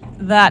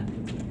that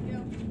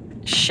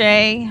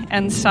Shea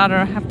and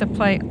Sutter have to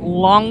play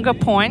longer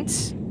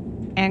points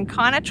and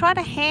kind of try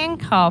to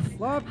handcuff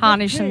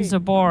Hanish and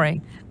Zabori.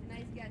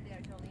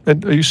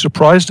 And are you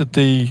surprised at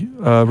the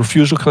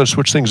refusal kind of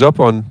switch things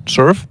up on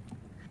serve?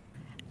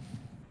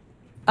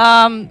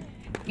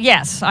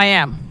 Yes, I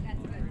am.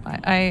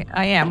 I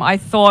am. I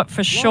thought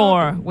for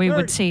sure we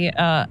would see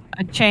a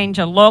change,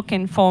 a look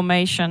in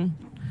formation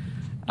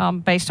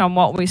based on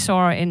what we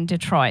saw in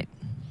Detroit.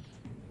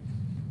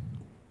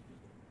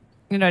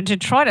 You know,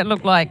 Detroit, it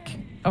looked like,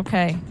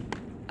 okay,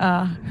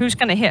 who's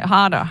going to hit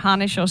harder,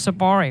 Hanish or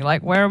Zabori?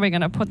 Like, where are we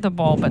going to put the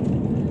ball? But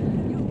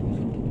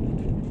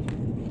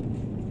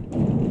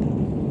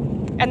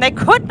and they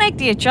could make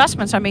the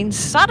adjustments. I mean,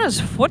 Sutter's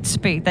foot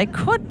speed, they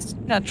could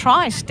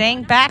try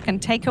staying back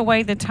and take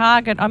away the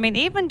target. I mean,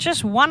 even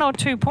just 1 or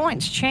 2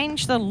 points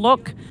change the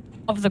look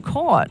of the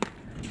court.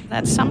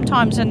 That's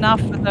sometimes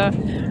enough for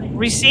the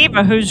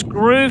receiver who's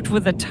grooved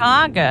with the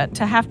target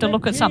to have to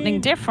look at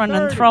something different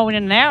and throw in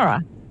an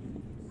error.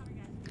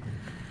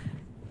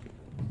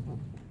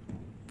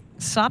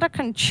 Sutter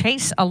can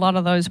chase a lot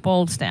of those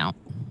balls down.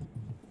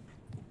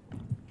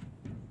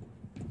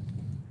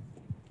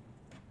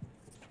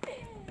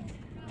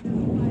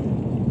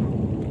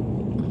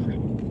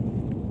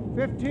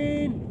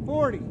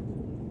 $15-40.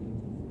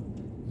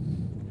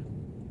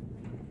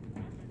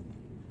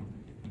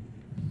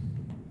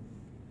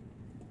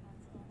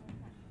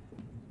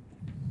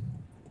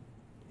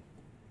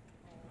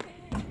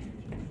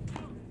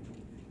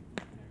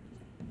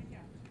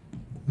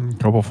 A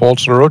couple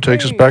faults in a row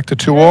takes us back to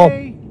 2-all.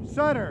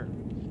 Sutter.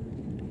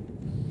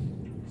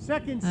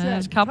 Second set.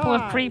 There's a couple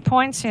of free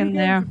points in 2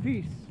 there. games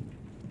apiece.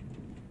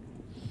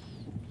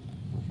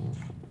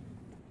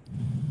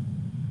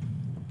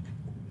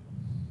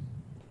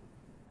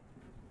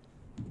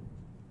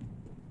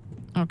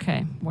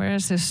 Okay, where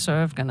is this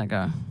serve gonna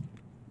go?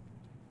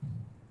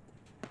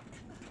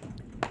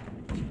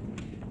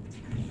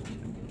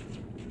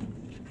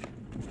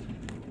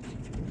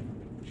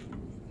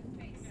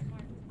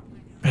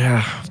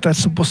 Yeah,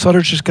 that's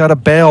Sutter just got to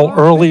bail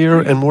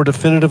earlier and more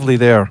definitively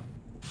there.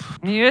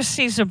 You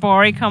see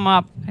Zabori come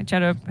up.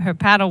 Her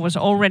paddle was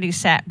already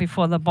set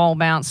before the ball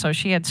bounced, so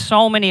she had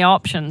so many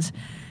options.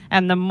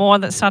 And the more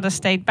that Sutter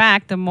stayed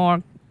back, the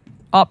more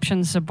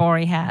options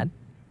Zabori had.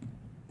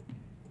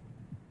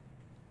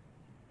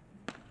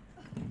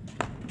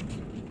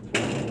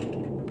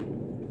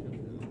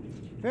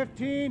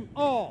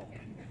 all.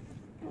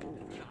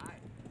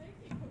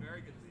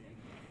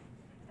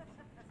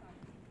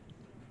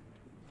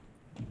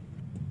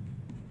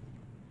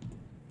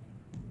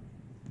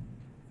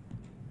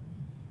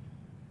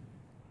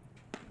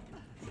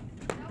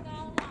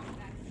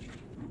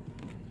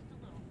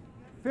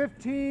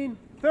 $15,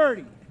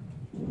 30.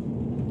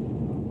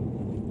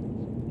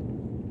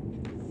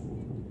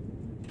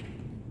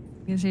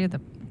 You see the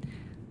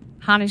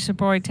Hanish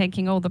Zabori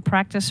taking all the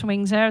practice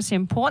swings there. It's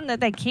important that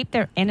they keep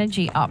their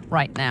energy up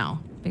right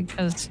now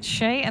because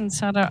Shea and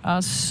Sutter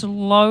are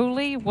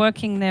slowly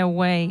working their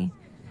way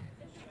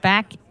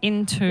back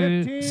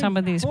into 15, some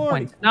of these 40.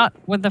 points. Not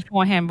with the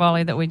forehand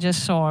volley that we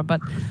just saw, but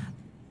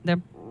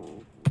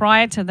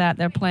prior to that,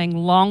 they're playing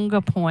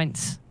longer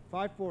points.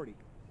 540.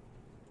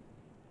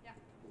 Yeah. Is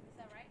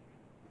that right?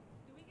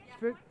 Do we get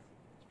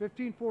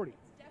 1540.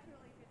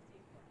 definitely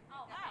 15?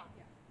 Oh, wow.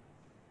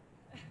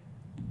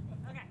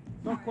 Okay.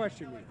 Don't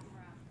question me.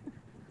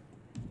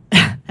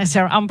 As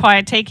their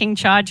umpire taking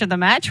charge of the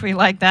match, we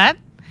like that.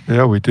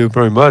 Yeah, we do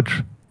very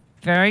much.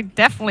 Very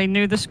definitely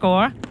knew the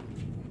score.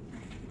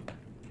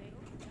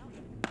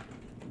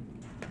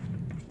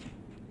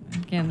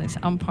 Again, these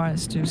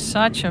umpires do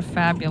such a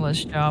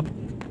fabulous job.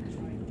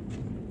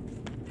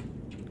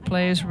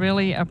 Players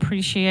really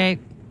appreciate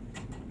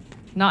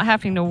not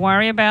having to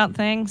worry about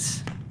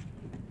things.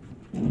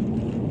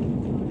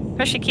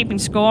 Especially keeping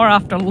score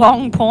after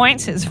long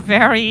points. It's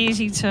very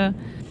easy to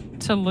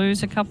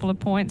lose a couple of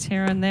points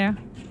here and there.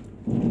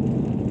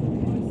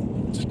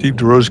 Steve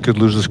DeRose could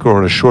lose the score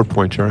on a short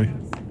point, Jerry.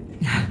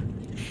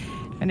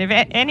 And if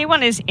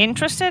anyone is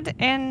interested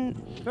in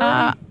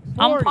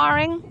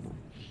umpiring,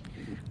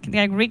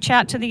 they reach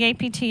out to the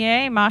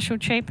APTA. Marshall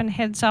Chapin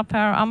heads up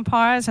our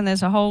umpires, and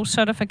there's a whole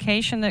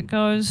certification that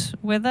goes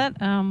with it.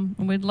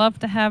 We'd love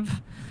to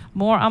have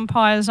more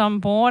umpires on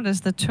board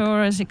as the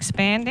tour is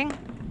expanding.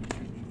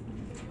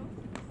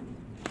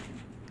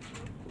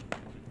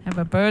 Have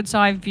a bird's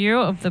eye view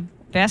of the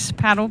best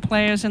paddle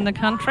players in the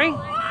country.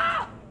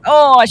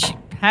 Oh, she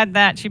had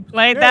that. She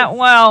played that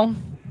well.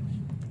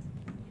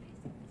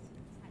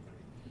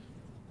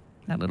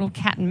 That little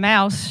cat and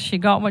mouse, she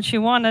got what she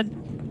wanted.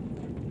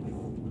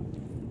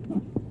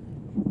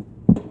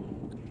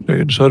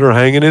 And Sutter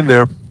hanging in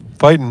there,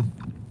 fighting.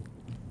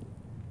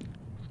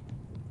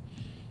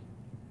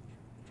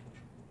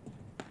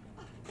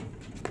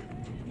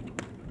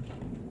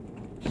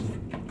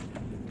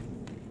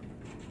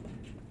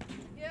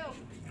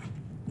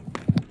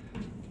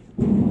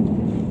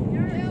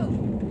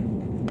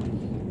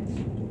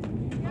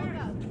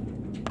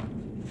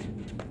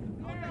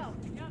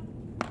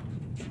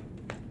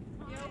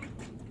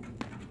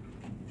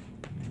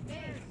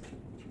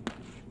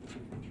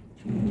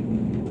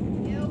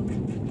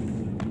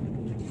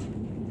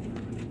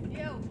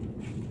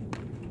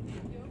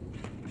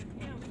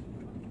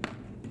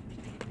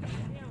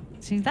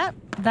 See that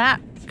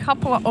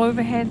couple of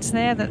overheads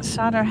there that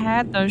Sutter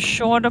had, those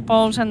shorter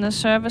balls in the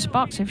service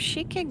box, if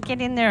she could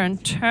get in there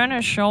and turn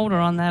her shoulder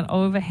on that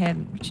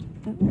overhead, which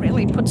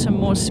really put some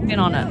more spin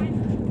on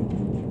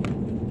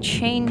it.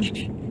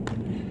 Change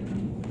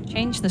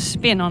the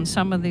spin on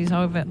some of these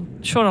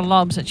shorter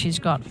lobs that she's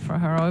got for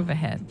her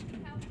overhead.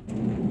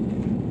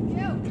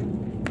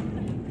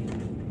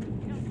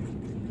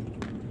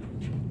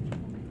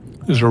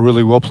 This is a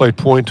really well played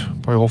point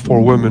by all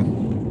four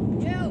women.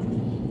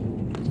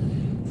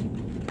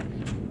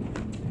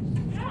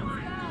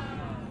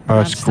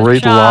 That's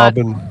great lob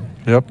and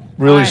yep,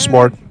 really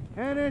smart.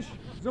 Hanish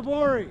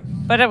Zabori.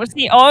 But it was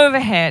the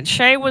overhead.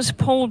 Shea was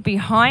pulled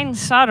behind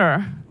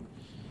Sutter,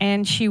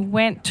 and she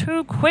went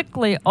too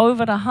quickly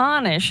over to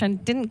Harnish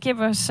and didn't give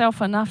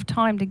herself enough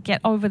time to get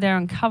over there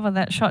and cover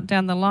that shot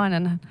down the line,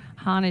 and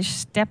Harnish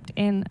stepped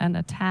in and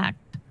attacked.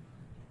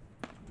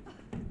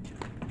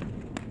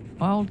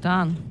 Well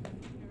done.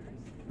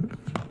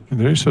 And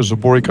then he says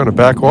Zabori kind of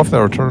back off that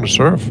return to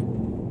serve.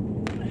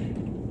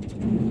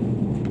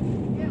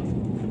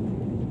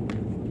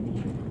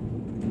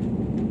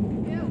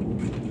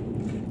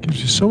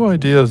 Gives you some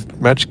idea of the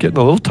match getting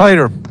a little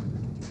tighter.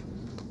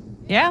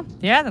 Yeah,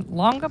 the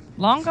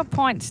longer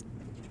points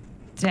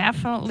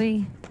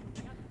definitely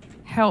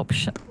help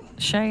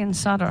Shea and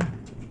Sutter.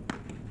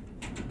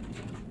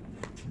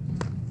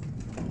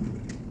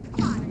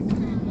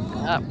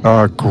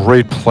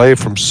 Great play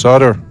from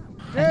Sutter.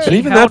 And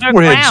even that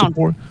forehand,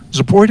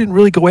 Zabori didn't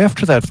really go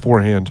after that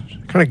forehand.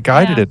 Kind of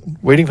guided it,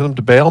 waiting for them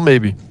to bail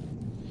maybe.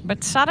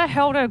 But Sutter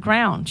held her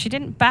ground. She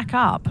didn't back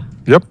up.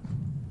 Yep.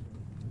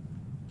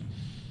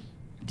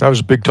 That was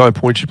a big-time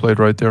point she played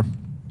right there.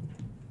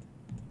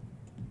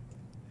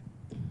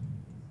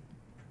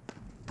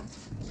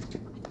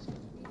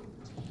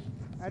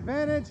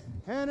 Advantage,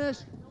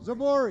 Hanish,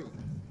 Zabori.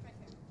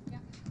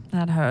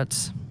 That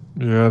hurts.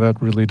 Yeah,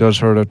 that really does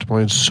hurt after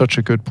playing such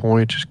a good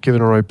point. Just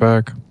giving it right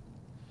back.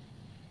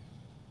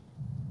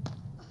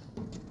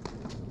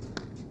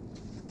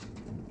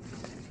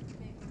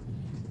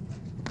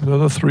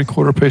 Another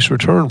three-quarter pace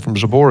return from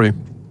Zabori.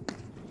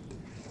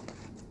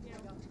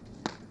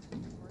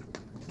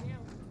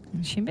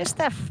 She missed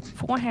that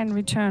forehand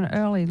return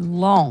early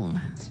long.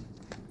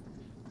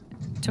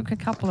 Took a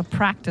couple of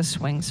practice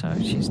swings, so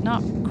she's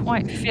not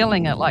quite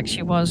feeling it like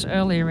she was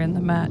earlier in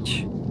the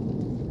match.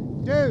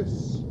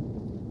 Deuce.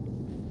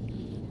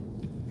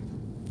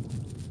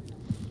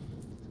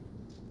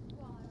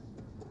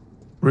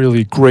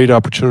 Really great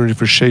opportunity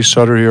for Shea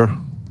Sutter here.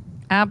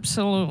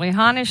 Absolutely.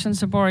 Harnish and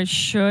Zabori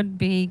should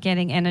be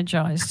getting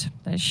energized.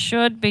 They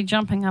should be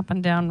jumping up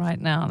and down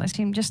right now. They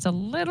seem just a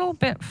little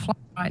bit flat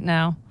right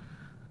now.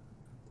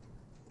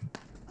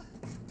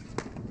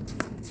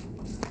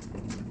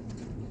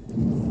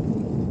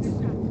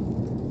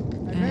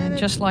 And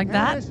just like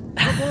that.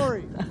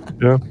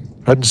 Yeah,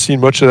 hadn't seen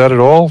much of that at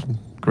all.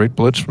 Great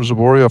blitz from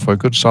Zabori off a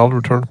good solid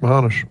return from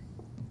Harnish.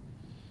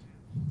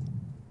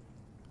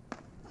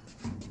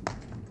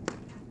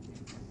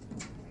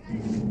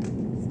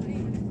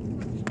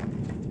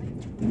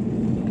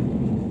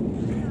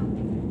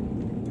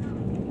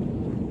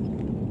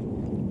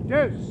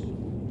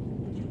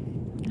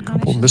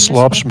 Couple missed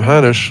lobs from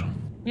Hanish.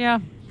 Yeah.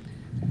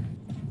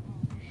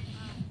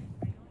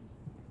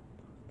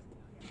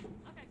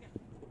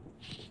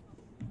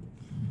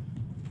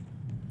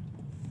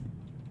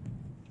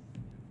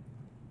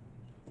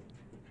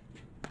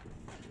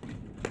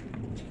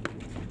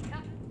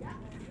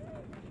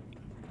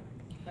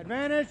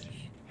 Advantage,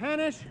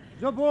 Hanish,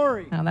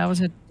 Zabori. Now that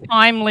was a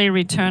timely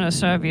return of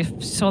serve.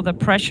 You saw the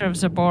pressure of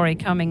Zabori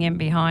coming in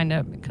behind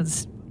her,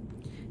 because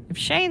if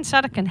Shea and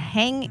Sutter can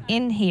hang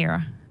in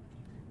here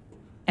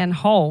and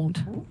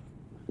hold,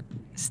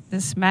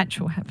 this match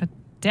will have a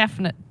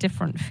definite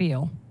different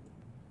feel.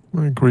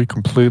 I agree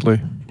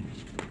completely.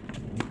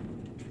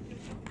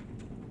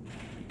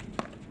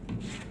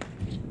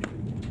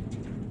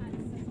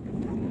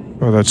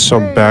 Oh, that's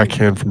some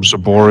backhand from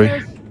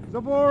Zabori.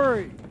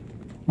 Zabori.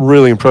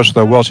 Really impressed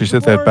with how well she's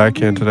hit that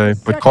backhand today,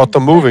 but caught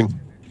them moving.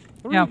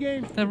 Yeah,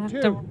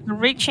 the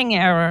reaching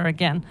error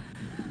again.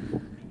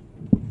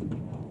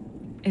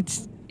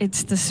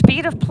 It's the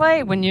speed of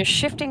play. When you're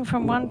shifting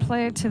from one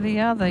player to the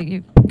other,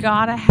 you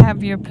gotta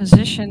have your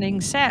positioning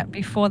set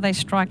before they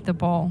strike the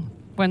ball.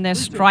 When they're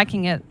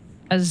striking it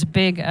as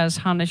big as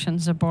Harnish and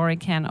Zabori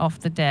can off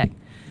the deck,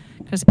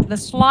 because the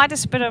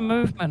slightest bit of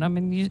movement, I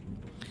mean,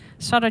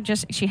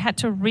 she had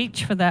to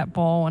reach for that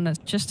ball, and it's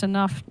just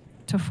enough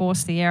to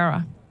force the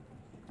error.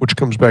 Which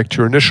comes back to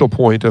your initial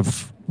point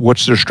of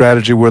what's their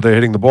strategy where they're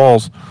hitting the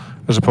balls,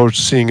 as opposed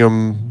to seeing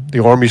them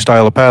the Army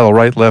style of paddle,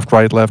 right, left,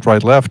 right, left,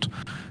 right, left,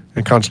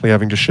 and constantly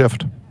having to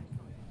shift.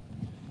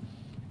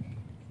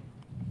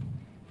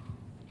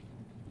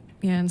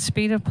 Yeah, and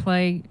speed of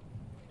play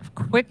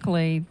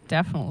quickly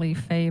definitely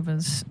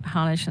favors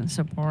Harnish and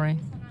Zabori.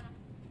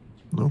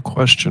 No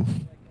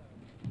question.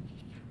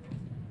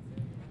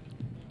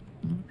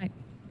 All right.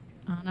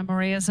 Anna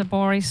Maria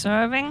Zabori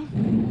serving.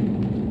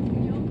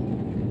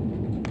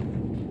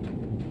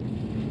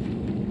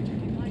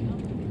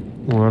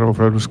 Well, that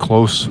overhead was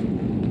close.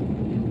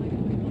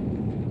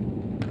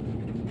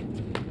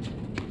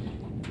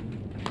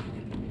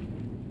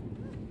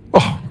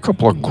 Oh, a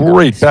couple of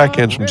great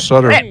backhands from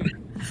Sutter.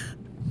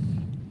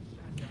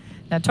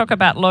 Now talk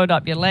about load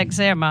up your legs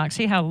there, Mark.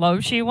 See how low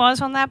she was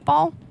on that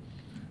ball?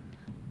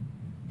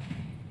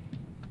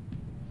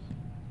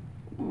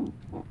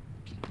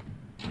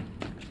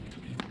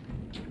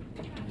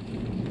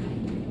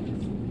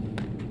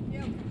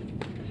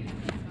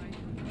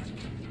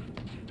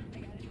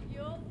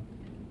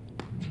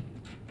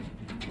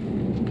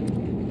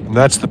 And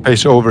that's the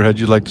pace of overhead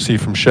you'd like to see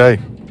from Shea.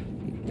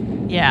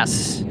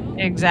 Yes,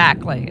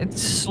 exactly.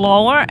 It's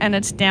slower and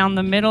it's down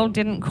the middle.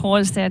 Didn't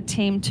cause their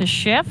team to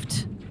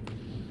shift.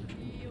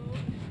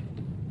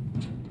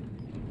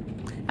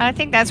 I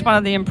think that's one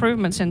of the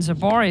improvements in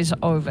Zabori's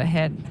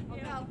overhead.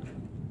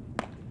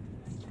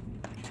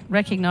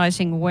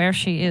 Recognizing where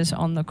she is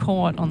on the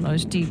court on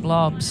those deep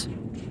lobs.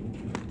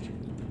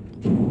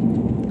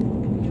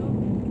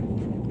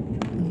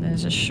 And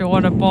there's a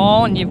shorter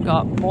ball, and you've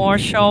got more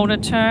shoulder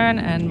turn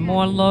and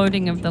more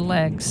loading of the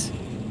legs.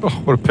 Oh,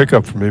 what a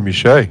pickup from Amy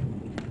Shea.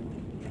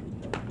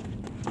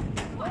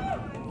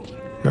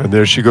 And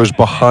there she goes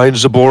behind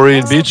Zabori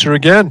and beats her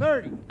again.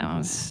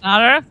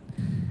 Sutter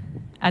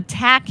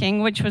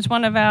attacking, which was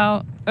one of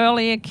our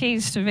earlier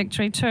keys to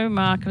victory too,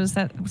 Mark, was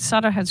that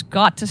Sutter has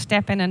got to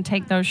step in and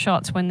take those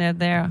shots when they're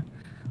there.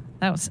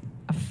 That was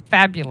a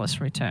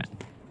fabulous return.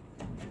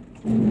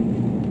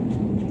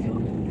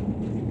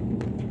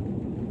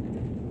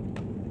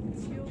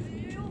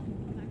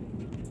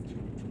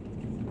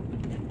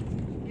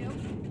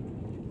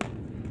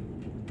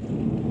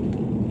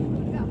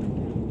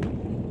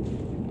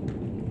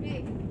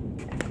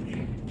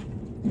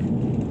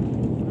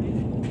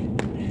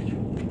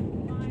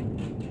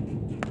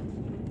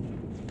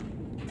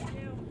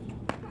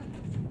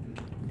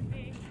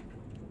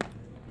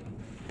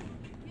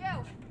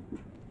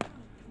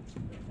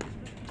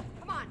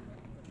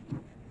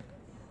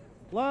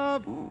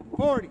 Love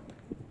 40.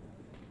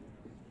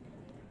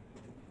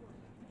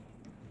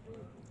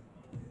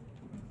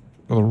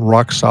 Another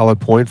rock solid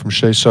point from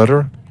Shea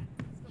Sutter.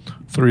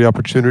 3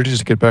 opportunities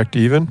to get back to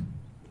even.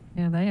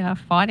 Yeah, they are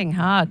fighting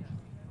hard.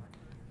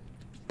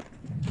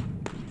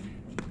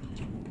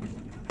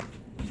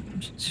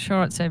 I'm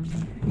sure it's a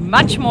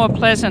much more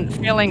pleasant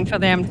feeling for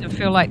them to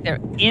feel like they're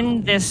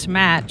in this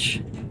match.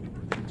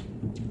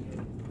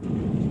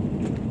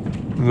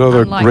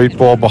 Another great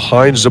ball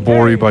behind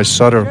Zabori by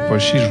Sutter, but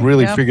she's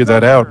really figured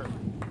that out.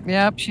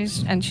 Yep,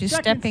 she's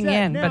stepping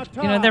in, but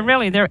you know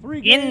they're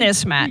in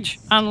this match.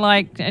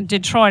 Unlike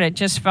Detroit, it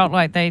just felt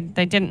like they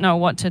didn't know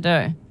what to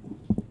do.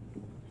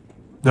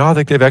 No, I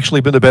think they've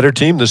actually been the better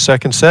team the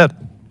second set.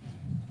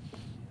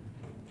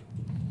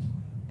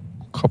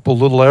 A couple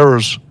little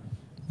errors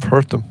have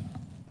hurt them.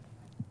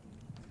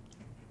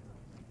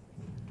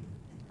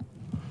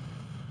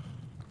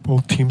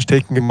 Both teams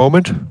taking a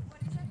moment.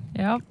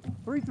 Yep.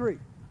 3-3.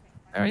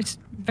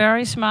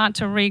 Very smart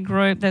to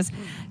regroup.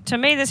 To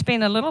me, there's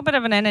been a little bit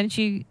of an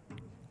energy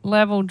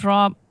level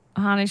drop.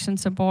 Harnish and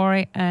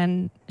Sabori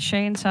and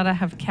Shea and Sutter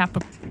have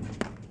capital.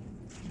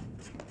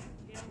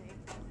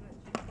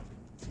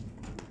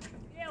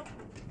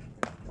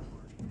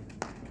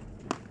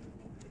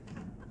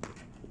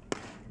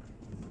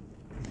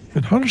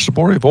 And Harnish and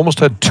Sabori have almost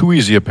had too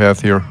easy a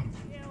path here.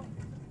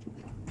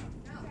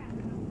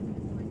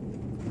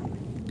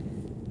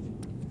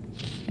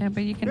 Yeah,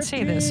 but you can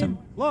see there's some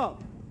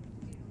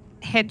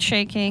head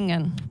shaking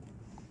and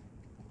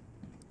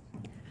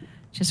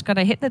just got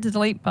to hit the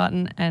delete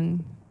button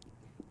and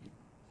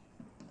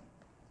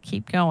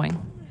keep going.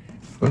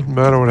 Doesn't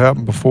matter what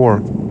happened before.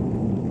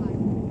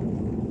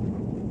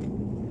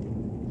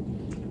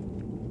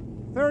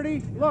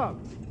 30, love.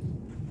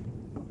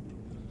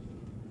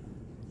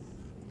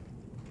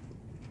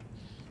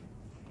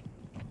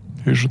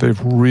 Here's where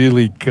they've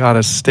really got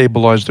to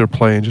stabilize their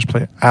play and just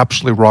play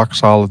absolutely rock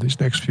solid these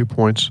next few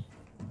points.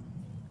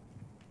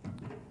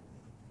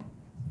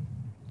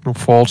 No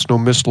faults, no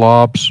missed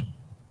lobs.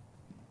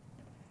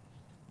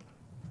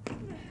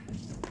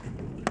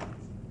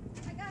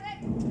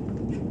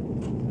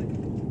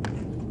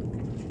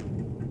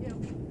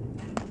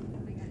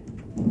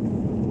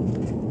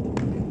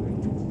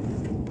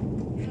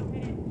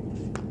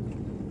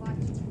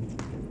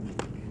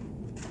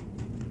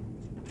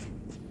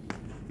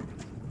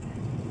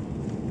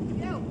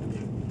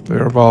 They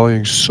are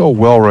volleying so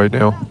well right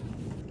now.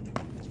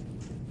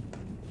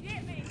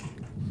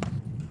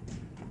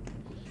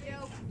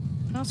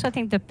 I also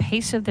think the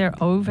pace of their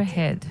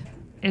overhead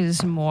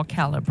is more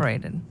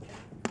calibrated.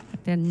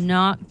 They're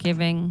not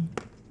giving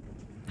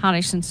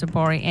Harnish and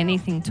Sabori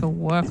anything to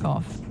work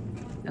off.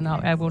 They're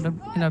not able to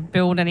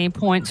build any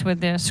points with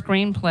their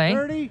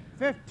screenplay.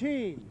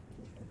 30-15.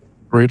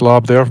 Great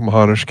lob there from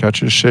Harnish.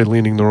 Catches Shea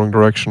leaning the wrong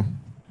direction.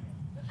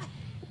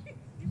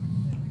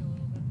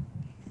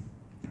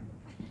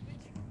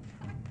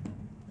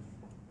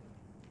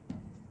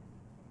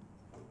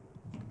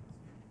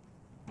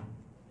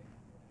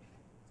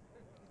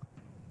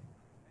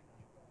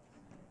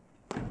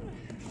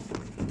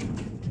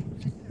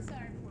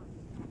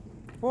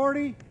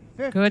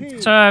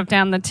 Good serve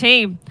down the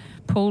tee.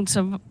 Pulled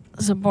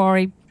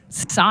Zabori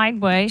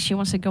sideways. She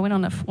wants to go in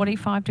on a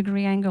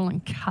 45-degree angle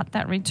and cut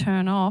that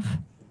return off.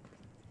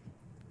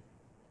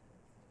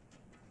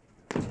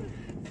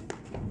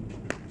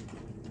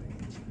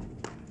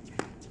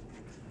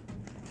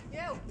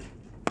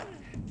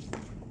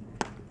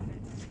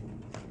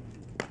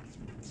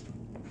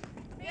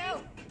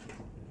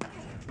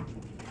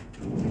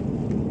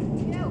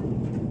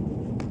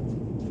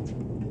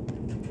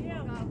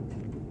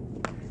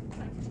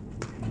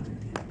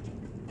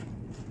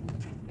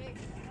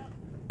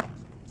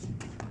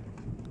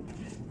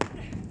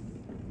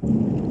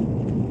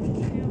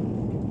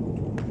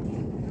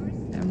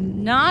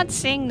 Not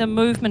seeing the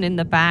movement in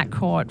the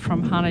backcourt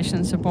from Harnish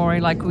and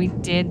Sabori like we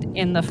did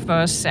in the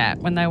first set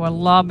when they were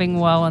lobbing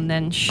well and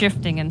then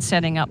shifting and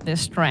setting up their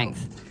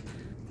strength.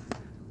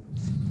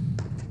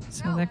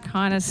 So they're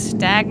kind of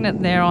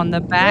stagnant there on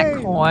the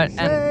backcourt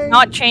and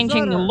not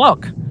changing the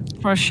look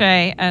for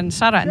Shea and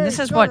Sutter. And this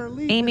is what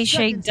Amy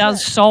Shea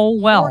does so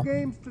well.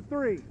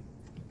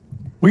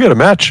 We got a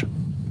match.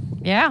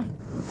 Yeah.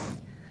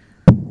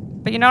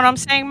 But you know what I'm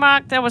saying,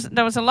 Mark? There was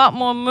a lot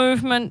more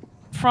movement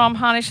from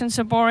Harnish and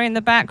Sabori in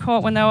the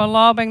backcourt when they were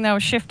lobbing. They were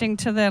shifting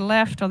to their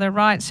left or their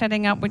right,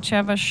 setting up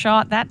whichever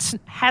shot. That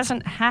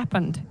hasn't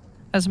happened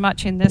as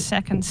much in this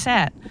second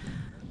set.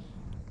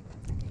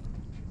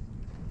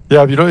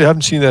 Yeah, you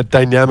haven't seen that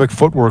dynamic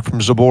footwork from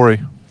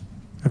Zabori.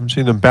 Haven't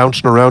seen them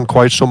bouncing around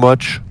quite so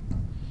much.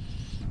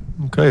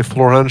 Okay,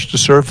 Florence to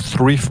serve,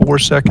 3-4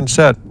 second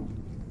set.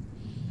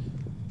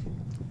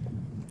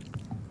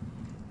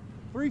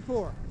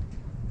 3-4.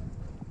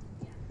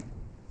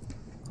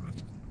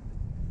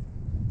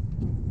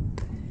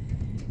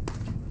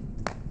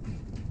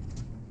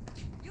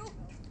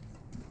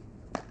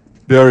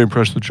 Very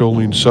impressed with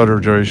Jolene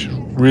Sutter, Jerry. She's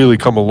really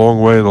come a long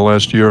way in the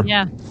last year.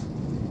 Yeah.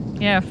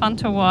 Yeah, fun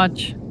to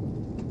watch.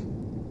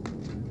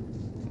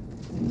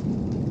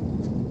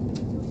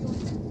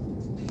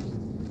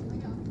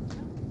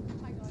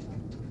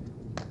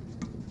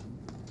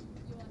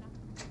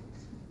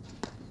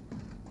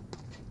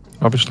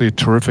 Obviously a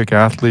terrific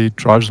athlete,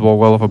 drives the ball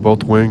well off of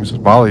both wings,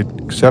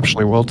 volleyed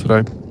exceptionally well today.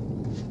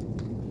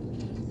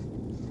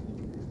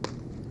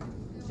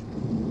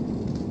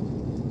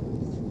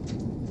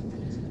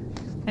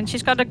 And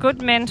she's got a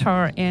good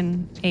mentor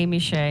in Amy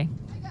Shea.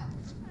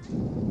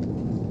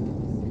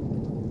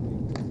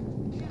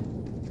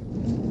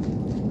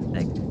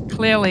 They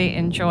clearly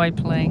enjoy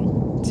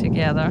playing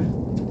together.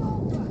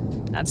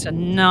 That's a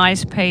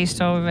nice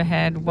paced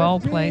overhead, well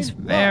placed,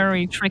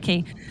 very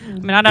tricky. I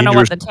mean, I don't know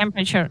what the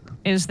temperature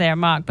is there,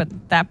 Mark, but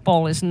that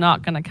ball is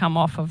not going to come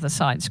off of the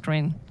side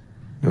screen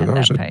at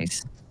that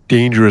pace.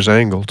 Dangerous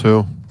angle,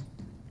 too.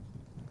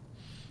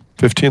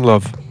 15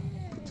 love.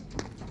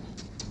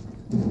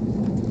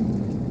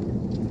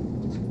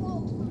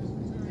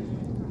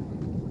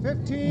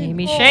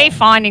 Amy Shea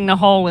finding the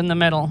hole in the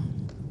middle.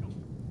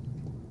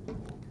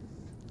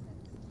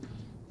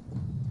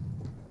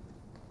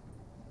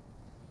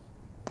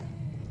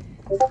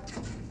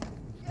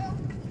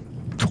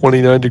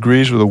 .29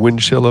 degrees with a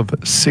wind chill of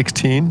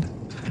 16.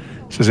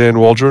 Says Ann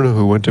Waldron,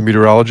 who went to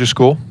meteorology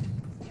school.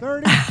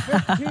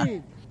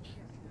 30-15.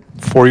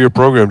 4-year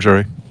program,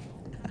 Jerry.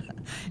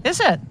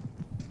 Is it?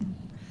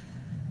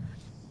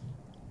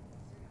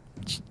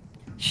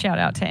 Shout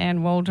out to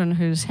Ann Waldron,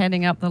 who's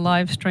heading up the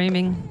live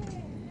streaming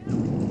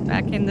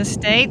back in the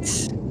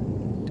States.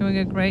 Doing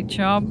a great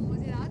job.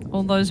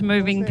 All those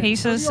moving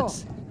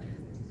pieces.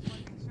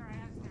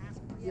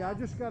 Yeah, I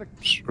just got to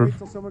wait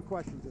till someone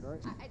questions it, all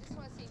right? I just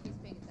want to see if he's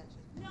paying attention.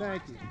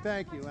 Thank you.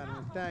 Thank you,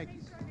 Letterman. Thank you.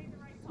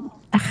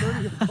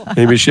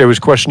 Maybe she was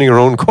questioning her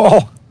own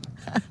call.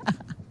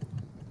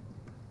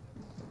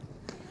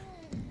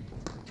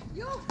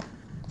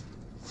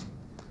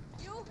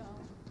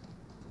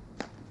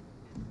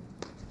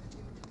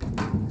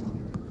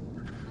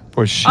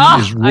 Boy, she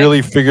has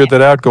really figured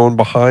that out, going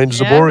behind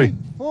Zabori.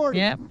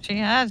 Yep, she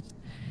has.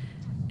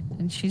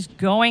 And she's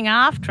going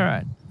after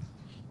it.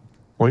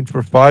 Point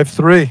for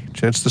 5-3.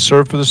 Chance to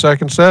serve for the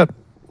second set.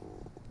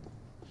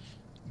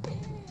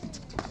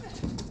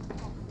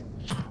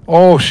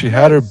 Oh, she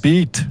had her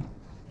beat.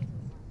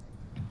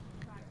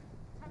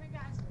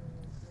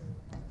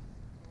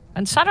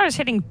 And Sutter is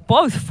hitting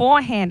both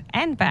forehand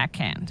and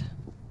backhand.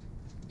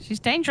 She's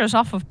dangerous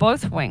off of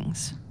both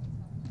wings.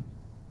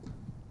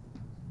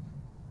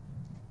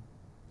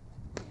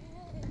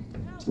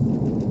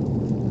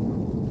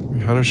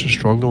 Hannish is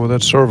struggling with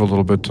that serve a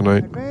little bit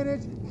tonight.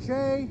 Advantage,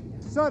 Shea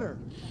Sutter.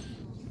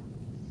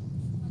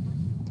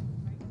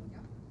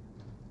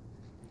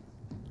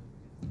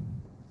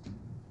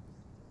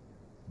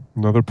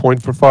 Another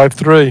point for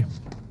 5-3.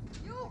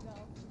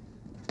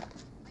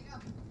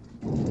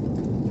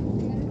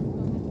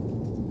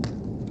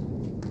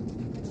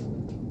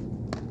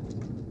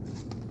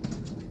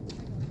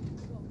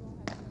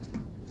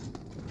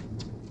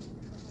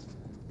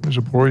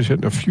 Zabori's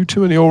hitting a few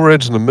too many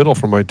overheads in the middle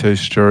for my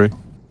taste, Jerry.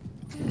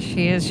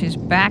 She is. She's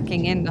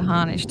backing into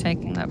Harnish,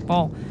 taking that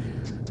ball.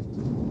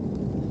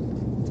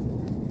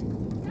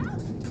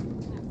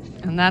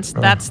 And that's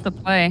the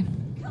play.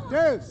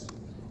 Deuce.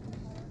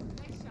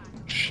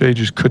 Shea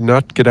just could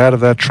not get out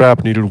of that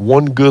trap. Needed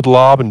one good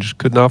lob and just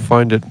could not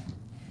find it.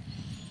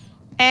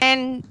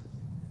 And,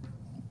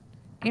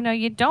 you know,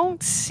 you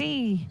don't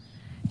see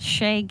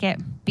Shea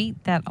get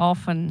beat that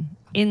often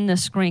in the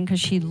screen because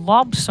she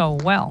lobs so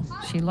well.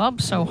 She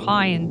lobs so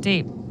high and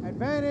deep.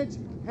 Advantage,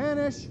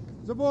 Hannish,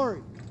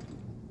 Zabori.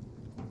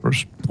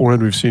 First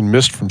forehand we've seen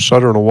missed from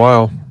Sutter in a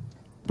while,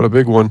 but a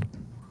big one.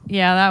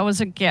 Yeah, that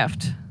was a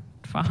gift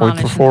for Point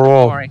Harnish for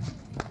 4-all. and Zabori.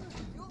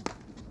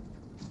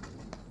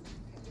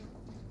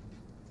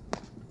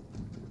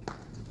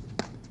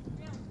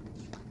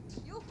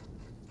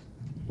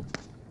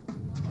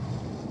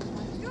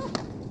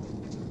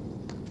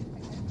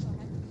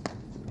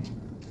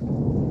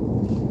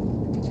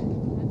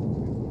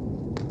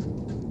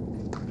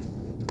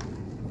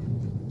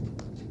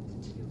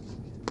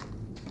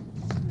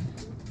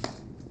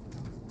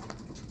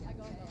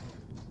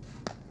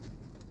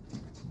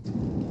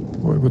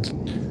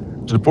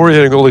 With Zabori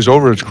hitting all these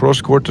overheads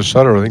cross court to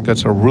Sutter, I think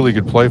that's a really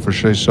good play for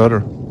Shea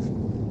Sutter.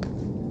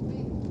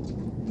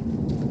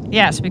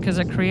 Yes, because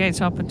it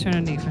creates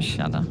opportunity for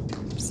Sutter.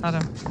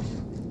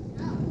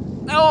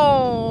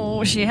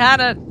 Oh, she had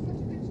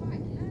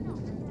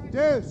it.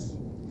 Deuce.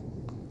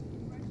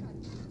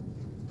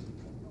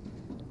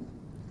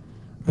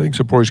 I think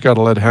Zabori's got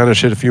to let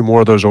Hannish hit a few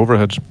more of those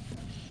overheads.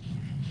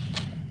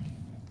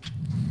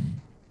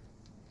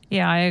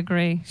 Yeah, I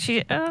agree.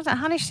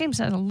 Honey seems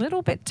a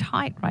little bit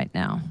tight right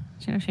now.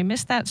 You know, she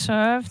missed that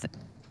serve.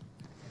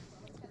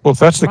 Well, if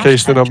that's the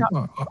case, then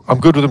I'm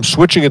good with him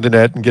switching in the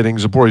net and getting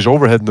Zabori's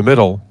overhead in the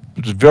middle.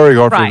 It's very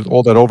hard for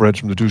all that overhead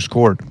from the deuce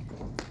court.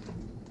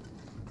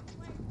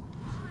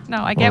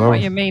 No, I get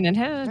what you mean. And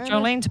here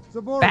Jolene's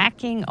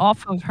backing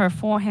off of her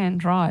forehand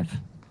drive.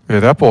 Yeah,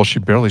 that ball she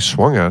barely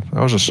swung at.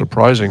 That was a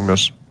surprising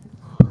miss.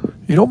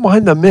 You don't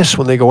mind the miss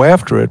when they go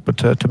after it, but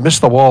to miss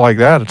the ball like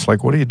that, it's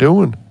like, what are you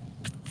doing?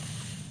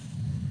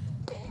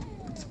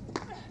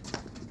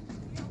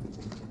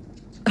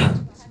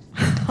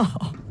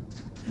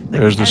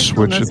 There's the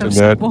switch at the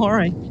net.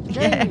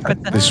 Yeah,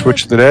 but they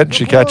switch the net, and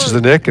she catches the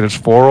nick, and it's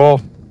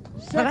 4-all.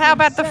 But how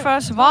about the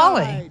first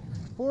volley?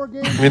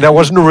 I mean, that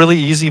wasn't a really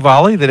easy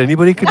volley that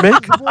anybody could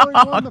make?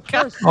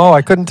 Oh,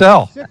 I couldn't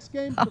tell.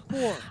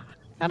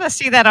 Gotta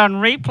see that on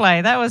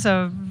replay. That was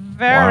a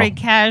very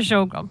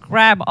casual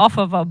grab off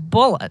of a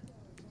bullet.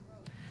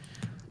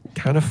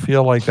 Kind of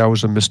feel like that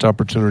was a missed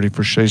opportunity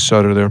for Shea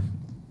Sutter there.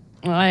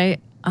 I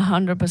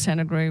 100%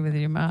 agree with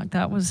you, Mark.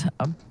 That was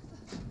a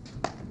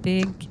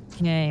big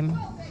game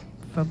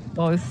for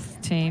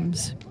both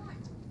teams.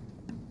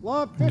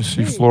 You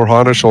see Flor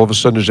Hanisch all of a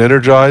sudden is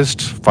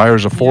energized,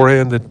 fires a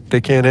forehand that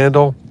they can't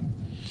handle.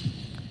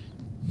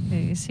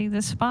 You see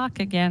the spark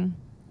again.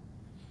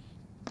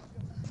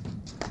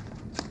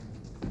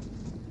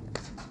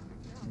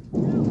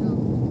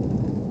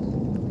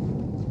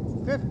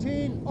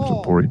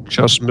 Zabori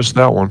just missed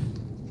that one.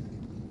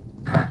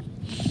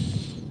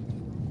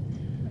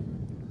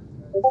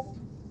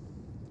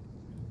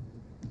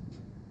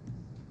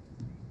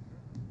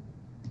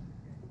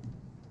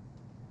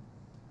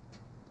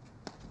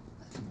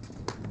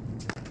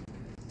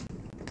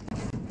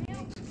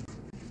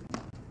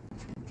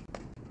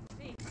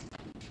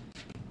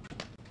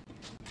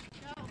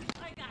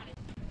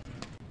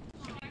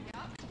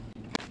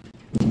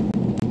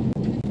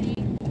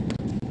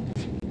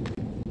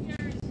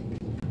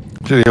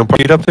 Did the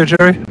umpire up there,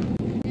 Jerry?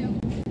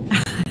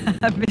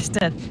 I missed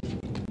it.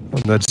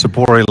 On that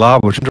Zabori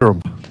lob, which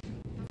him.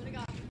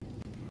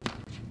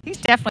 He's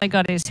definitely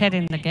got his head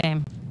in the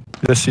game.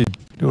 Yes, he's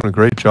doing a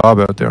great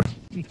job out there.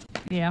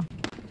 Yeah.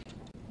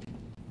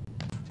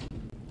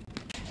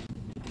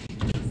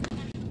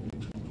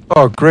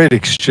 Oh, great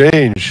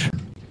exchange.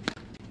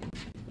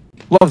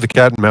 Love the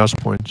cat and mouse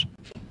points.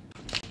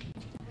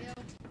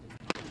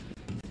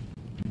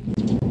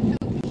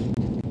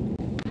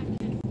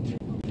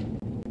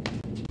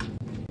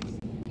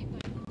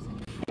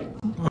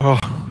 Oh,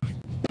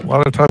 a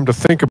lot of time to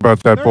think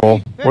about that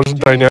ball. Wasn't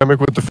dynamic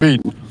with the feet.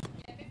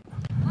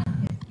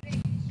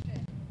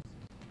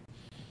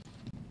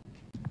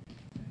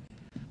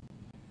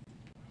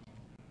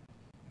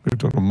 They've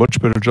done a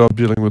much better job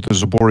dealing with the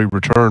Zabori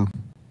return.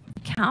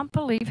 Can't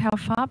believe how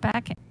far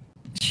back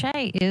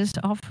Shea is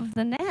off of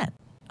the net.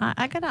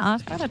 I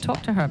gotta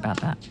talk to her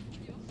about that.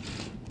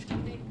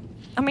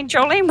 I mean,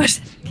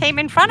 Jolene came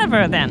in front of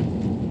her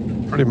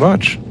then. Pretty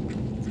much.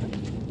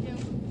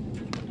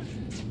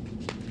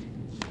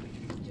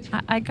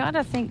 I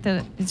gotta think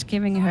that it's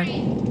giving her,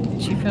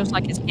 she feels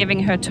like it's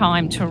giving her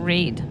time to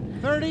read.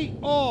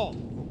 30-all.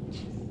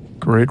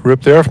 Great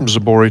rip there from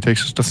Zabori,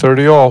 takes us to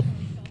 30-all.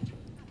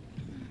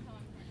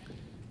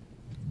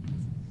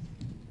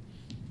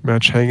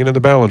 Match hanging in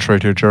the balance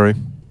right here, Jerry.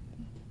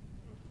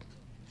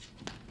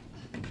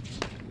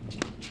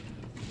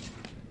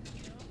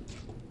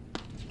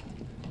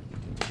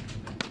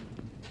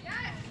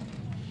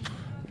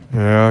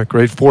 Yeah,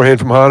 great forehand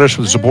from Hanisch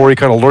with Zabori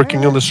kind of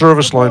lurking on the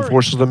service line,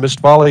 forces the missed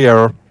volley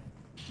error.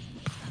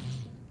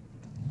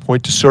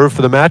 Point to serve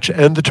for the match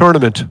and the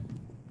tournament.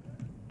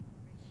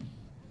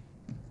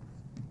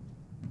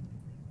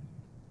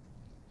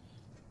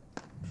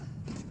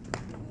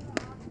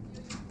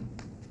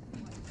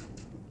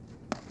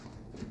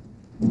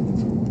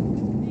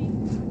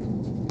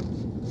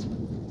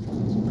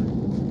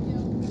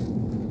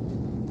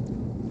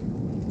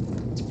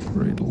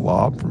 Great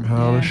lob from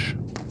Hanisch.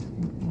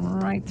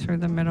 Right through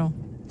the middle.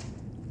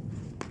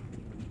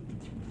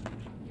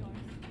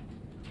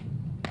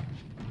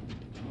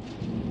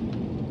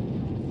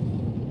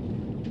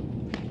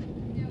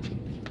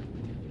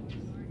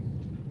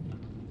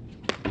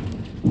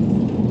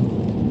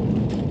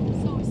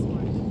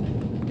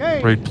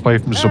 Great play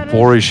from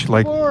Zabori. She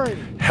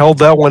held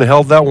that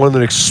one,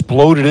 then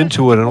exploded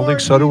into it. I don't think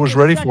Sutter was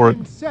ready for it.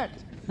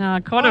 No,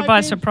 caught her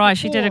by surprise.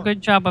 She did a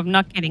good job of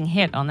not getting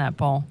hit on that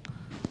ball.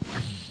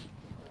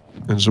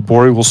 And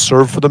Zabori will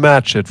serve for the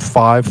match at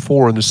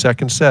 5-4 in the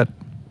second set.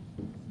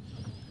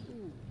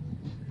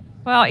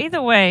 Well,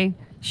 either way,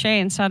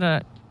 Shea and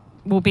Sutter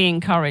will be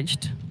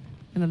encouraged.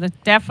 You know, there's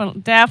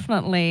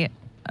definitely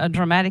a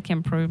dramatic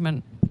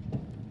improvement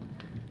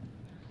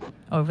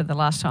over the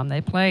last time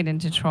they played in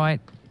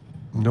Detroit.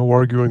 No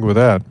arguing with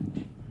that.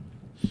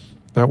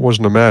 That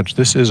wasn't a match.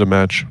 This is a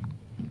match.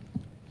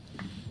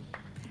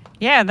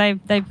 Yeah,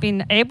 they've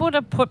been able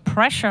to put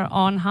pressure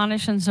on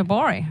Hanisch and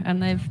Zabori,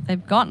 and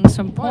they've gotten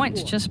some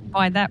points just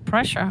by that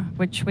pressure,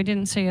 which we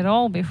didn't see at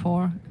all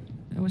before.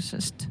 It was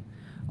just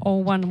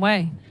all one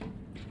way.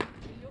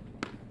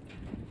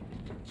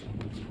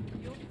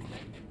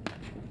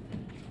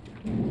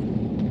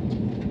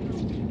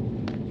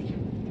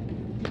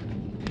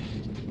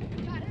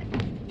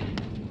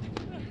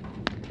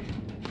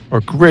 A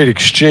great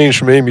exchange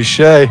from Amy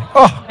Shea.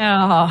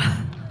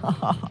 Oh,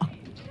 Oh.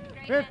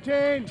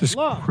 15, just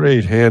love.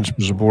 great hands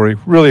from Zabori.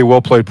 Really a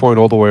well-played point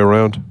all the way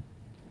around.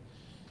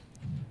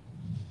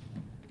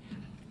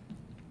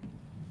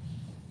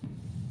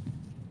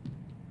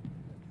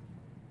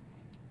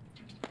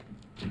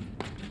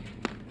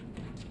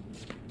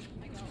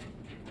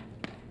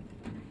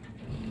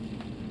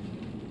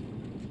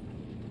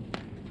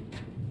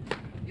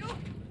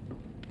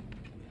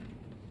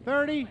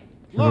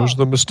 Those are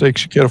the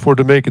mistakes you can't afford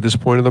to make at this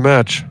point of the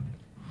match.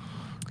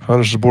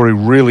 Hana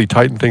Zabori really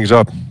tightened things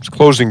up. It's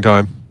closing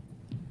time.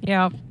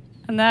 Yeah,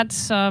 and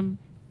that's, you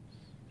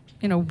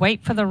know,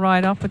 wait for the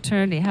right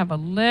opportunity. Have a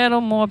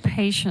little more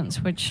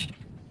patience, which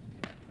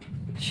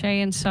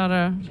Shea and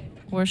Sutter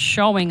were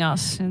showing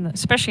us,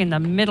 especially in the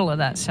middle of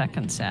that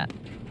second set.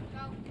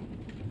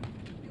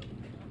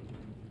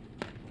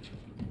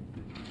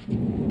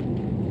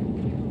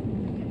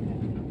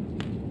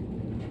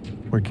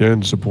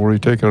 Again, Zabori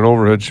taking an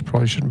overhead she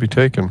probably shouldn't be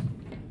taking.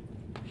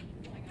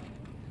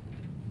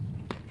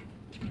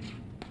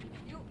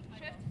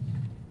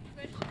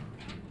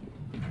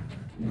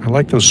 I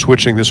like those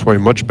switching this way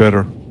much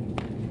better.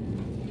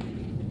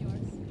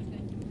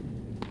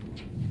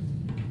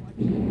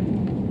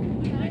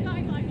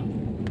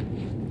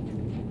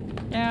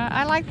 Yeah,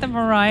 I like the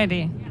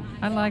variety.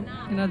 I like,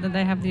 you know, that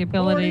they have the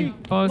ability,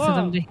 both of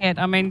them, to hit.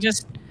 I mean,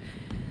 just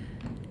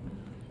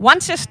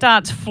once it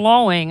starts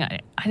flowing,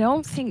 I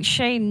don't think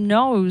Shea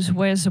knows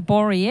where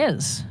Zabori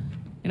is.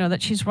 You know,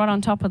 that she's right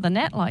on top of the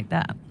net like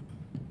that.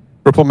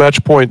 Triple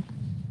match point.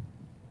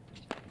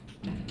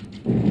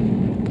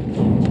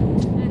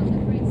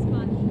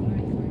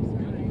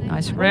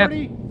 Nice rip.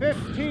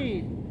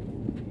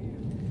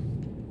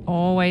 15.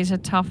 Always a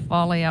tough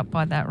volley up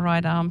by that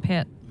right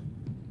armpit.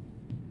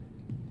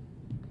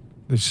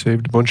 They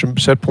saved a bunch of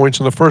set points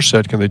in the first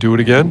set. Can they do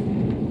it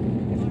again?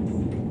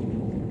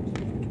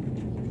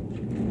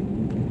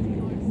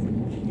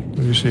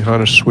 You see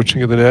Hana switching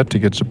to the net to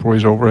get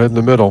Zabori's overhead in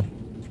the middle.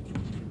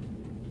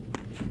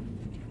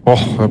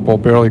 Oh, that ball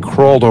barely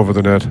crawled over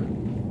the net.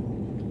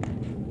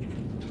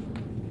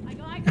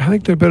 I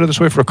think they're better this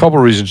way for a couple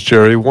of reasons,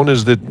 Jerry. One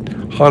is that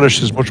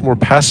Hanish is much more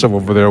passive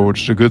over there,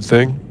 which is a good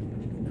thing.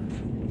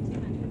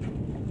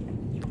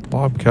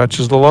 Lob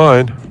catches the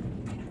line.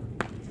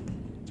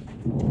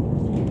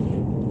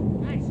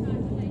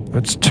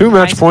 That's two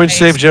match points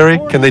saved, Jerry.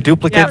 Can they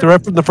duplicate their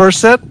effort in the first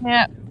set?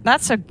 Yeah,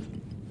 that's a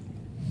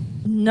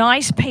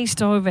nice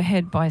paced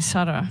overhead by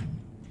Sutter.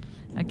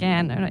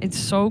 Again, it's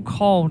so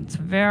cold. It's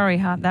very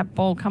hard. That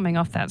ball coming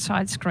off that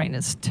side screen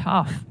is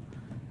tough.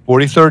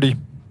 40-30.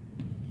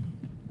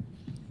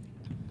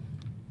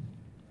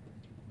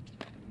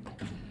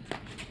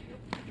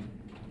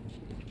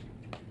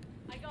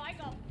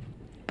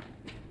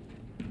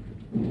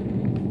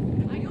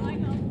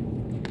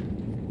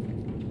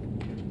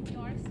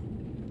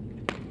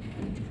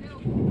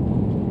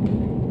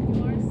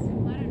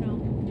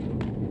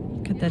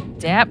 The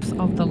depth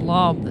of the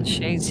lob that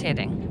Shea's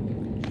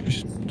hitting.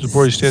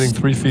 Zabori's standing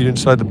 3 feet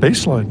inside the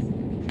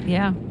baseline.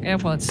 Yeah,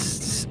 well,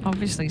 it's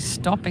obviously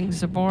stopping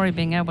Zabori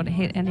being able to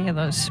hit any of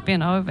those spin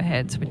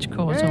overheads, which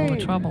cause all the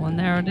trouble, and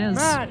there it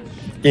is.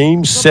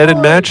 Game, set,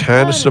 and match.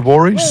 Hana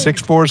Zabori,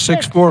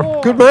 6-4,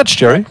 6-4. Good match,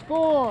 Jerry.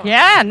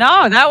 Yeah,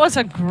 no, that was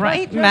a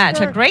great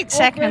match, a great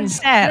second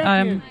set.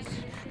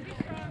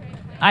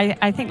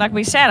 I think, like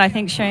we said, I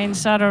think Shane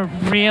Sutter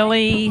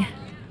really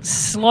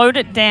slowed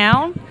it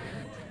down.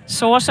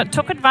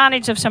 Took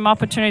advantage of some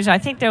opportunities. I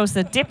think there was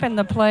the dip in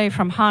the play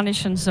from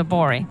Harnish and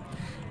Zabori.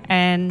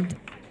 And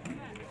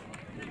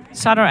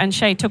Sutter and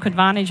Shea took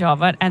advantage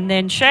of it. And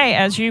then Shea,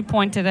 as you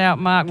pointed out,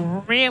 Mark,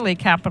 really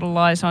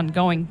capitalized on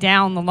going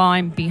down the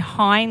line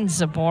behind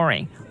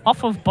Zabori,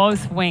 off of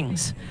both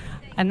wings.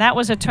 And that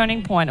was a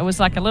turning point. It was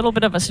like a little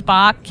bit of a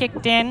spark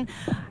kicked in.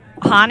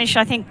 Harnish,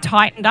 I think,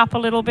 tightened up a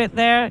little bit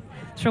there,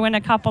 threw in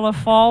a couple of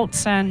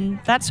faults, and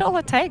that's all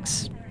it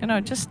takes. You know,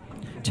 just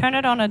turn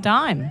it on a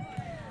dime.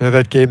 Yeah,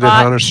 that game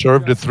that Hana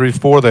served at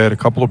 3-4, they had a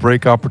couple of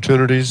break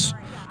opportunities.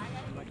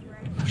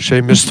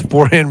 Shea missed the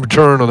forehand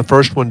return on the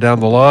first one down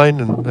the line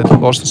and then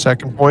lost the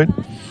second point.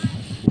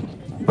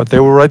 But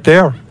they were right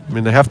there. I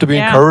mean, they have to be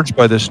encouraged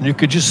by this. And you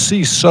could just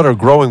see Sutter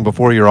growing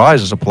before your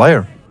eyes as a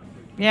player.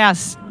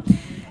 Yes.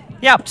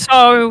 Yep.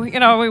 So,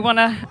 you know, we want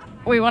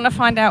to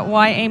find out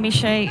why Amy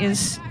Shea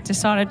is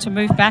decided to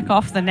move back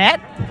off the net.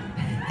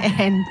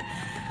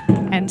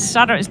 And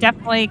Sutter is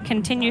definitely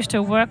continues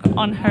to work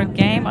on her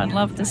game. I'd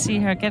love to see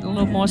her get a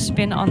little more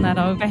spin on that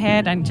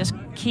overhead and just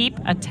keep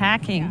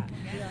attacking.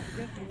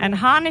 And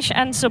Harnish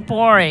and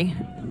Zabori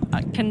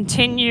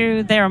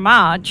continue their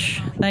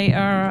march. They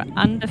are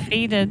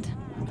undefeated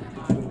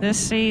this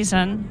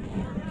season.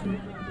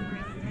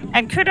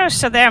 And kudos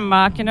to them,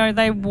 Mark. You know,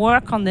 they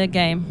work on their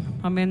game.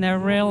 I mean, they're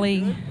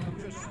really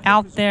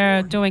out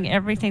there doing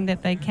everything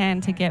that they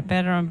can to get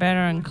better and better,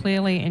 and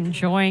clearly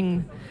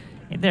enjoying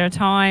their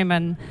time,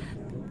 and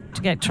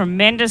to get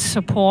tremendous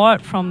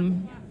support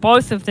from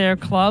both of their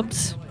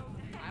clubs.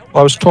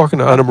 I was talking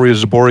to Anna Maria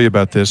Zabori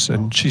about this,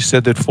 and she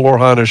said that Flor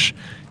Hanish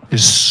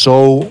is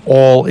so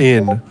all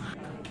in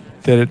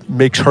that it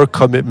makes her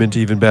commitment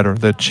even better.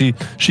 That she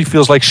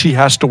feels like she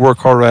has to work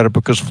harder at it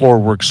because Flora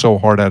works so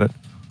hard at it.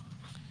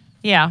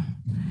 Yeah,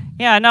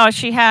 yeah, no,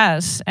 she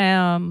has,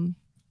 and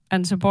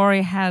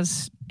Zabori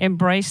has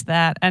embraced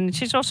that, and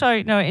she's also,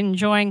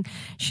 enjoying.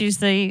 She's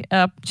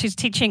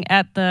teaching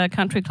at the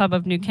Country Club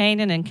of New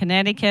Canaan in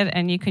Connecticut,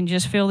 and you can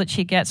just feel that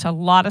she gets a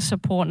lot of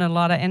support and a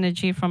lot of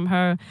energy from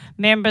her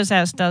members,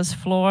 as does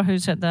Flora,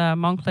 who's at the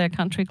Montclair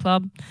Country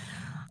Club.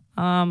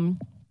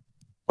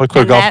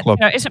 Montclair Golf Club.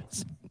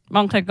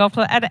 Montclair Golf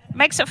Club, and it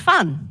makes it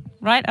fun.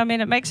 Right, I mean,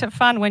 it makes it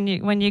fun when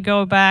you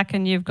go back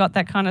and you've got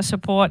that kind of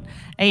support.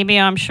 Amy,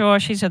 I'm sure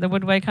she's at the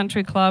Woodway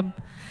Country Club,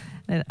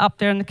 up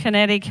there in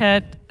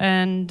Connecticut,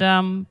 and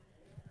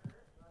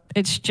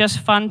it's just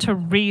fun to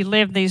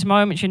relive these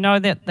moments. You know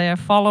that they're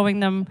following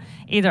them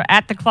either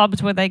at the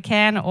clubs where they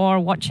can or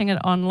watching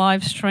it on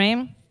live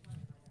stream.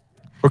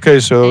 Okay,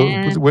 so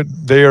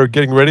they are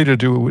getting ready to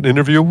do an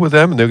interview with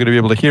them, and they're going to be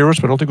able to hear us,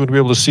 but I don't think we're going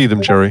to be able to see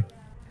them, Jerry.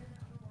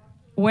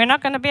 We're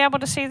not going to be able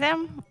to see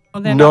them?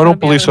 No, I don't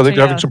believe so. They're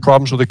having some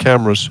problems with the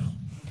cameras.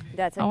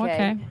 That's okay. Oh,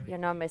 okay. You're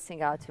not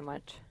missing out too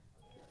much.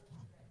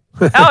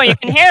 Oh, you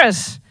can hear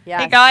us. Yes.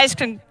 Hey, guys,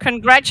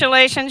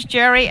 congratulations,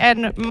 Jerry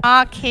and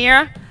Mark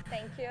here.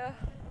 Thank you.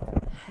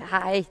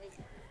 Hi.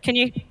 Can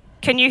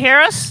you hear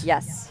us?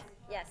 Yes.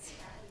 Yes.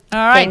 All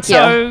right, Thank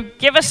so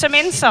give us some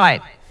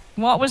insight.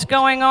 What was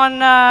going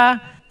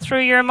on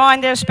through your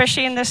mind there,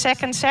 especially in the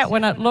second set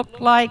when it looked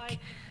like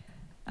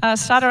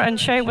Sutter and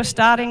Shea were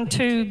starting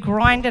to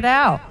grind it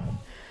out?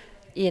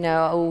 You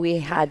know, we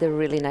had a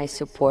really nice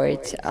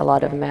support, a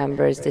lot of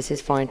members. This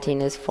is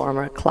Florentina's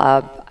former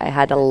club. I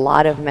had a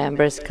lot of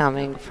members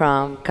coming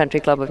from Country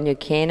Club of New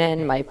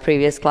Canaan, my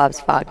previous club,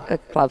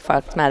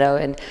 Fox Meadow,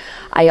 and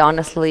I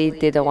honestly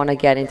didn't want to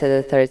get into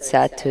the third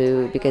set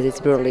because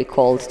it's brutally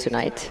cold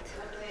tonight.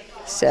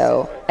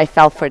 So I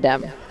felt for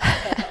them.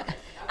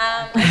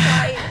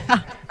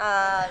 I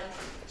thought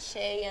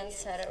Shea and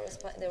Sutter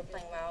they were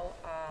playing well.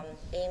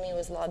 Amy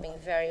was lobbing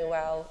very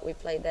well. We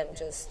played them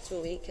just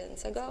 2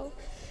 weekends ago,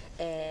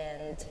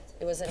 and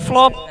it was an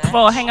Flo,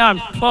 hang on.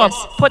 Flo,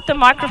 yes. Put the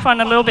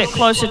microphone a little bit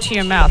closer to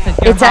your mouth.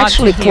 It's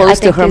actually close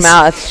to her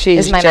mouth.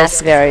 She's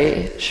just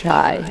very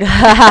shy.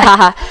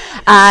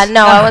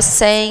 No, I was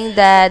saying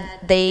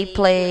that they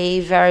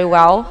play very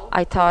well.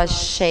 I thought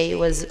Shea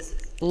was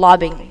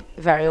lobbing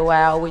very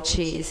well, which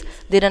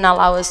didn't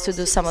allow us to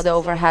do some of the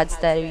overheads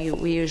that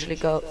we usually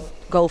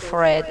go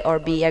for it or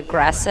be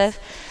aggressive.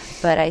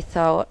 But I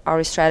thought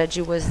our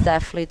strategy was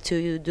definitely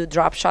to do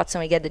drop shots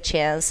when we get the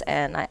chance,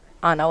 and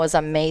Anna was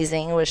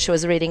amazing. She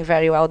was reading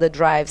very well the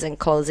drives and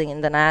closing in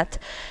the net,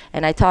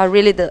 and I thought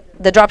really the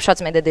drop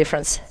shots made the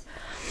difference.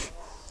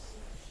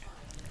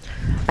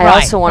 I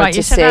also wanted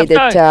to say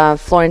that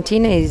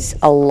Florentina is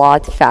a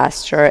lot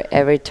faster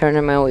every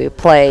tournament we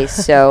play,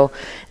 so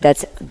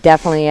that's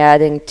definitely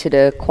adding to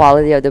the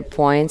quality of the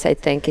points. I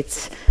think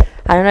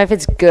I don't know if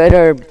it's good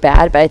or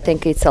bad, but I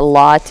think it's a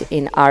lot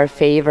in our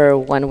favor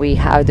when we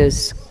have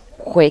those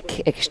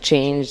quick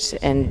exchange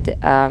and,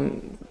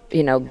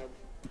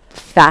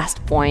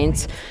 fast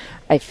points.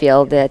 I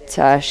feel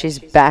that she's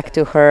back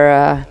to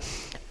her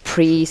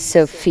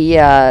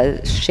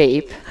pre-Sophia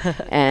shape,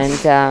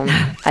 and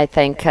I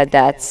think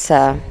that's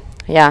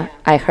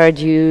I heard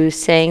you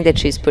saying that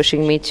she's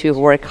pushing me to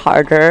work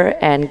harder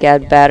and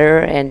get better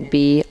and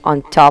be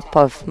on top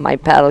of my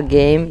paddle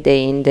game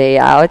day in, day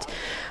out.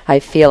 I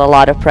feel a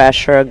lot of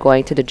pressure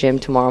going to the gym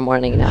tomorrow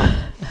morning now.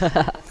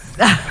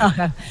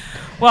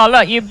 Well,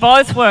 look, you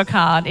both work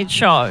hard. It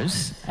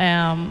shows.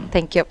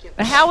 Thank you.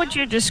 How would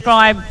you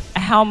describe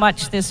how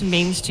much this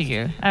means to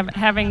you,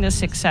 having the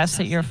success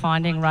that you're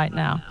finding right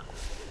now?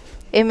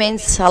 It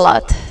means a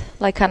lot.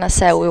 Like Anna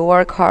said, we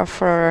work hard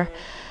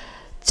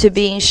to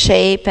be in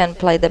shape and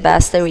play the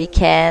best that we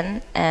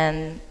can,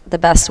 and the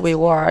best we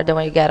were when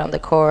we get on the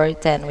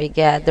court and we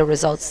get the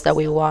results that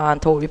we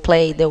want, or we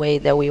play the way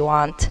that we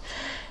want.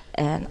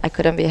 And I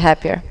couldn't be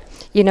happier.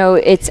 You know,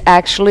 it's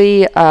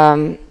actually,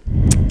 I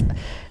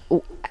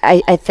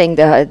think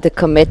the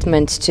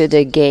commitment to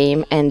the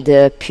game and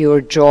the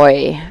pure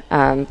joy,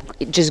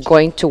 just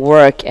going to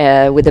work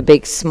with a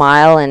big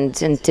smile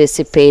and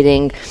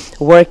anticipating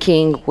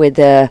working with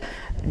the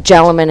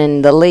gentlemen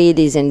and the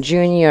ladies and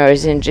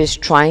juniors and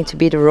just trying to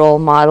be the role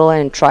model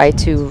and try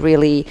to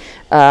really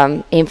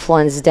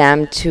influence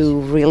them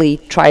to really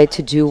try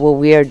to do what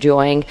we are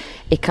doing.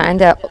 It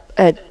kind of,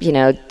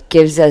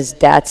 gives us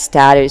that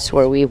status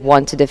where we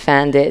want to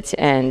defend it,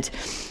 and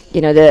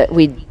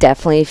we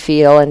definitely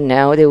feel and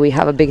know that we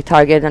have a big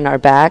target on our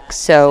back.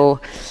 So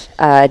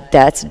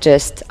that's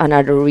just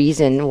another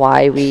reason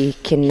why we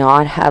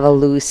cannot have a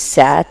loose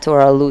set or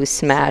a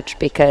loose match,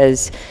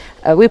 because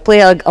we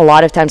play a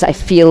lot of times. I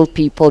feel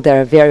people that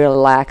are very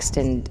relaxed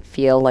and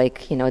feel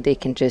like they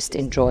can just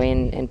enjoy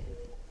and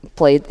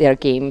play their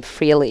game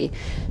freely.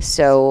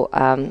 So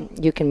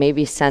you can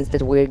maybe sense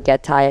that we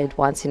get tired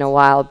once in a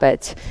while,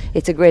 but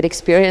it's a great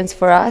experience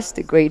for us,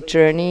 the great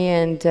journey,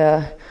 and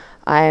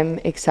I'm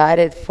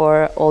excited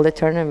for all the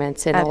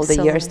tournaments and all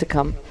the years to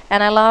come.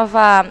 And I love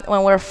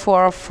when we're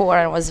 4-4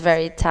 and it was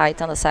very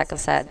tight on the second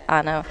set.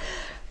 Anna,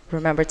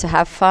 remember to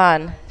have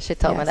fun. She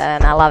told me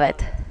that, and I love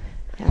it.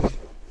 Yeah.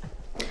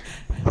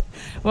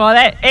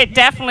 Well, it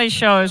definitely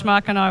shows.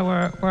 Mark and I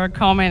were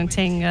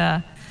commenting.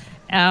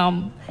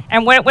 And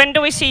when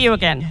do we see you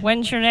again?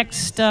 When's your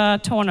next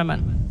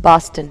tournament?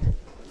 Boston.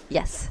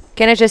 Yes.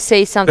 Can I just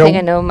say something?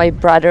 I know my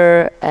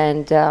brother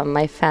and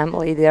my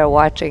family, they are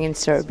watching in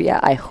Serbia.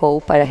 I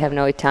hope. I have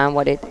no time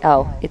what it...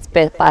 Oh, it's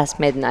past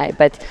midnight.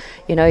 But,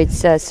 you know, it's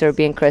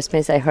Serbian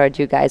Christmas. I heard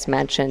you guys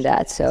mention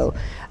that. So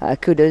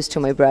kudos to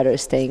my brother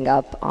staying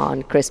up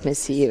on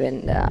Christmas Eve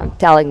and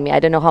telling me. I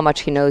don't know how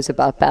much he knows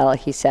about paddle.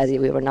 He said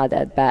we were not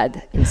that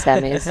bad in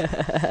semis.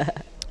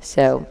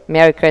 So,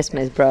 Merry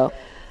Christmas, bro.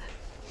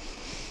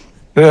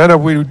 Anna,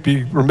 we would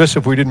be remiss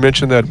if we didn't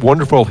mention that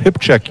wonderful hip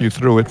check you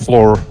threw at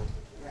Flora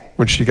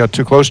when she got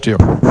too close to you.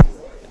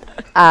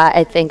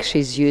 I think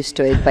she's used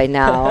to it by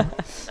now.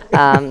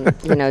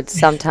 You know,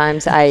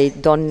 sometimes I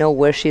don't know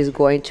where she's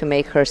going to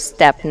make her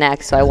step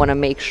next, so I want to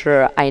make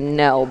sure I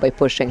know by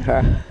pushing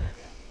her.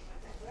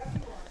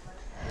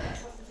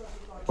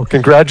 Well,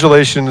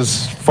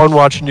 congratulations. Fun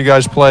watching you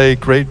guys play.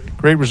 Great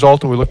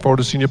result, and we look forward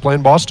to seeing you play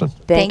in Boston.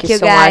 Thank you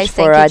so much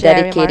for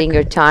dedicating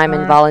your time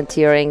and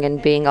volunteering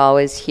and being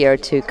always here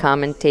to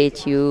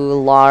commentate. You,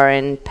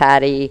 Lauren,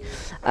 Patty,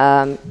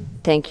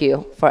 thank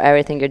you for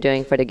everything you're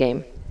doing for the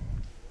game.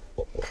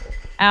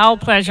 Our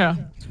pleasure.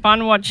 It's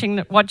fun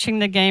watching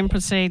the game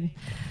proceed.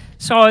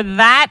 So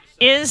that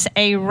is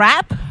a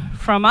wrap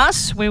from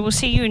us. We will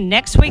see you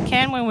next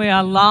weekend when we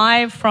are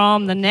live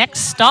from the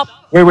next stop.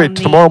 Wait,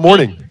 tomorrow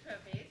morning.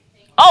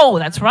 Oh,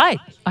 that's right.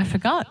 I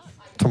forgot.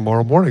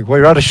 Tomorrow morning. Well,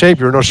 you're out of shape.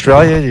 You're in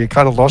Australia. You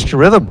kind of lost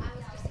your rhythm.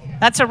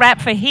 That's a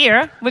wrap for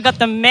here. We got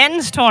the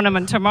men's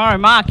tournament tomorrow.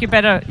 Mark, you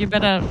better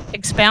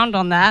expound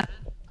on that.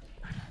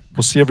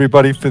 We'll see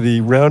everybody for the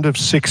round of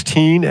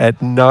 16 at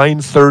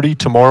 9:30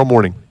 tomorrow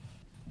morning.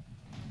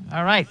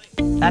 All right.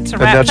 That's a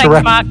wrap.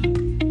 Thanks, Mark.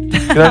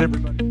 Good night,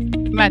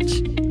 everybody.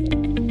 Much.